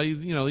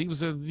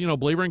was a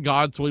believer in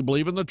God, so he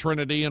believed in the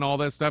Trinity and all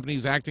that stuff, and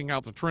he's acting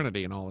out the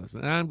Trinity and all this.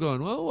 And I'm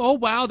going, oh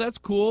wow, that's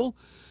cool.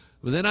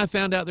 But then I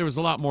found out there was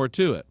a lot more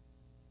to it.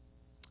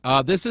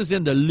 This is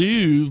in the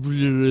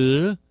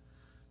Louvre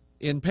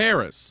in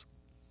Paris.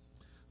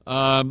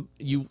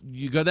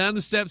 You go down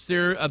the steps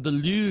there of the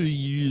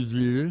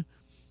Louvre,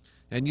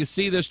 and you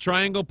see this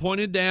triangle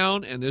pointed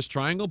down and this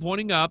triangle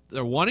pointing up.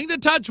 They're wanting to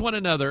touch one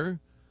another,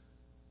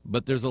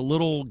 but there's a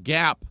little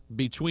gap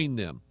between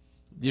them.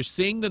 You're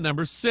seeing the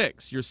number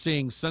 6. You're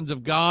seeing sons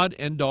of God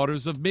and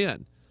daughters of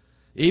men.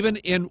 Even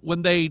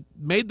when they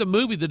made the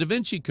movie, The Da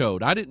Vinci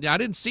Code, I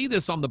didn't see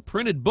this on the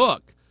printed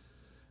book,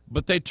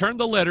 but they turned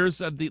the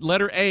letters of the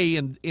letter A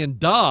in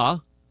Da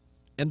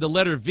and the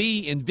letter V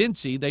in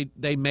Vinci.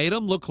 They made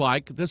them look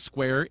like the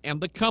square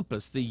and the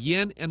compass, the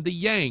yin and the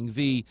yang,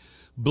 the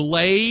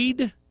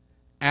blade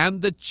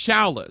and the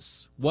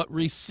chalice, what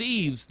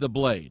receives the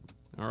blade.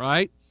 All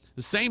right?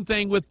 The same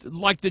thing with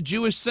like the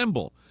Jewish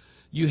symbol.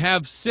 You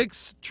have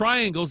 6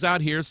 triangles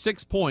out here,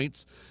 6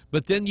 points,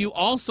 but then you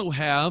also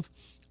have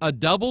a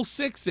double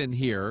 6 in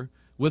here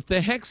with the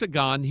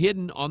hexagon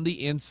hidden on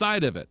the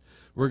inside of it.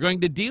 We're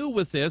going to deal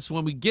with this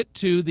when we get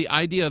to the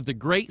idea of the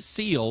Great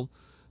Seal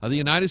of the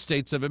United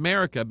States of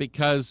America,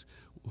 because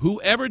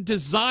whoever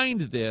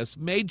designed this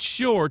made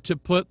sure to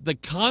put the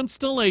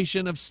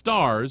constellation of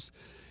stars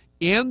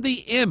in the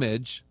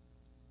image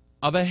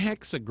of a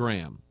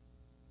hexagram.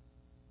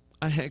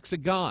 A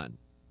hexagon.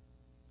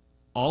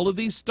 All of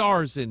these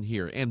stars in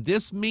here, and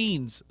this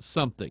means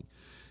something.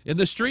 In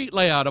the street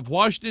layout of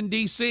Washington,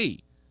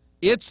 D.C.,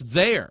 it's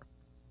there.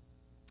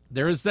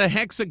 There is the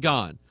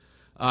hexagon.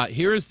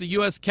 Here is the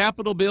U.S.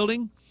 Capitol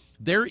building.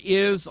 There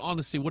is,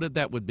 honestly, what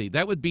that would be?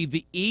 That would be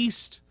the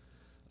east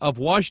of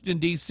Washington,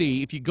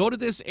 D.C. If you go to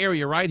this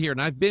area right here,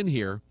 and I've been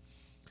here,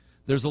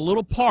 There's a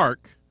little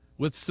park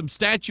with some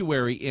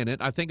statuary in it.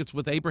 I think it's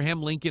with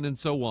Abraham Lincoln and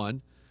so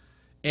on.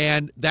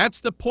 And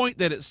that's the point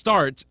that it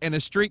starts, and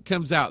a street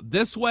comes out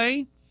this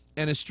way,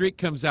 and a street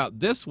comes out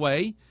this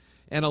way,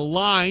 and a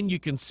line, you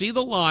can see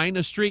the line,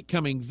 a street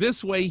coming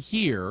this way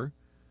here,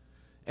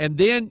 and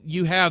then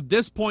you have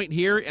this point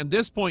here and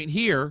this point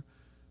here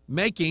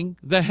making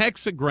the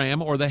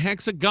hexagram or the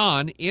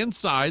hexagon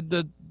inside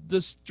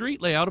the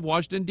street layout of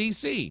Washington,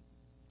 D.C.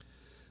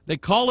 They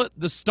call it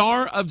the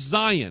Star of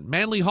Zion.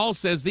 Manly Hall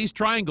says these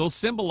triangles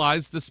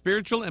symbolize the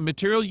spiritual and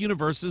material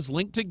universes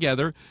linked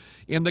together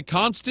in the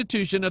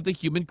constitution of the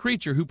human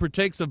creature who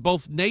partakes of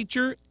both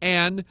nature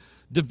and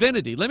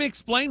divinity. Let me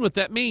explain what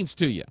that means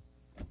to you.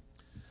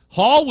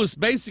 Hall was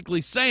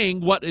basically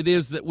saying what it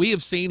is that we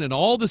have seen in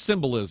all the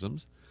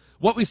symbolisms,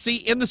 what we see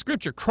in the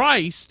Scripture.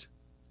 Christ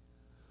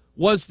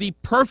was the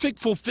perfect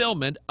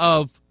fulfillment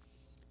of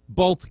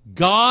both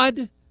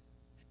God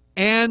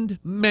and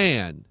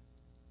man.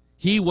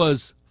 He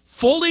was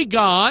fully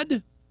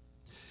God,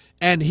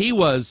 and he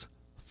was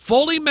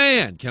fully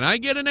man. Can I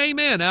get an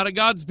amen out of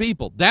God's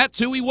people? That's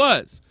who he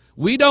was.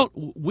 We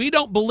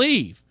don't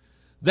believe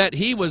that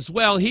he was,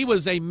 well, he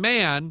was a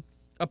man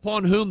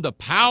upon whom the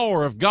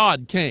power of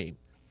God came.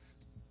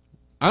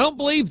 I don't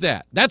believe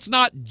that. That's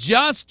not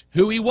just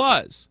who he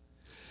was.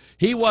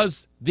 He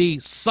was the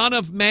Son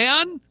of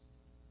Man,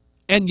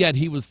 and yet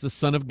he was the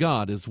Son of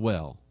God as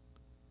well.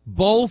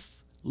 Both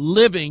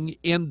living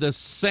in the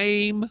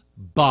same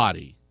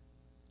body,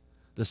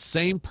 the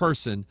same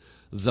person,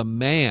 the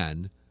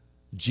man,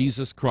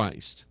 Jesus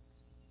Christ.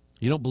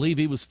 You don't believe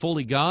he was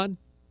fully God?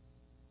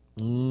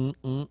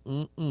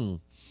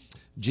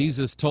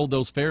 Jesus told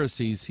those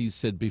Pharisees, he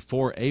said,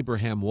 before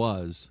Abraham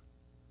was,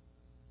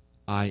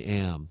 I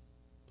am.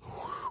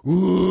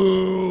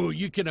 Ooh,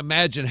 you can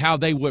imagine how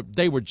they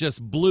were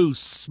just blew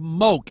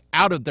smoke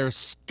out of their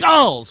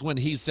skulls when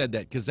he said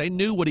that, because they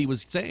knew what he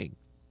was saying.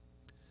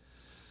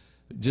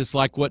 Just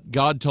like what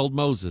God told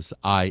Moses,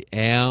 I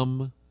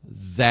am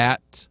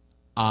that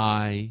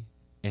I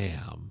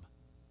am.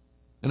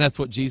 And that's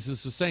what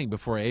Jesus was saying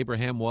before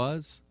Abraham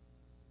was.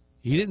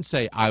 He didn't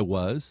say I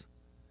was.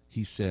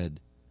 He said,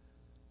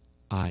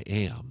 I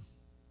am.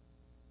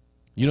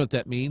 You know what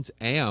that means?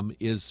 Am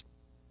is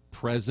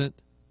present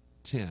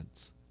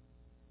tense.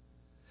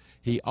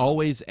 He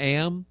always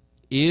am,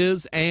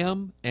 is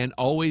am, and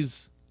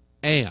always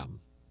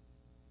am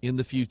in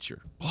the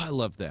future. Boy, I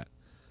love that.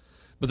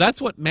 But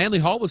that's what Manly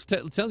Hall was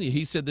telling you.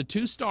 He said the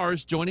two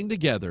stars joining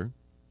together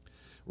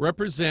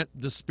represent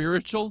the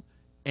spiritual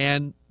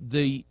and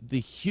the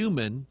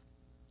human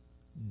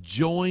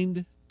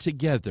joined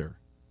together.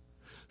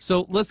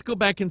 So let's go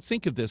back and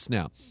think of this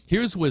now.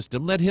 Here's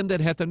wisdom. Let him that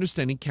hath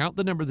understanding count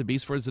the number of the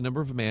beast, for it is the number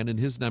of a man, and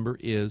his number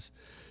is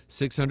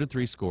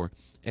 603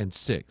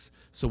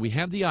 So we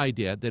have the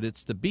idea that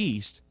it's the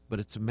beast, but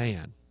it's a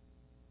man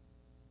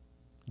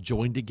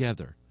joined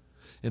together.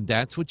 And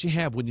that's what you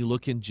have when you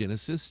look in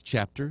Genesis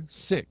chapter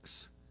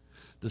 6.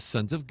 The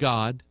sons of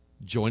God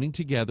joining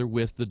together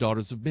with the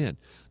daughters of men.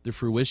 The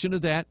fruition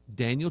of that,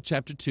 Daniel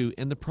chapter 2,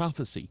 and the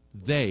prophecy.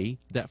 They,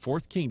 that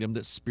fourth kingdom,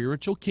 that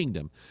spiritual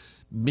kingdom,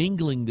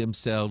 mingling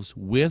themselves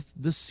with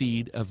the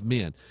seed of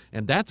men.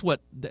 And that's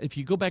what, if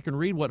you go back and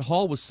read what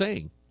Hall was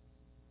saying,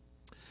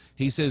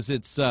 he says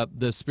it's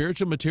the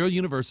spiritual material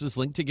universes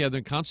linked together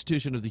in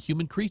constitution of the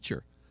human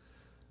creature.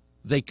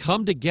 They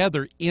come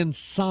together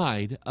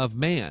inside of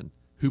man,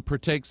 who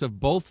partakes of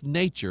both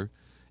nature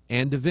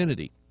and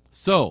divinity.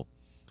 So,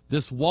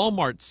 this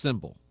Walmart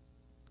symbol,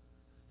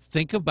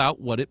 think about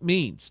what it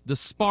means. The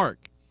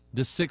spark,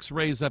 the 6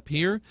 rays up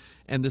here,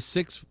 and the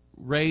 6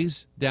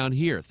 rays down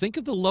here. Think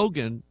of the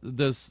logo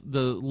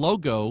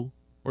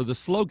or the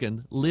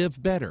slogan,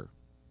 live better.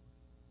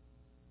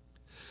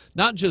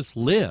 Not just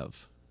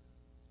live,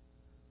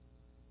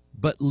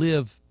 but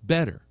live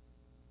better.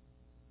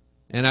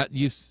 And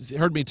you've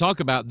heard me talk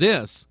about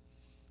this,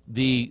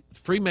 the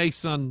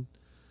Freemason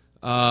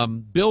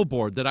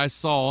billboard that I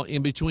saw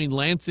in between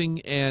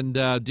Lansing and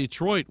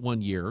Detroit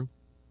one year,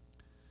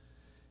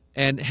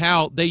 and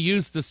how they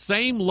used the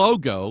same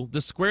logo, the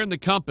square and the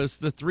compass,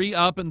 the 3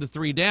 up and the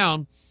 3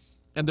 down,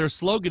 and their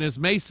slogan is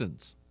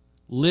Masons,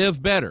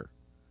 live better.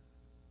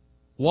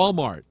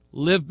 Walmart,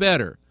 live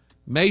better.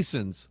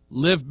 Masons,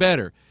 live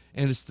better.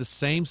 And it's the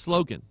same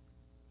slogan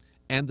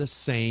and the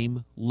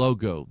same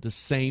logo, the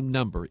same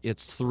number.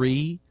 It's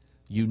 3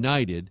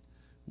 united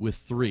with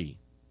 3.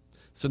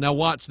 So now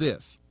watch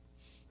this.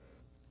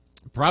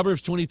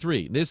 Proverbs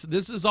 23. This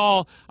is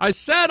all, I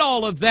said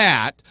all of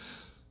that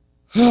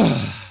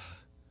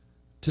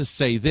to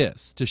say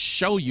this, to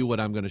show you what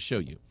I'm going to show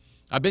you.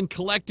 I've been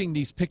collecting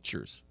these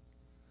pictures,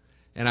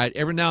 and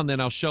every now and then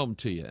I'll show them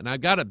to you. And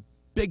I've got a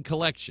big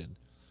collection,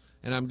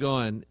 and I'm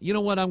going, you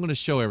know what, I'm going to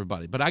show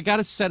everybody. But I got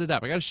to set it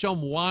up. I got to show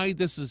them why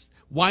this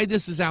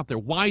is out there,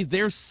 why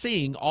they're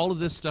seeing all of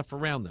this stuff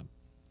around them.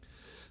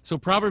 So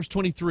Proverbs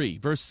 23,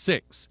 verse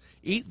 6,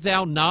 eat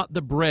thou not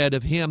the bread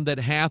of him that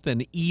hath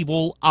an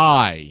evil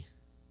eye.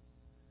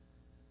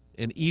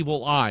 An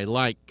evil eye,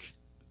 like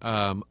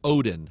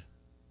Odin,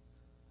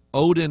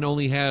 Odin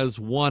only has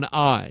one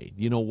eye.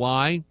 You know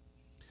why?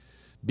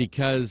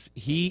 Because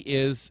he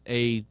is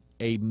a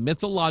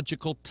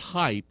mythological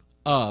type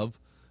of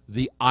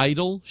the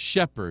idol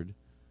shepherd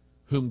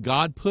whom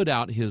God put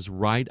out his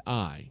right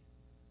eye.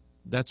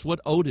 That's what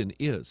Odin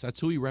is. That's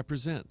who he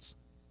represents.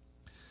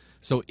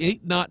 So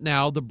eat not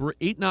thou the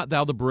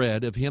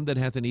bread of him that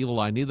hath an evil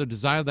eye, neither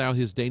desire thou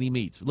his dainty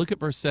meats. Look at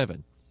verse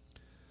 7.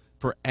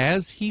 For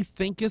as he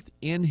thinketh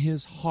in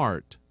his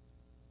heart,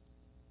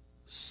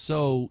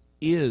 so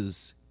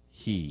is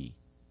he.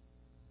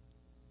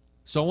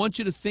 So I want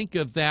you to think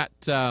of that.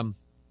 Let's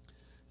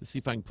see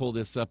if I can pull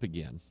this up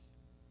again.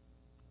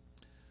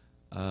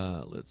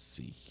 Let's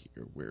see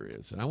here. Where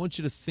is it? I want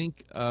you to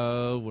think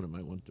of, what am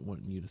I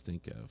wanting you to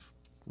think of?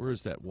 Where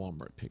is that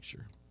Walmart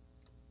picture?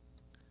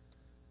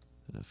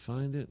 Did I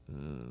find it?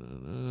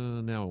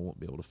 Now I won't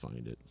be able to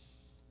find it.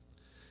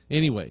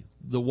 Anyway,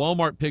 the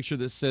Walmart picture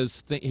that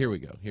says, here we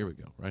go,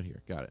 right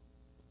here, got it.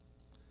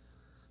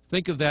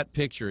 Think of that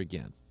picture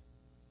again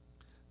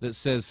that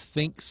says,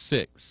 think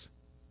 6.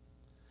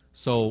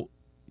 So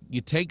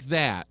you take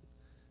that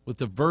with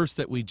the verse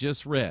that we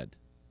just read.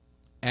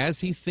 As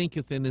he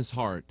thinketh in his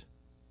heart,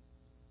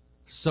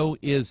 so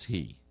is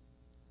he.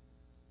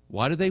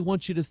 Why do they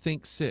want you to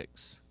think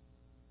 6?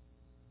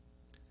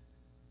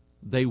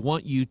 They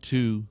want you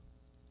to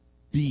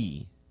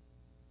be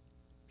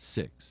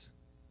 6.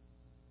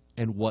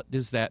 And what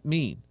does that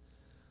mean?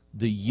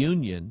 The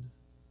union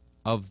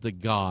of the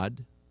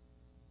God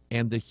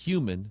and the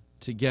human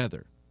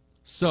together.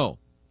 So,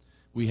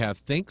 we have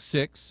think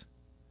 6.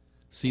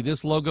 See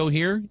this logo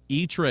here?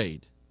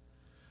 E-Trade.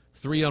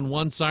 3 on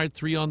one side,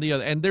 3 on the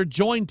other. And they're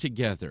joined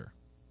together.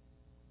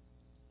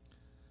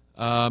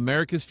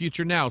 America's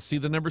Future Now. See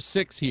the number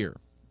 6 here.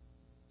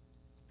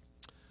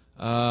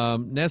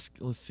 Let's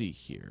see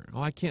here.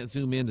 Oh, I can't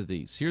zoom into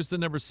these. Here's the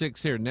number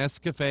 6 here.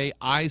 Nescafe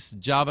Iced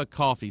Java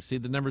Coffee. See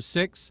the number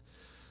 6?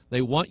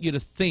 They want you to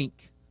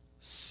think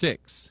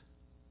 6.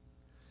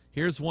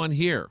 Here's one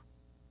here.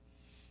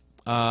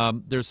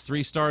 There's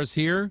 3 stars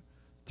here,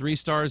 3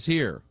 stars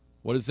here.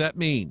 What does that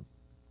mean?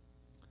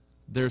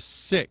 There's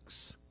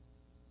 6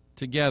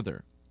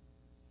 together.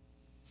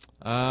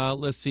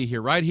 Let's see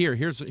here. Right here.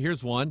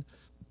 Here's one.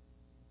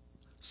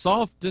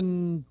 Soft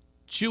and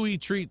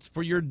chewy treats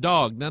for your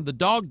dog. Now, the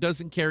dog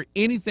doesn't care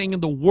anything in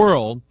the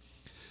world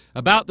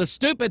about the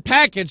stupid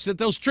package that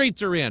those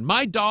treats are in.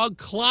 My dog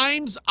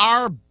climbs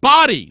our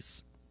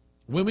bodies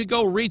when we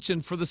go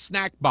reaching for the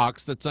snack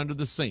box that's under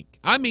the sink.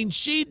 I mean,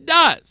 she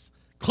does.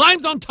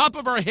 Climbs on top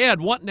of our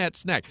head wanting that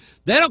snack.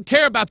 They don't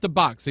care about the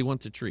box. They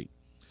want the treat.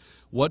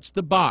 What's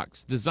the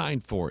box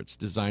designed for? It's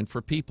designed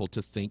for people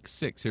to think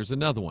 6. Here's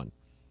another one.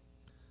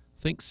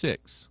 Think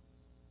 6.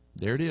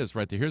 There it is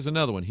right there. Here's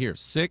another one here.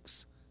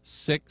 6,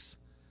 6,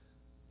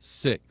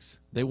 6.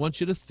 They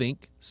want you to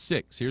think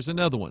 6. Here's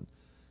another one.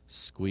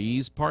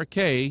 Squeeze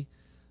Parquet,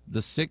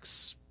 the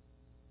 6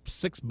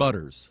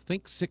 butters.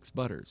 Think 6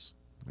 butters.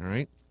 All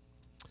right.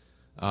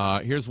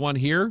 Here's one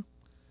here.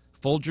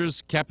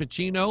 Folgers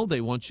Cappuccino.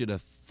 They want you to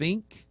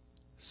think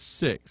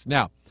 6.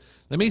 Now,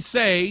 let me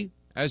say,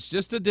 as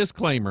just a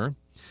disclaimer,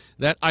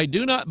 that I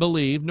do not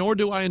believe, nor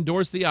do I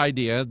endorse the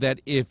idea that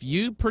if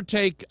you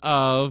partake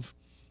of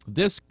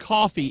this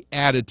coffee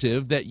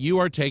additive, that you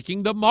are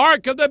taking the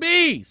mark of the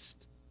beast.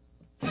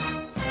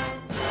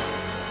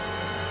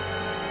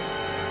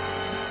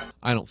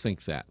 I don't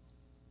think that.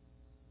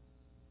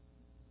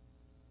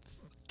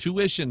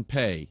 Tuition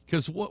pay.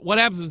 Because what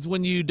happens is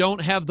when you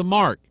don't have the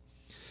mark,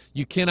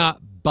 you cannot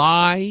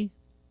buy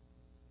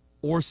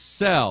or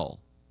sell.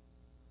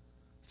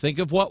 Think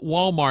of what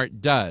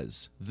Walmart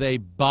does. They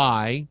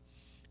buy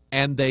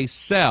and they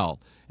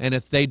sell. And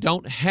if they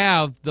don't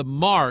have the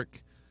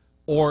mark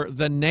or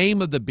the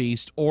name of the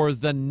beast or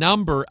the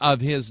number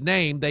of his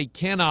name, they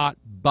cannot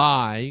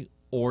buy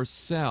or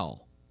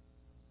sell.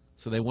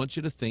 So they want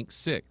you to think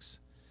 6.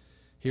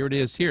 Here it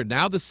is here.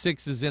 Now the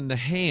 6 is in the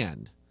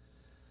hand.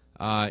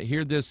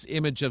 Here this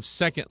image of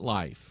Second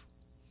Life.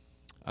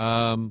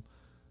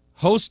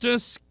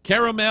 Hostess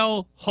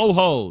Caramel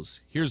Ho-Hos.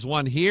 Here's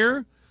one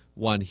here,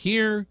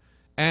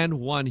 and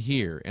one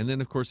here. And then,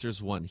 of course,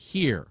 there's one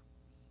here.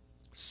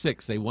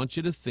 6. They want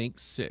you to think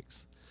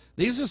 6.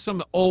 These are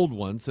some old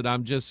ones that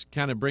I'm just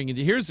kind of bringing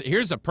you.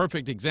 Here's a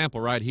perfect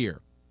example right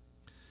here.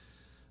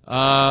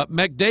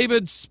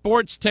 McDavid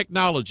Sports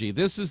Technology.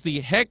 This is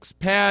the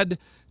HexPad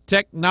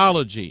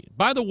technology.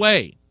 By the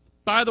way,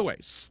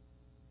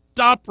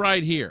 stop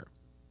right here.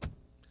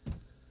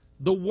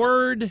 The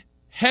word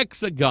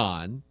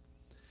hexagon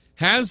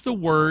has the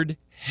word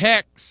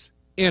hex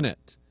in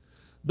it.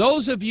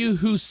 Those of you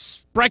who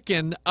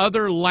sprechen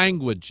other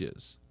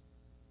languages,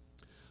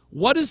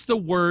 what is the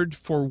word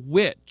for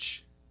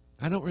witch?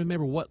 I don't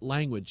remember what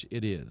language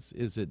it is.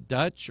 Is it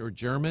Dutch or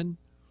German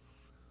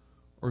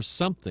or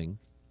something?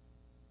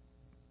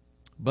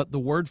 But the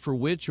word for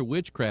witch or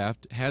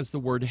witchcraft has the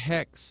word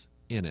hex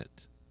in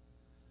it.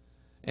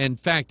 In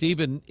fact,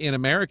 even in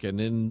America and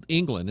in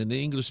England, in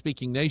the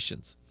English-speaking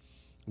nations,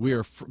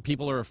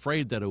 people are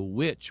afraid that a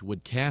witch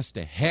would cast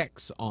a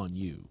hex on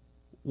you.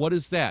 what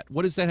is that?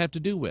 What does that have to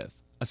do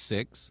with? A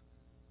 6.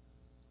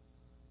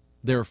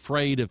 They're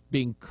afraid of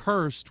being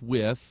cursed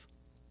with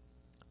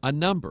a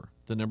number,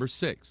 the number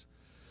 6.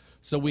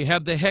 So we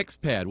have the hex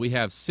pad. We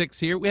have 6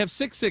 here. We have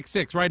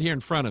 666 right here in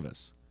front of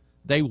us.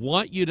 They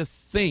want you to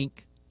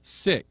think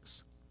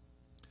 6.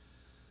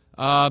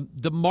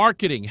 The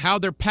marketing, how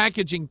they're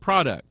packaging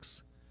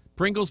products.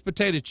 Pringles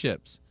potato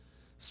chips.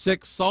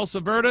 6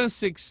 salsa verde,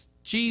 6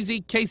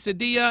 cheesy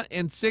quesadilla,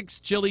 and 6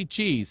 chili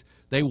cheese.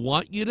 They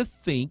want you to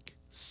think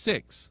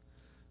 6.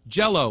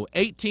 Jell-O,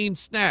 18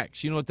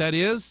 snacks. You know what that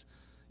is?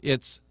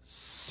 It's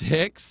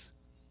 6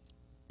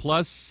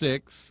 plus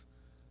 6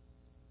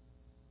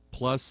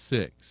 plus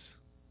 6.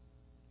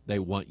 They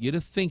want you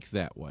to think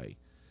that way.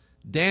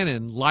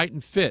 Dannon, light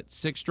and fit.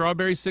 6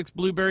 strawberry, 6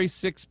 blueberry,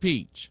 6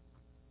 peach.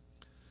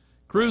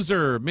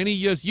 Cruiser, mini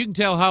US. You can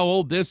tell how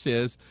old this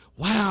is.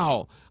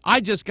 Wow,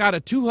 I just got a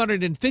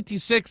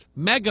 256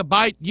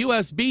 megabyte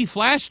USB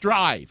flash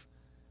drive.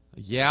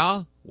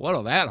 Yeah,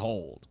 what'll that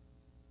hold?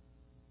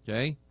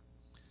 Okay.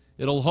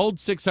 It'll hold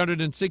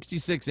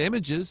 666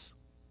 images.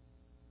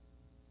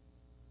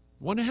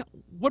 Wonder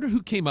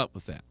who came up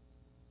with that.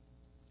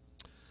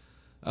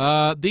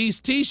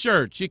 These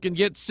T-shirts, you can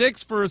get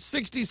 6 for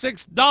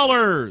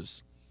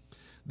 $66.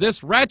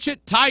 This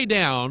ratchet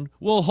tie-down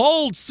will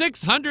hold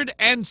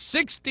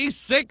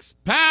 666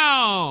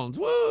 pounds.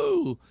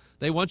 Woo!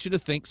 They want you to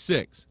think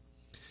 6.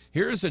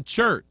 Here's a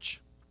church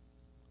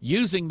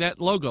using that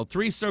logo,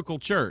 3-circle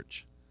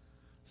church.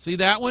 See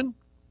that one?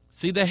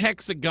 See the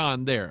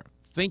hexagon there,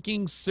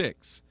 thinking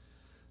 6.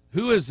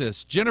 Who is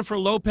this? Jennifer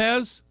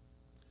Lopez?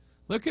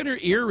 Look at her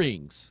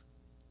earrings.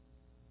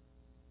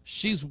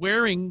 She's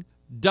wearing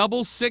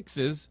double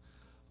 6s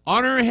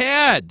on her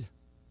head.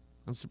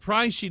 I'm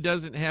surprised she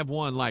doesn't have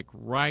one like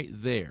right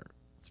there.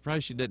 I'm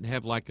surprised she doesn't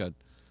have like a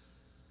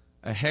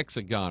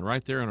hexagon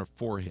right there on her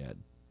forehead.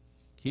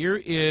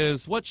 Here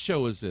is, what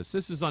show is this?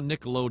 This is on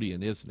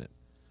Nickelodeon, isn't it?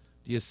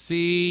 Do you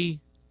see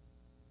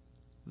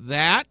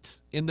that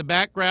in the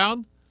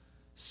background?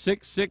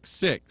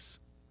 666.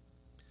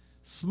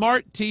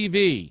 Smart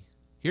TV.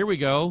 Here we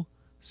go.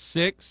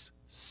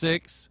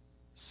 666.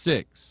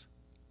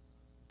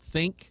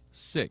 Think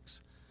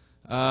 6.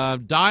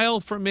 Dial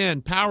for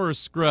Men Power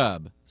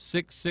Scrub.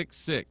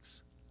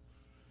 666.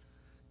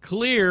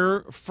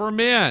 Clear for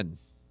Men.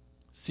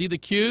 See the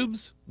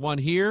cubes? One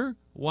here,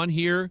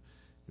 and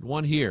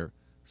one here.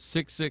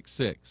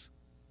 666.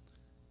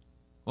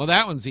 Well,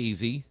 that one's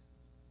easy.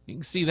 You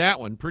can see that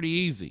one pretty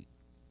easy.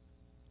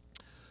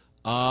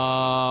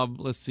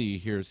 Let's see.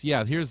 Here's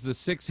the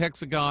 6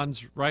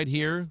 hexagons right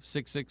here.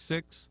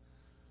 666.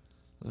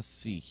 Let's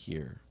see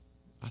here.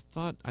 I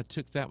thought I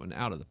took that one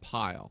out of the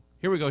pile.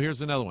 Here we go.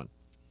 Here's another one.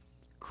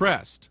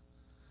 Crest.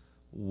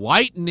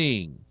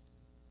 Whitening.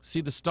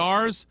 See the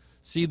stars?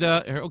 See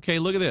the, okay,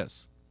 look at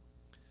this.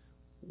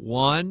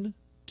 1,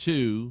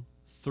 2,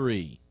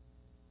 3.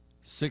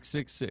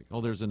 666.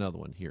 Oh, there's another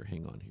one here.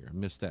 Hang on here. I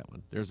missed that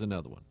one. There's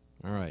another one.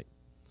 All right.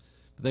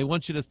 They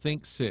want you to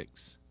think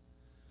 6.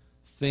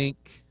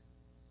 Think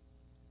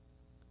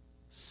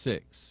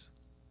 6.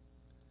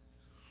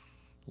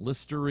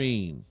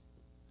 Listerine.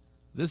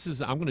 This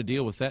is, I'm going to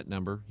deal with that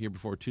number here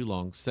before too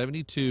long.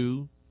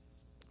 72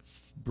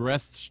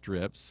 breath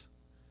strips.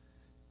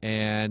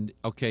 And,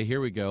 okay,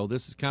 here we go.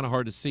 This is kind of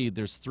hard to see.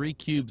 There's 3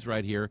 cubes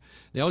right here.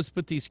 They always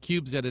put these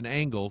cubes at an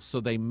angle, so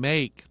they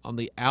make, on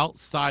the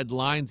outside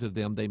lines of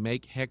them, they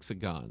make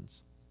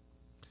hexagons.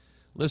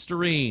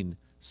 Listerine,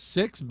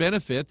 6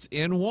 benefits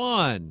in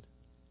 1.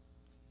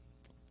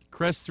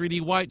 Crest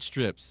 3D white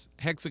strips,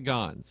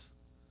 hexagons.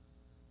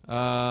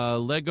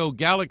 Lego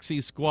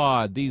Galaxy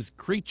Squad, these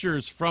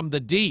creatures from the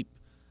deep.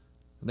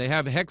 They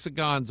have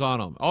hexagons on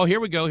them. Oh, here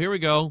we go, here we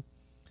go.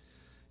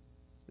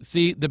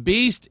 See, the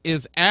beast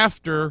is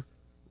after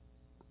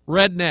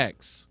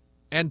rednecks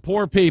and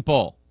poor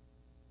people,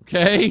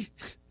 okay?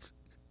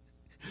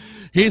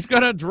 He's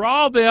going to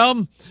draw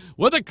them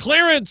with a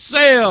clearance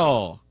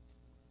sale.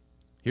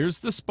 Here's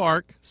the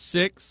Spark,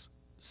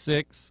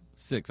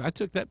 666. I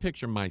took that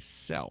picture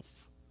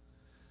myself.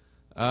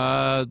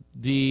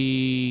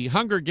 The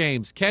Hunger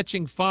Games,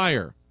 Catching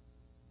Fire.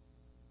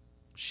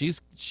 She's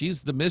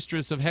the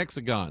mistress of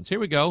hexagons. Here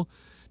we go.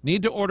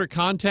 Need to order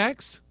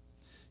contacts?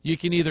 You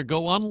can either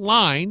go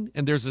online,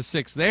 and there's a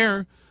 6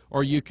 there,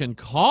 or you can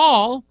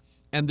call,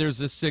 and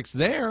there's a 6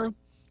 there,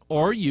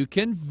 or you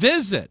can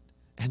visit,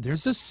 and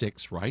there's a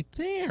 6 right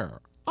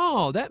there.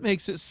 Oh, that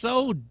makes it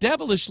so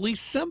devilishly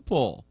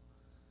simple.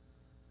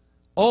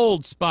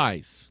 Old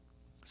Spice,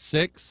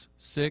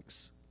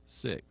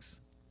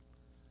 666.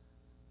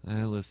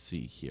 Let's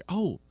see here.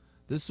 Oh,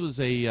 this was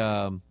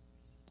a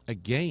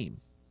game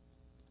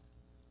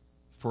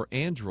for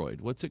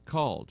Android. What's it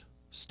called?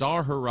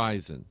 Star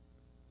Horizon.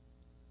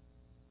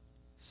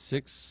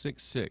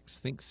 666.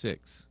 Think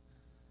 6.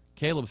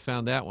 Caleb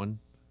found that one.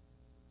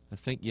 I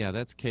think, yeah,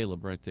 that's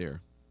Caleb right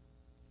there.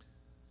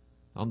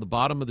 On the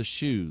bottom of the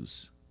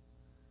shoes.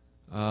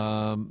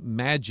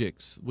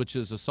 Magix, which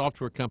is a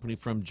software company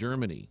from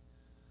Germany.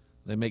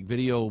 They make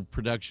video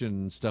production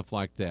and stuff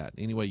like that.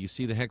 Anyway, you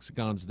see the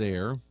hexagons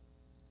there.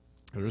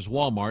 There's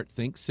Walmart,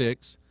 think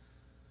 6.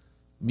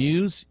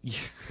 Muse.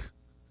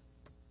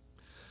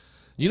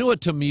 You know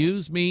what to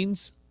muse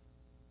means?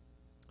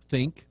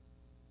 Think.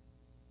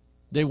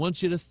 They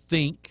want you to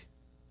think.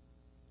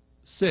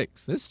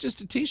 6. This is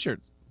just a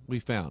t-shirt we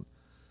found.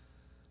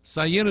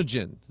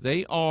 Cyanogen.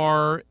 They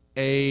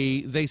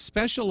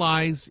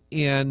specialize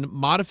in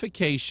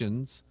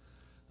modifications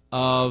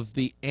of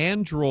the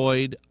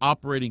Android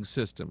operating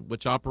system,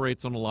 which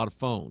operates on a lot of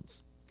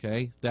phones.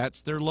 Okay,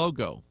 that's their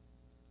logo.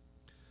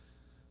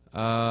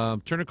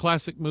 Turner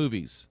Classic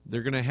Movies.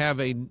 They're going to have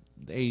a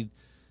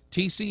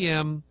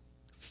TCM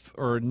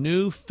or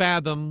new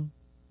Fathom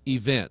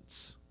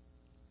events,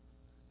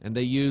 and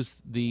they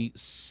use the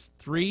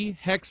 3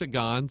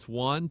 hexagons,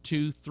 1,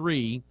 2,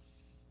 3,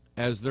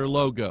 as their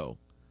logo.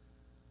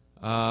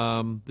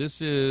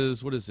 This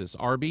is, what is this?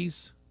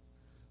 Arby's,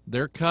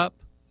 their cup.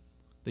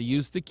 They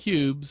use the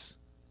cubes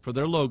for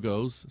their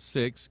logos.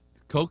 6.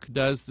 Coke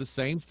does the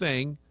same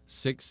thing.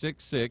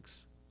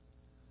 666.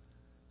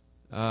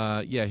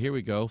 Yeah, here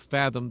we go.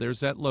 Fathom.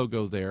 There's that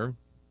logo there.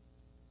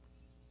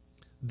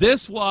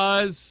 This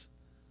was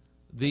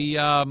the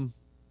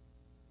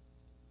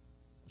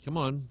come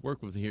on,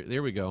 work with here.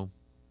 There we go.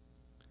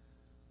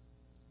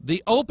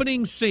 The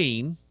opening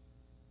scene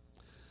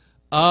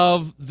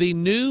of the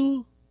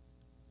new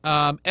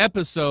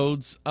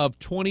episodes of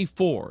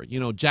 24.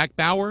 You know, Jack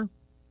Bauer,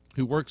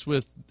 who works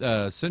with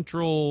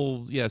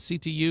Central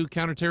CTU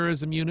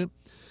Counterterrorism Unit.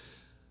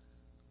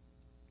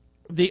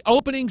 The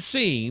opening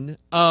scene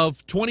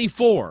of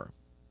 24,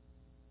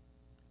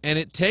 and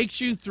it takes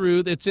you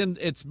through.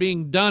 It's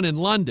being done in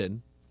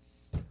London,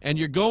 and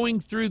you're going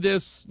through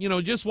this. You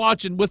know, just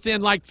watching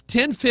within like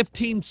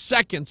 10-15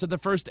 seconds of the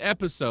first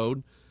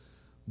episode.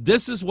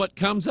 This is what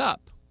comes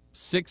up.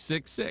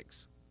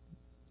 666.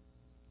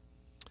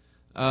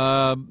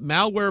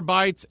 Malware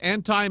Bytes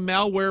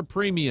Anti-Malware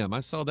Premium. I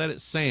saw that at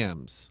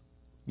Sam's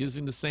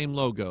using the same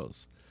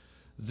logos.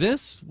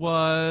 This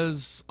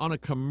was on a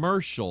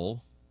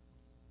commercial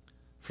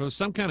for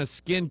some kind of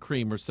skin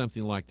cream or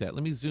something like that.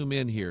 Let me zoom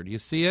in here. Do you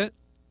see it?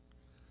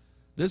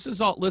 This is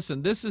all,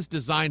 listen, this is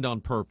designed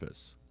on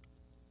purpose.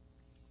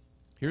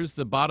 Here's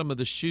the bottom of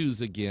the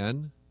shoes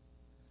again.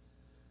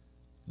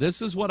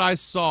 This is what I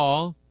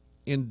saw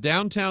in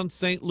downtown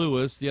St.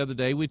 Louis the other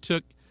day. We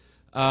took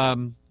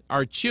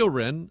our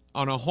children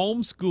on a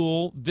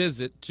homeschool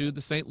visit to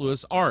the St.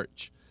 Louis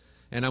Arch.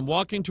 And I'm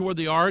walking toward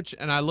the arch,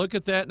 and I look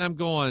at that, and I'm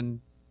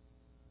going,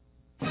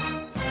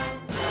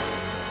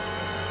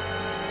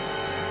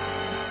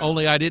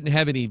 only I didn't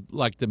have any,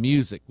 like, the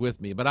music with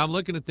me. But I'm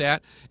looking at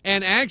that,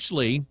 and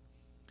actually,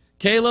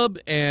 Caleb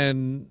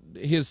and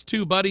his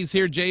 2 buddies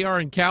here, JR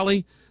and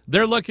Callie,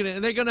 they're looking at it,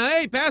 and they're going,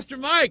 hey, Pastor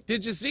Mike,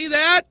 did you see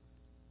that?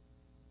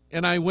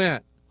 And I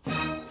went.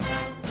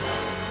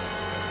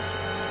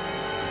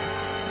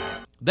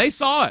 They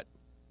saw it.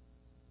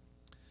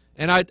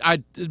 And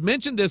I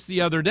mentioned this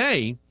the other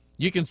day.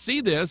 You can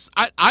see this.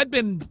 I've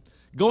been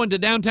going to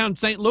downtown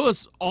St.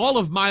 Louis all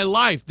of my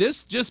life.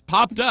 This just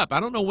popped up. I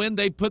don't know when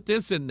they put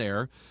this in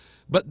there,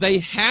 but they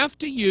have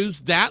to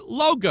use that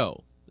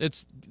logo.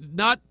 It's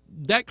not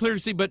that clear to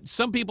see, but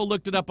some people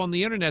looked it up on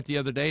the internet the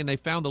other day, and they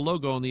found the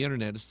logo on the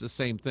internet. It's the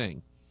same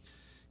thing.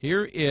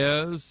 Here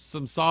is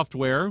some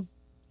software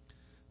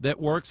that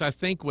works, I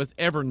think, with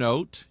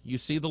Evernote. You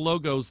see the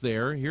logos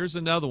there. Here's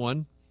another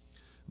one.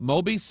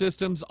 Moby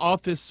Systems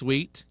Office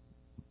Suite.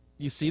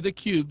 You see the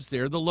cubes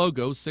there, the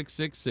logo,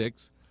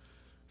 666.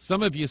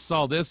 Some of you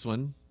saw this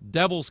one,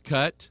 Devil's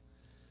Cut,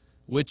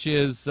 which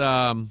is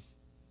some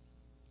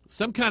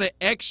kind of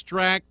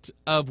extract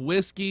of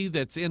whiskey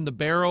that's in the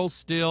barrel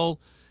still,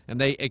 and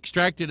they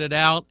extracted it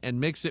out and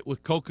mix it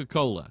with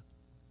Coca-Cola.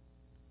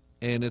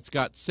 And it's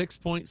got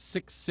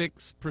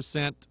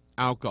 6.66%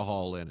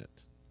 alcohol in it.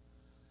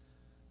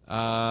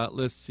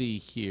 Let's see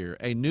here.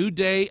 A new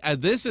day.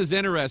 This is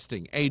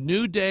interesting. A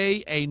new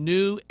day, a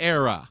new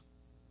era.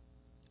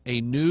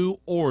 A new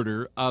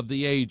order of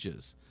the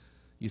ages.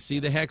 You see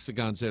the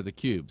hexagons there, the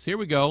cubes. Here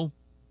we go.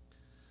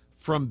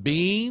 From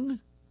bean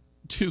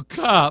to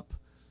cup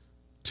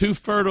to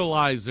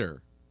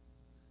fertilizer.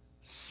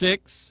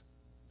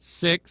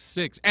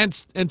 666.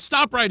 And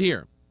stop right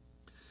here.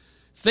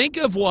 Think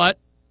of what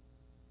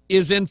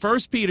is in 1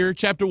 Peter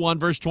chapter 1,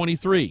 verse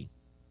 23.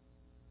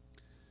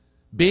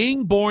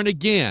 Being born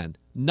again,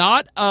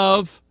 not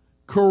of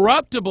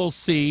corruptible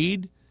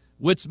seed,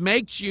 which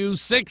makes you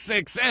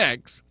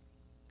 666,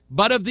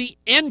 but of the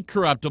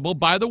incorruptible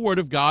by the word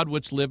of God,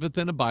 which liveth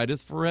and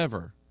abideth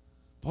forever.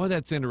 Boy,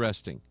 that's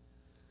interesting.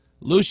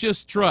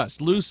 Lucius Trust,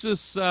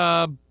 Lucis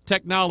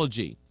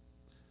Technology,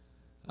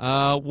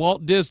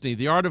 Walt Disney,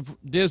 The Art of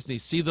Disney.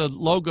 See the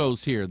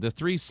logos here, the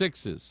 3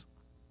 6s.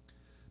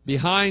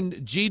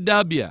 Behind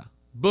GW,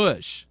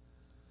 Bush,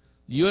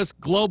 U.S.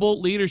 Global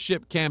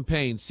Leadership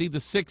Campaign. See the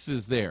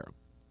 6s there.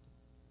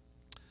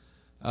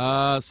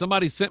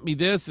 Somebody sent me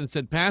this and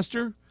said,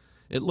 Pastor,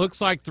 it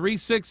looks like 3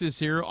 6s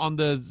here on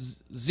the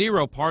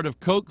zero part of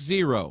Coke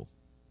Zero.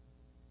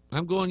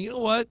 I'm going, you know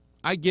what?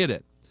 I get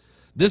it.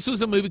 This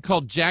was a movie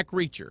called Jack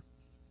Reacher.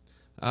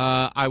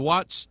 I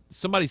watched,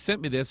 somebody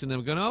sent me this, and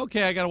I'm going,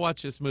 okay, I got to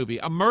watch this movie.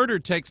 A murder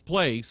takes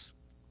place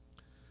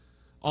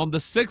on the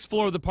 6th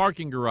floor of the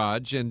parking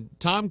garage, and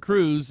Tom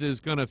Cruise is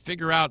going to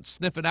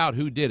sniff it out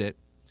who did it.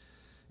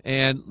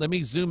 And let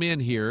me zoom in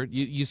here.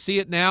 You see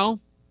it now?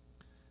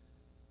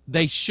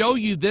 They show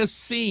you this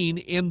scene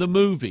in the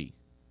movie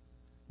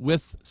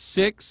with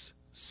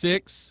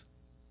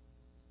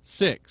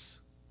 666.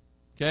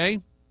 Okay?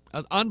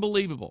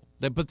 Unbelievable.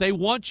 But they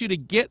want you to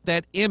get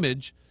that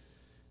image.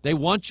 They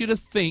want you to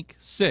think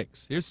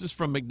 6. This is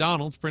from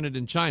McDonald's, printed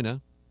in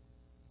China.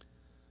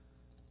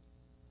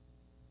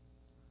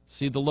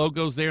 See the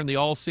logos there in the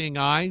all-seeing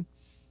eye?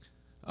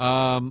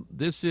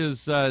 This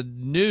is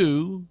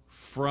new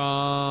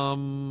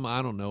from,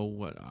 I don't know,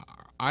 what,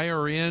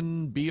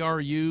 IRN,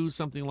 BRU,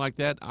 something like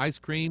that, ice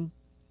cream.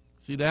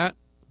 See that?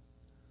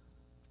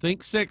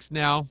 Think 6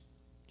 now.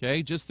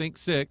 Okay, just think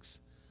 6.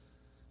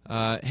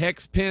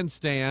 Hex pen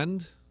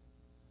stand,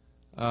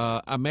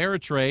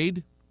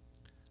 Ameritrade,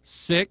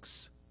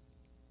 6.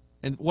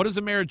 And what does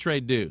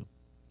Ameritrade do?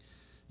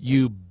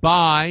 You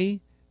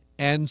buy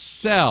and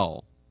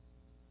sell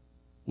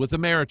with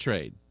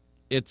Ameritrade.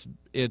 It's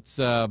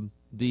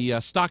the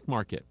stock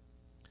market.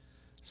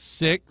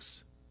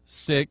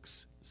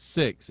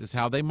 666 is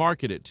how they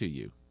market it to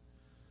you.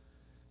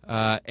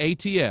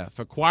 ATF,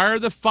 acquire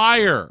the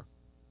fire.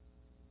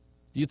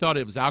 You thought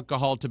it was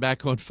alcohol,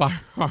 tobacco, and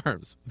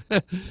firearms.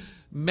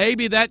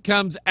 Maybe that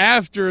comes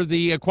after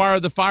the acquire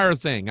the fire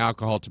thing,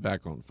 alcohol,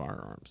 tobacco, and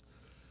firearms.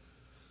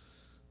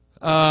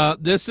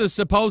 This is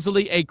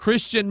supposedly a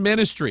Christian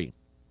ministry.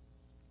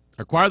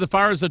 Acquire the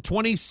Fire is a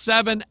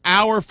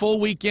 27-hour full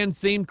weekend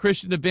themed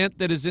Christian event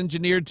that is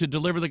engineered to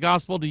deliver the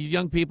gospel to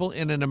young people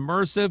in an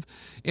immersive,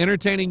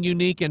 entertaining,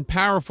 unique, and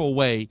powerful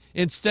way.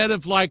 Instead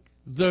of like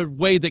the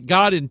way that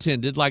God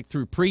intended, like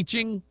through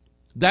preaching,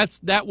 that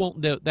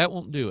won't do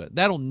it.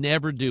 That'll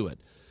never do it.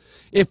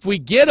 If we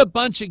get a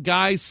bunch of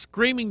guys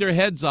screaming their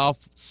heads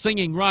off,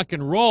 singing rock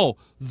and roll,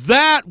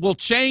 that will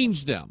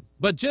change them.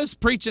 But just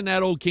preaching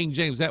that old King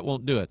James, that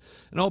won't do it.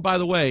 And oh, by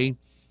the way,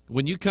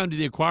 when you come to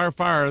the Acquire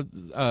Fire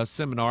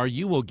seminar,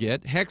 you will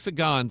get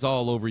hexagons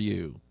all over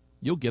you.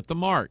 You'll get the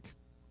mark.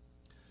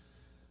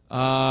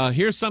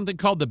 Here's something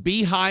called the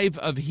Beehive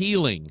of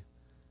Healing,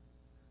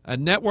 a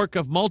network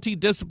of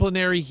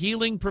multidisciplinary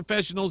healing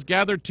professionals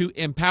gathered to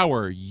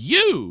empower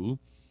you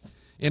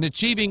in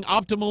achieving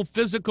optimal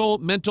physical,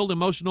 mental,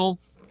 emotional,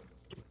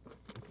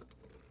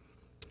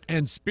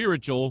 and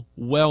spiritual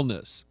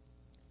wellness.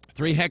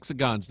 3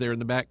 hexagons there in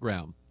the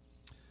background.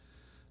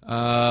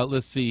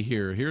 Let's see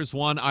here. Here's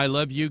one. I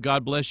love you.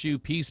 God bless you.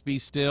 Peace be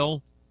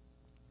still.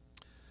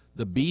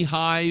 The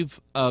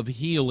Beehive of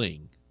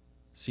Healing.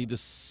 See the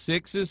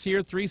 6s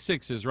here? 3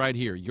 6s right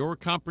here. Your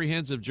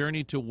comprehensive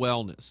journey to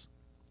wellness.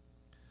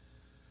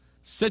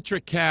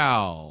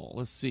 Citrical.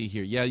 Let's see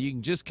here. Yeah, you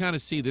can just kind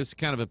of see this,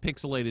 kind of a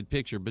pixelated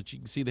picture, but you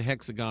can see the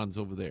hexagons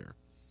over there.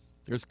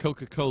 There's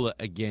Coca-Cola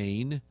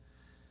again.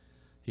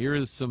 Here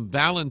is some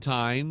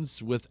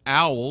Valentines with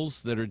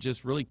owls that are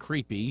just really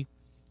creepy,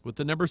 with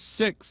the number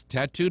 6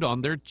 tattooed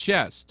on their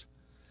chest.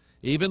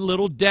 Even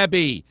Little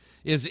Debbie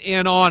is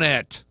in on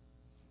it.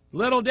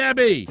 Little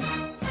Debbie.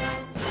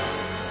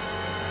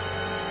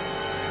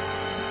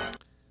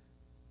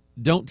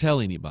 Don't tell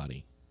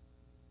anybody.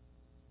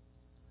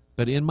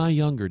 But in my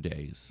younger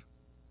days,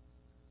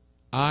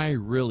 I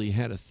really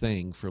had a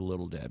thing for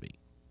Little Debbie.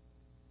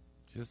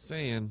 Just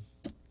saying,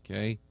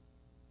 okay?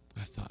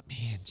 I thought,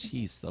 man,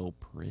 she's so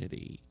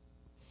pretty.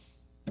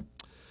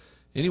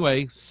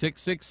 Anyway,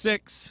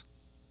 666.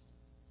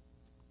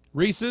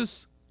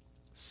 Reese's,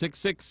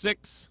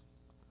 666.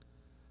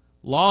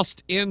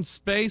 Lost in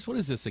Space. What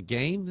is this, a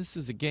game? This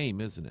is a game,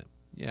 isn't it?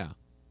 Yeah.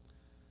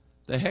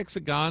 The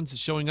hexagons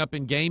showing up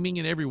in gaming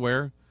and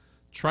everywhere.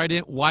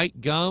 Trident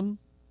white gum.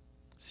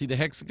 See the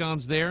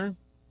hexagons there?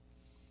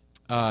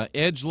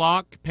 Edge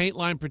lock, paint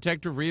line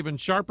protector for even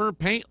sharper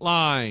paint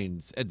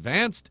lines.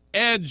 Advanced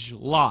edge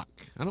lock.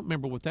 I don't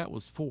remember what that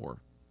was for.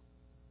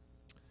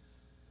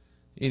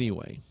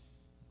 Anyway.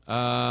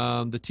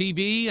 The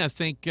TV, I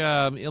think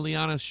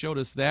Ileana showed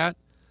us that.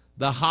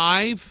 The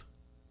Hive,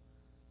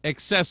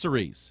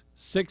 accessories,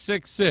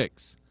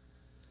 666.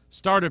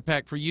 Starter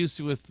pack for use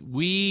with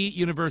Wii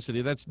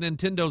University. That's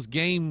Nintendo's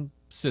game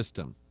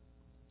system.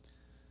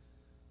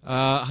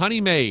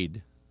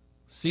 Honeymaid.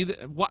 See,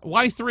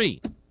 why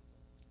 3?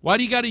 Why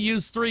do you got to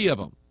use 3 of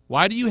them?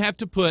 Why do you have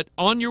to put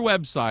on your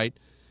website,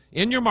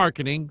 in your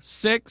marketing,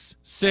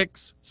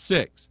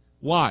 666?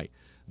 Why?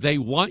 They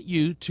want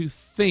you to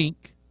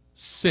think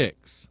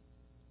 6.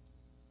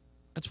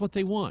 That's what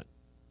they want.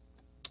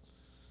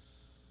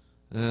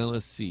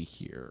 Let's see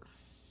here.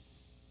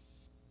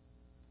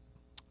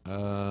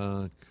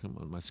 Come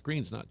on, my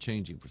screen's not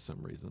changing for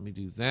some reason. Let me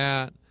do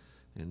that,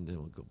 and then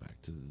we'll go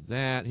back to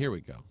that. Here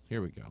we go.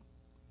 Here we go.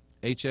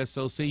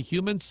 HSOC,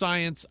 Human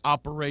Science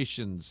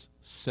Operations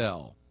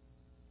Cell.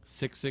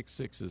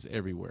 666 is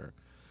everywhere.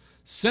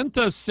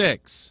 Syntha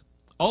 6,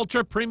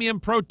 Ultra Premium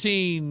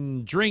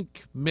Protein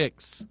Drink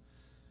Mix.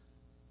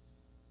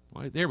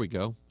 There we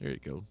go. There you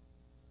go.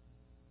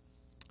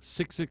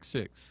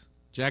 666.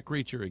 Jack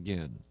Reacher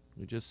again.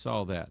 We just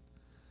saw that.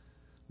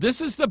 This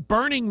is the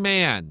Burning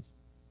Man.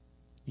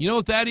 You know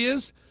what that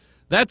is?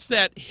 That's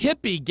that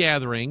hippie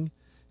gathering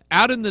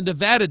out in the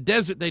Nevada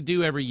desert they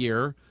do every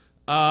year.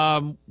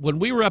 When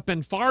we were up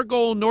in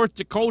Fargo, North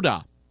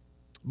Dakota.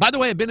 By the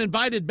way, I've been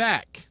invited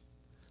back.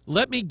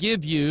 Let me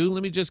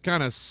just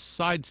kind of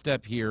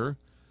sidestep here.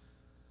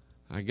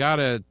 I got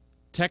a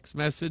text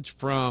message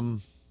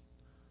from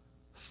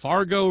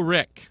Fargo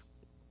Rick.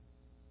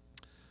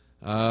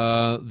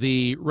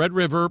 The Red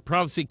River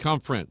Prophecy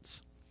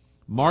Conference,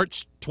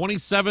 March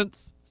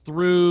 27th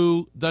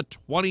through the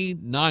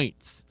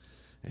 29th.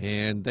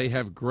 And they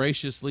have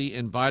graciously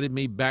invited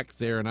me back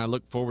there, and I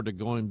look forward to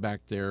going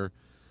back there.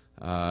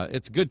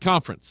 It's a good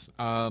conference.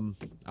 I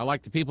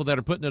like the people that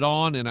are putting it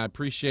on, and I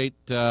appreciate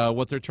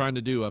what they're trying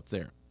to do up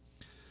there.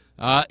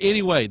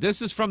 Anyway,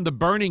 this is from the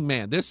Burning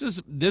Man. This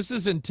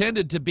is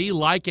intended to be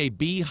like a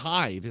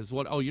beehive.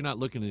 Oh, you're not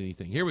looking at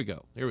anything. Here we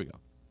go.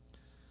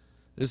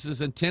 This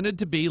is intended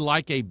to be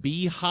like a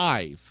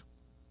beehive.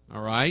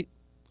 All right.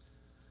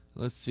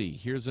 Let's see.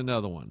 Here's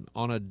another one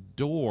on a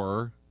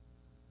door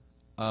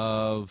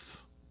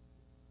of.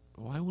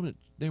 Oh, I want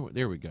to.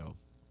 There we go.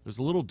 There's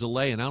a little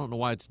delay, and I don't know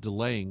why it's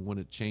delaying when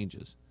it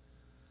changes.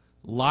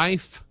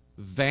 Life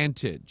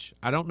Vantage.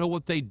 I don't know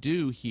what they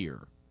do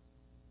here,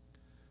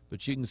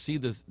 but you can see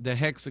the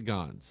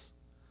hexagons.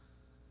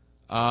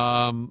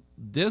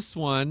 This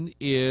one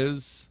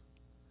is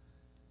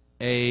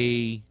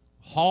a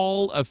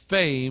Hall of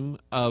Fame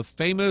of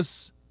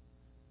famous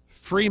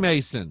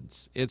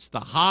Freemasons. It's the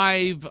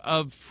Hive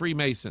of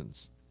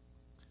Freemasons.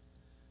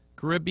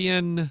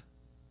 Caribbean.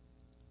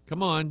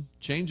 Come on,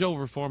 change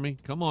over for me.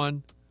 Come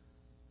on.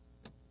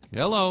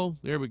 Hello.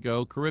 There we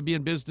go.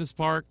 Caribbean Business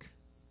Park.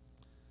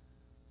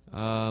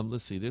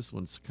 Let's see. This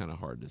one's kind of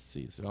hard to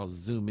see, so I'll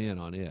zoom in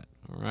on it.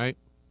 All right.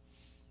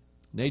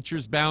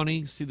 Nature's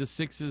Bounty. See the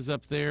sixes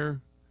up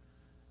there?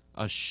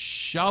 A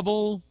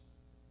shovel.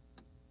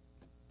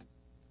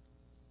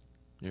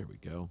 There we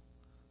go.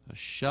 A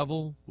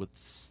shovel with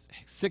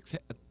six.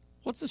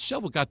 What's the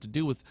shovel got to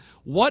do with?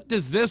 What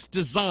does this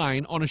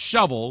design on a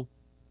shovel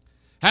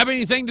have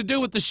anything to do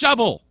with the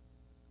shovel?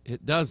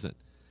 It doesn't.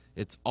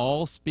 It's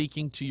all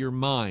speaking to your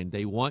mind.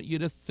 They want you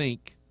to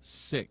think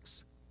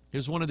six.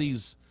 Here's one of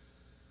these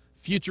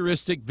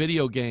futuristic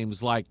video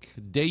games like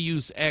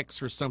Deus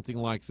Ex or something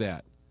like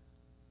that.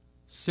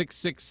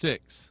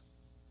 666.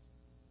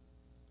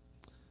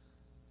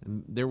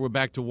 And there we're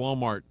back to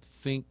Walmart.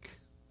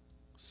 Think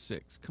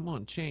six. Come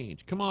on,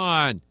 change. Come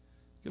on.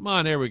 Come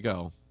on, there we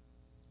go.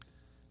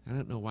 I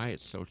don't know why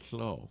it's so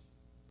slow.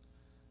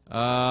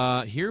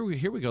 Here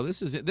we go.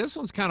 This is it. This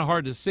one's kind of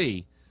hard to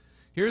see.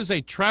 Here's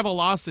a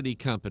Travelocity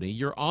company,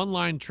 your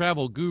online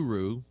travel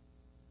guru.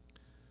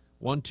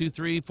 1, 2,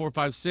 3, 4,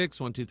 5, 6.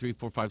 1, 2, 3,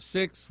 4, 5,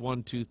 6.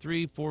 1, 2,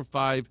 3, 4,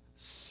 5,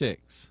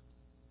 6.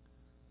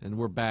 And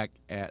we're back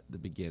at the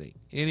beginning.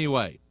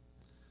 Anyway,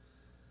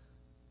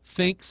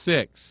 think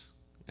six.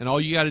 And all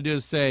you got to do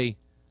is say,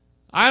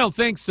 I don't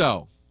think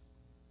so.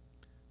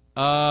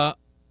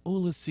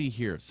 Let's see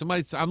here.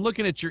 I'm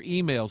looking at your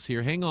emails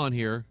here. Hang on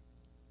here.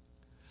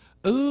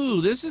 Ooh,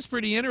 this is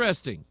pretty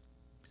interesting.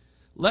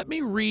 Let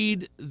me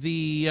read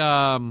the,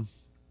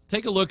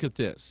 take a look at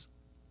this.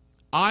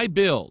 I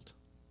build.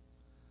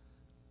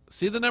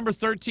 See the number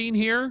 13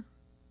 here?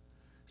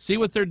 See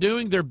what they're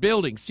doing? They're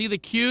building. See the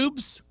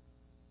cubes?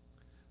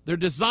 They're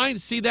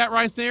designed, see that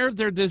right there?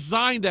 They're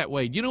designed that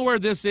way. You know where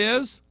this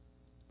is?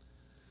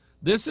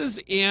 This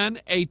is in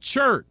a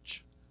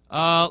church.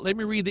 Let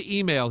me read the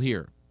email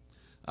here.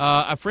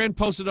 A friend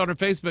posted on her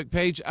Facebook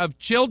page of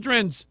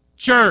Children's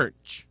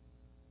Church.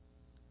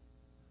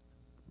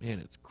 Man,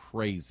 it's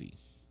crazy.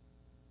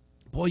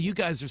 Boy, you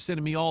guys are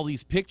sending me all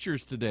these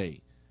pictures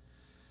today.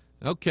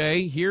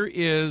 Okay, here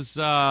is,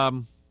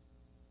 let's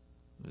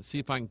see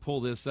if I can pull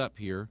this up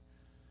here.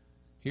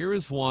 Here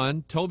is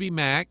one, Toby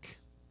Mac.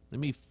 Let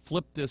me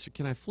flip this.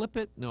 Can I flip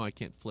it? No, I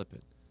can't flip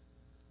it.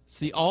 It's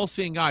the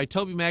all-seeing eye.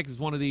 Toby Mac is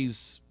one of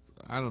these,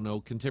 I don't know,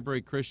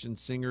 contemporary Christian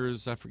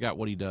singers. I forgot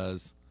what he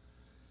does.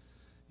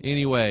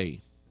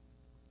 Anyway,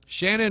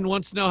 Shannon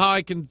wants to know how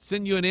I can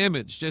send you an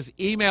image. Just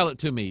email it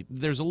to me.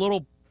 There's a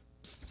little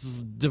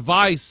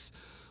device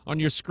on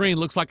your screen,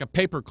 looks like a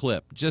paper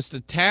clip. Just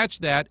attach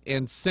that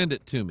and send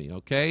it to me,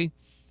 okay?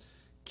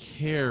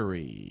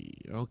 Carrie.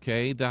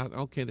 Okay,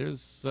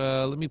 there's,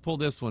 let me pull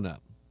this one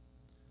up.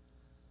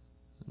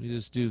 Let me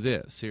just do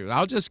this here.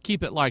 I'll just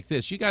keep it like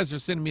this. You guys are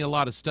sending me a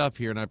lot of stuff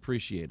here, and I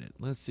appreciate it.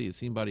 Let's see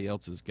if anybody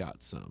else has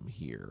got some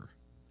here.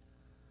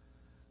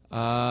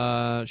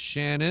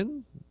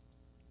 Shannon.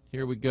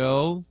 Here we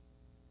go.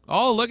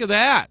 Oh, look at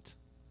that.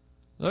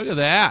 Look at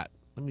that.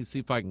 Let me see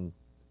if I can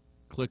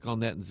click on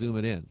that and zoom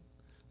it in.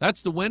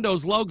 That's the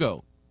Windows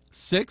logo.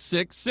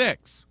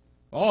 666.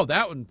 Oh,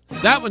 that one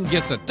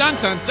gets a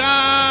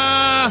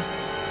dun-dun-dun.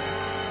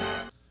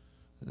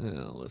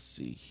 Let's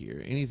see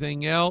here.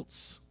 Anything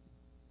else?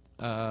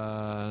 So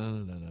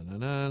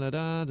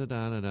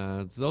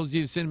those of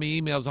you who send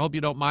me emails, I hope you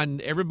don't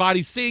mind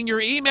everybody seeing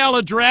your email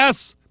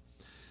address.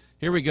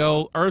 Here we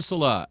go.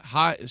 Ursula,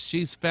 hi,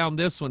 she's found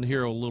this one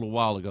here a little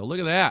while ago. Look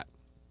at that.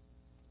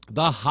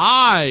 The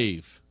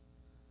Hive.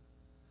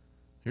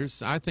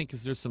 I think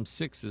there's some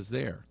 6s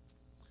there.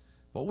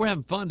 Well, we're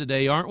having fun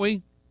today, aren't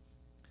we?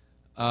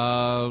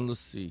 Let's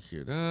see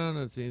here.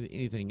 Let's see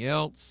anything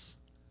else.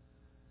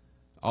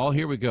 Oh,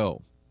 here we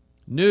go.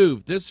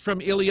 This is from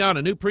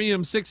Ileana. New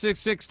premium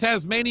 666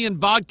 Tasmanian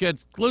vodka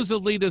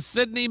exclusively to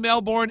Sydney,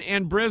 Melbourne,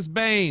 and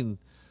Brisbane.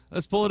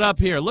 Let's pull it up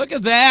here. Look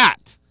at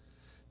that.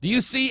 Do you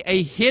see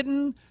a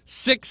hidden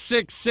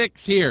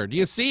 666 here? Do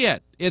you see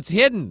it? It's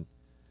hidden.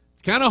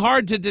 It's kind of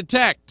hard to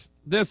detect,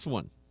 this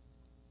one.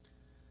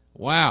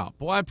 Wow.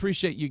 Boy, I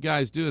appreciate you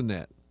guys doing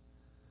that.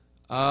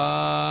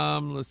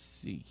 Let's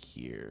see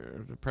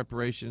here. The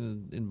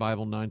preparation in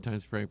Bible 9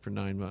 times praying for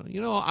 9 months.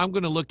 You know, I'm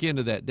going to look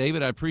into that.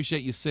 David, I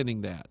appreciate you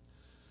sending that.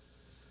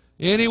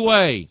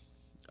 Anyway,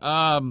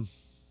 let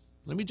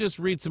me just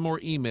read some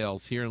more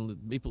emails here.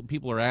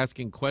 People are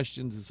asking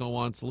questions and so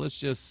on. So let's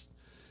just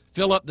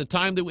fill up the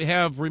time that we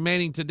have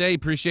remaining today.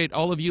 Appreciate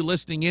all of you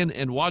listening in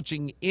and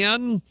watching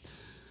in.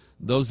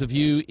 Those of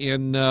you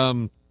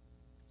in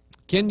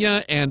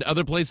Kenya and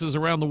other places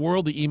around the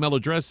world, the email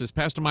address is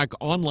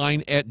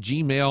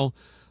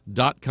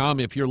pastormikeonline@gmail.com.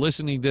 If you're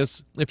listening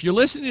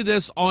to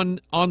this on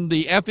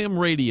the FM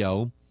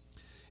radio,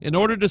 in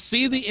order to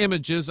see the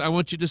images, I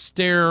want you to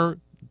stare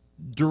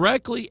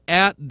directly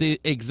at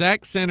the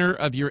exact center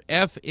of your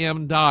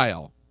FM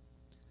dial.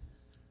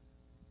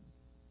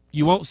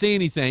 You won't see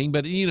anything,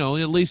 but, you know,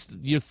 at least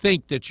you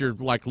think that you're,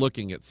 like,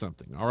 looking at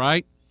something, all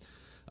right?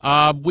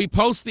 We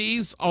post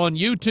these on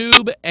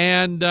YouTube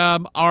and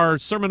our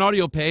sermon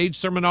audio page,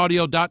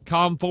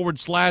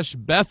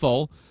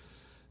 sermonaudio.com/Bethel.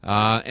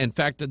 In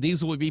fact,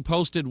 these will be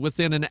posted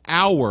within an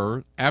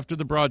hour after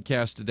the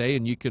broadcast today,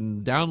 and you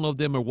can download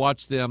them or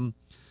watch them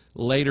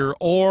later,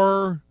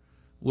 or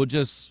we'll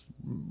just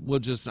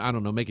I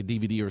don't know, make a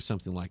DVD or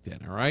something like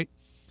that, all right?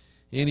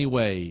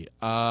 Anyway,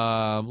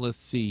 let's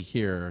see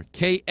here.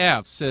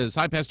 KF says,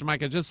 hi, Pastor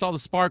Mike. I just saw the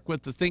Spark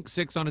with the Think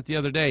 6 on it the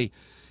other day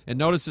and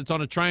noticed it's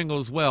on a triangle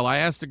as well. I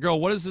asked the girl,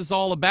 what is this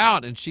all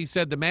about? And she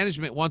said the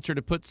management wants her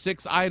to put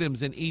 6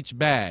 items in each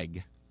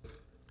bag.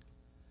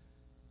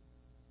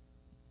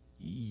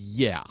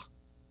 Yeah.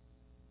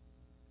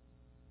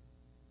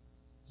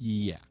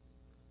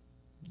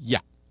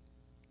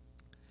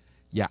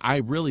 Yeah, I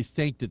really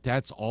think that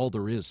that's all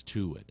there is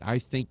to it. I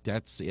think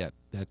that's it.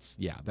 That's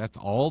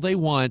all they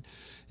want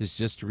is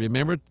just to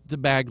remember the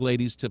bag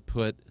ladies to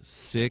put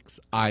 6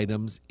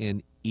 items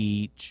in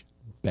each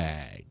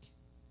bag.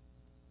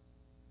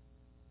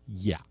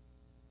 Yeah.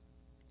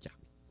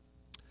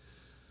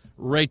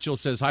 Rachel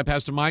says, hi,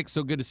 Pastor Mike.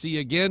 So good to see you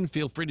again.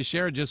 Feel free to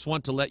share. I just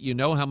want to let you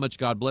know how much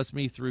God blessed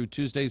me through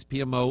Tuesday's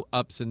PMO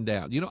ups and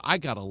downs. You know, I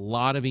got a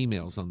lot of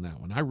emails on that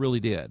one. I really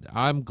did.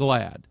 I'm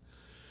glad.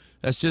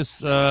 That's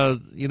just,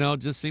 you know,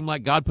 just seemed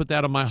like God put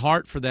that on my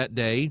heart for that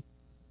day.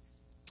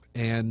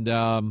 And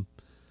I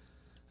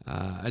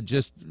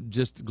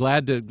just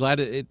glad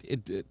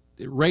it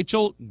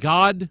Rachel,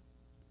 God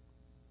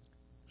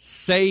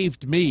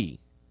saved me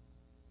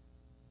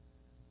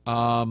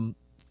from,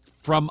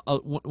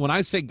 when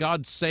I say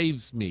God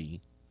saves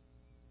me,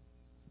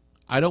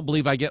 I don't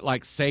believe I get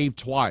like saved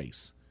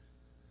twice.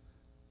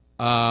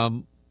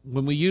 When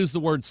we use the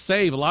word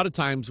save, a lot of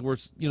times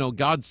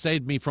God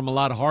saved me from a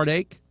lot of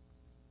heartache.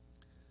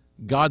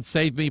 God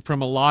saved me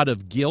from a lot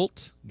of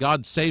guilt.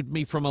 God saved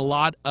me from a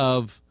lot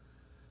of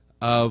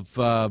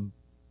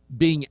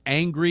being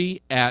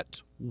angry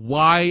at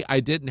why I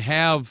didn't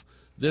have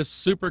this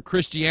super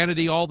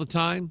Christianity all the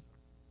time.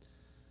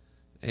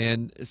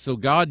 And so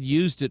God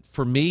used it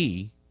for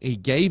me. He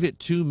gave it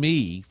to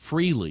me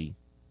freely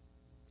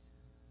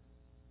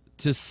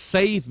to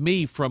save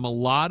me from a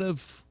lot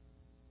of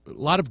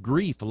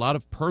grief, a lot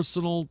of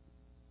personal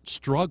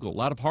struggle, a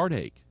lot of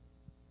heartache.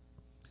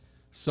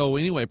 So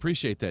anyway,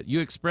 appreciate that.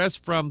 You express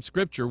from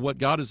Scripture what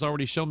God has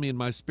already shown me in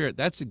my spirit.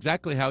 That's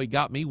exactly how he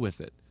got me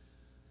with it.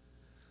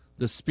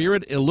 The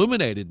Spirit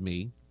illuminated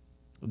me.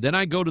 Then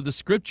I go to the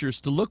Scriptures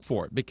to look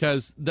for it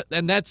because,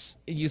 and that's,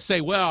 you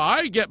say, well,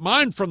 I get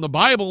mine from the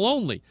Bible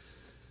only.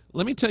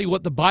 Let me tell you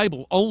what the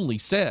Bible only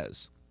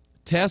says.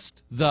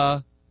 Test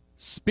the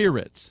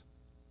spirits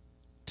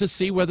to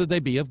see whether they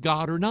be of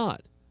God or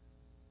not.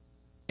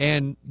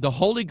 And the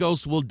Holy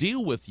Ghost will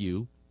deal with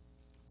you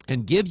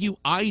and give you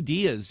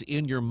ideas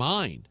in your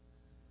mind.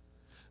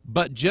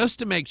 But just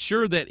to make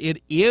sure that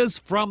it is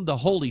from the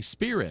Holy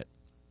Spirit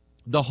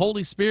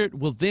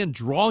will then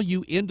draw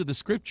you into the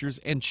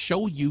Scriptures and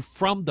show you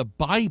from the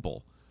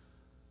Bible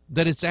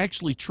that it's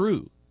actually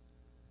true.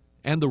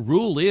 And the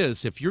rule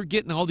is, if you're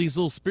getting all these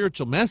little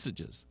spiritual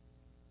messages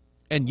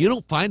and you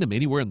don't find them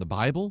anywhere in the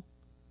Bible,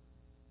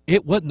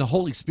 it wasn't the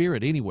Holy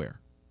Spirit anywhere.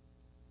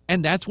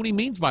 And that's what he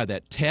means by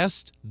that.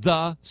 Test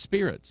the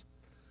spirits.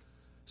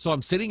 So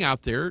I'm sitting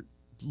out there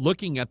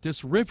looking at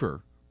this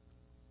river,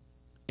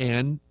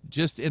 and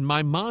just in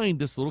my mind,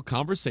 this little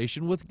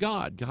conversation with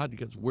God. God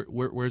goes,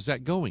 where's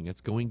that going?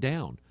 It's going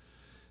down.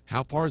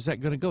 How far is that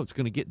going to go? It's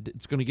going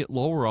to get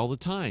lower all the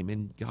time.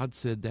 And God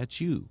said,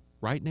 that's you.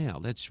 right now.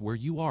 That's where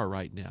you are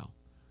right now.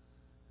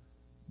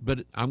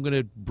 But I'm going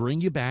to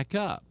bring you back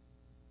up.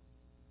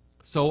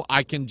 So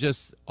I can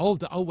just, oh,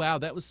 wow,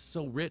 that was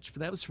so rich.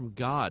 That was from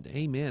God.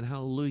 Amen.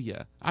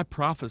 Hallelujah. I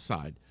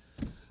prophesied.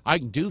 I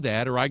can do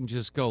that, or I can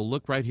just go,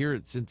 look right here.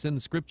 It's in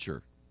the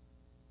Scripture.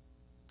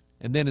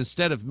 And then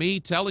instead of me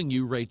telling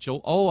you,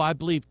 Rachel, oh, I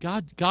believe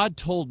God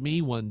told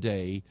me one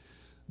day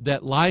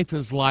that life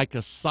is like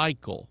a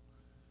cycle.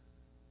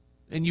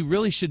 And you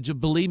really should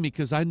believe me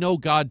because I know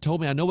God told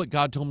me. I know what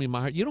God told me in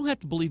my heart. You don't have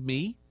to believe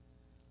me.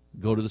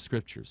 Go to the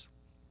Scriptures.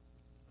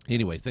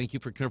 Anyway, thank you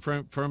for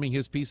confirming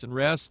his peace and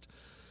rest.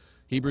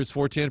 Hebrews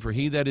 4:10, for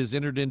he that is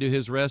entered into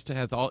his rest,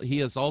 he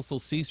has also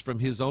ceased from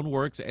his own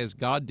works as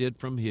God did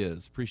from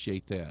his.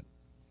 Appreciate that.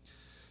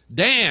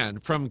 Dan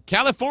from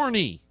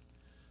California.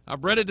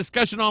 I've read a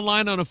discussion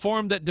online on a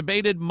forum that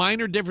debated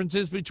minor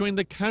differences between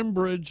the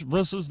Cambridge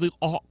versus the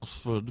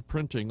Oxford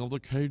printing of the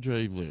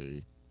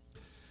KJV.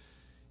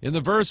 In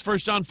the verse, 1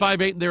 John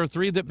 5:8, there are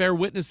three that bear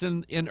witness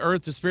in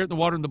earth, the Spirit, the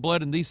water, and the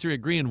blood, and these three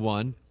agree in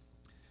one.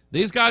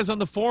 These guys on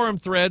the forum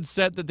thread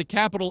said that the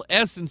capital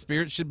S in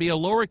Spirit should be a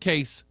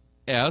lowercase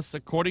s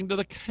according to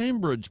the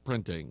Cambridge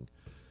printing.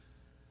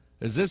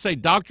 Is this a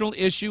doctrinal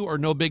issue or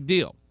no big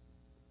deal?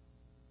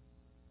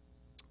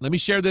 Let me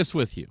share this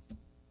with you.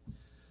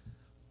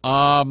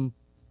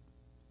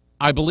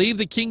 I believe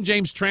the King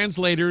James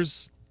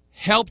translators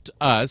helped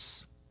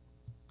us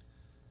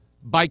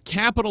by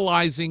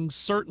capitalizing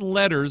certain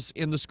letters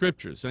in the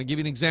Scriptures. And I'll give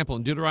you an example.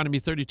 In Deuteronomy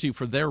 32,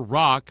 for their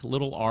rock,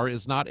 little r,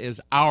 is not as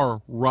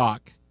our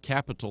rock,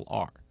 capital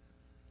R.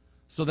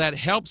 So that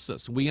helps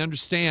us. We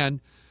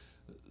understand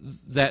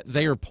that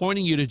they are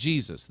pointing you to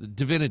Jesus, the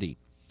divinity.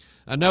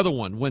 Another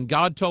one, when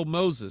God told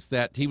Moses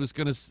that he was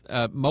going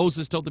to,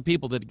 Moses told the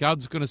people that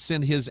God's going to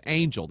send his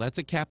angel. That's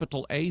a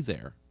capital A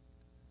there.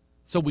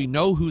 So we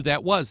know who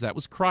that was. That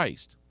was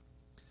Christ.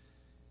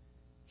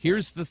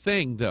 Here's the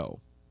thing, though,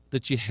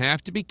 that you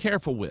have to be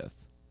careful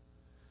with.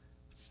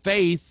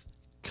 Faith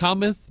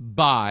cometh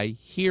by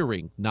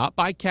hearing, not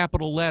by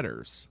capital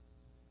letters.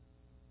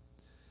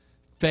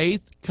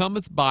 Faith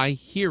cometh by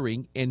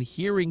hearing, and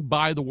hearing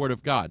by the Word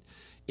of God.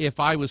 If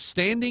I was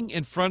standing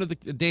in front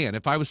of Dan,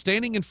 if I was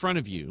standing in front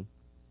of you,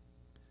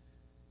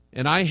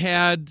 and I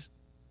had,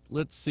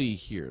 let's see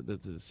here,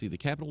 the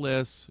capital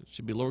S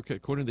should be lowercase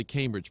according to the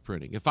Cambridge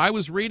printing. If I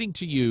was reading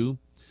to you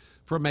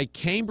from a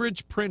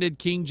Cambridge printed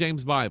King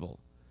James Bible,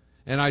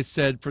 and I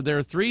said, for there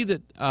are three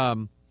that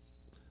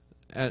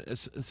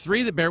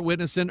bear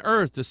witness in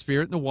earth, the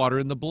Spirit and the water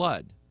and the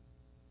blood.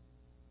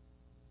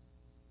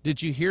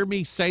 Did you hear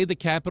me say the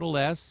capital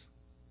S?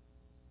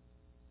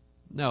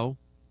 No.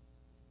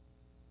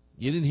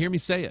 You didn't hear me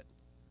say it.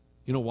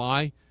 You know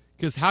why?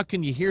 Because how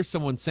can you hear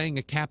someone saying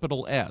a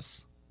capital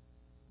S?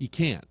 You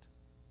can't.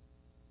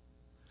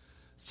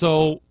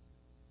 So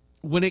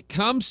when it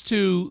comes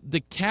to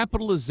the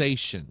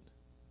capitalization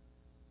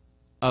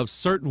of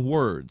certain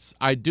words,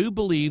 I do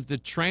believe the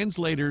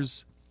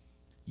translators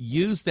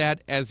use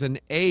that as an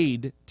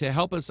aid to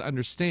help us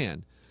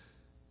understand.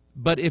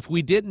 But if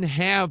we didn't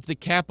have the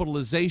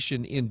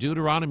capitalization in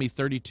Deuteronomy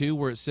 32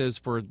 where it says,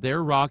 for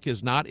their rock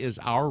is not as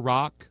our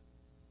rock,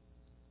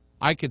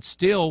 I could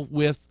still,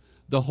 with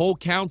the whole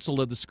counsel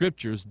of the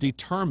Scriptures,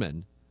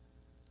 determine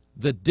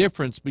the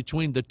difference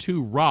between the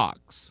two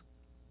rocks.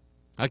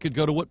 I could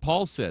go to what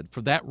Paul said,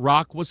 for that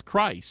rock was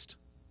Christ.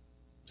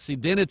 See,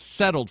 then it's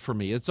settled for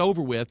me. It's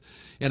over with,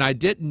 and I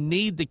didn't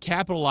need the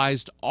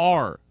capitalized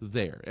R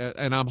there.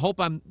 And I hope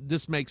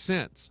this makes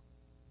sense.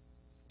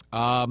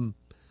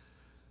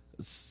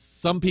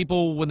 Some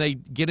people, when they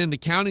get into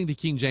counting the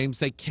King James,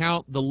 they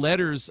count the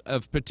letters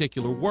of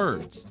particular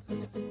words.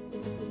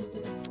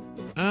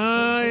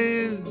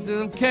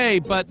 Okay,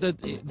 but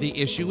the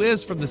issue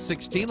is from the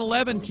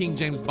 1611 King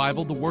James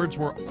Bible, the words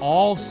were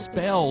all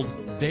spelled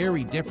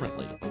very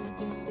differently.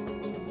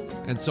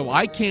 And so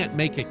I can't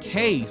make a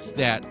case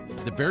that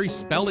the very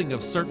spelling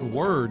of certain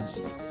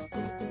words,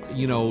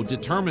 you know,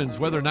 determines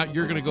whether or not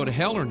you're going to go to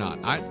hell or not.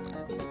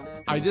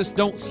 I just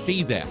don't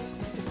see that.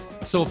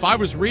 So if I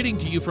was reading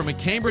to you from a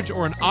Cambridge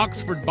or an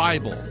Oxford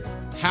Bible,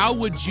 how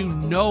would you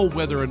know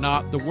whether or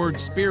not the word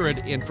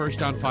Spirit in 1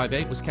 John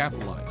 5:8 was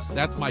capitalized?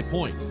 That's my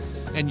point.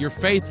 And your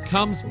faith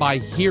comes by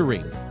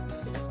hearing,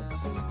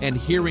 and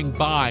hearing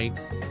by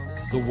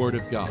the Word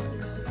of God.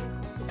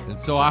 And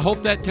so I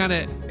hope that kind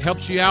of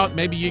helps you out.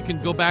 Maybe you can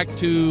go back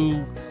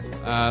to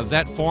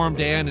that forum,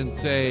 Dan, and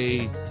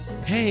say,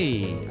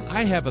 hey,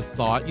 I have a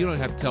thought. You don't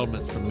have to tell them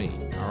it's from me,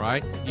 all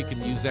right? You can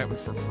use that one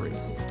for free.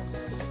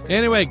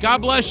 Anyway,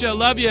 God bless you. I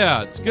love you.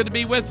 It's good to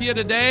be with you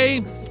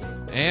today.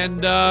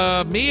 And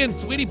me and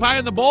Sweetie Pie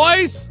and the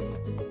boys,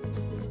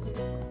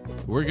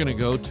 we're going to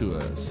go to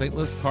a St.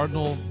 Louis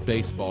Cardinal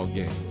baseball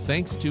game.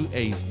 Thanks to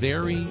a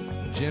very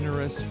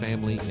generous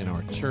family in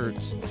our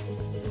church.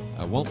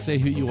 I won't say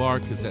who you are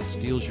because that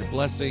steals your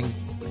blessing.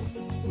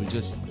 We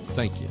just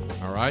thank you.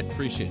 All right?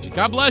 Appreciate you.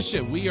 God bless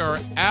you. We are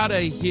out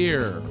of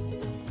here.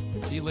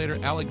 See you later,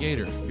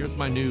 alligator. Here's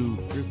my new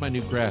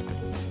graphic.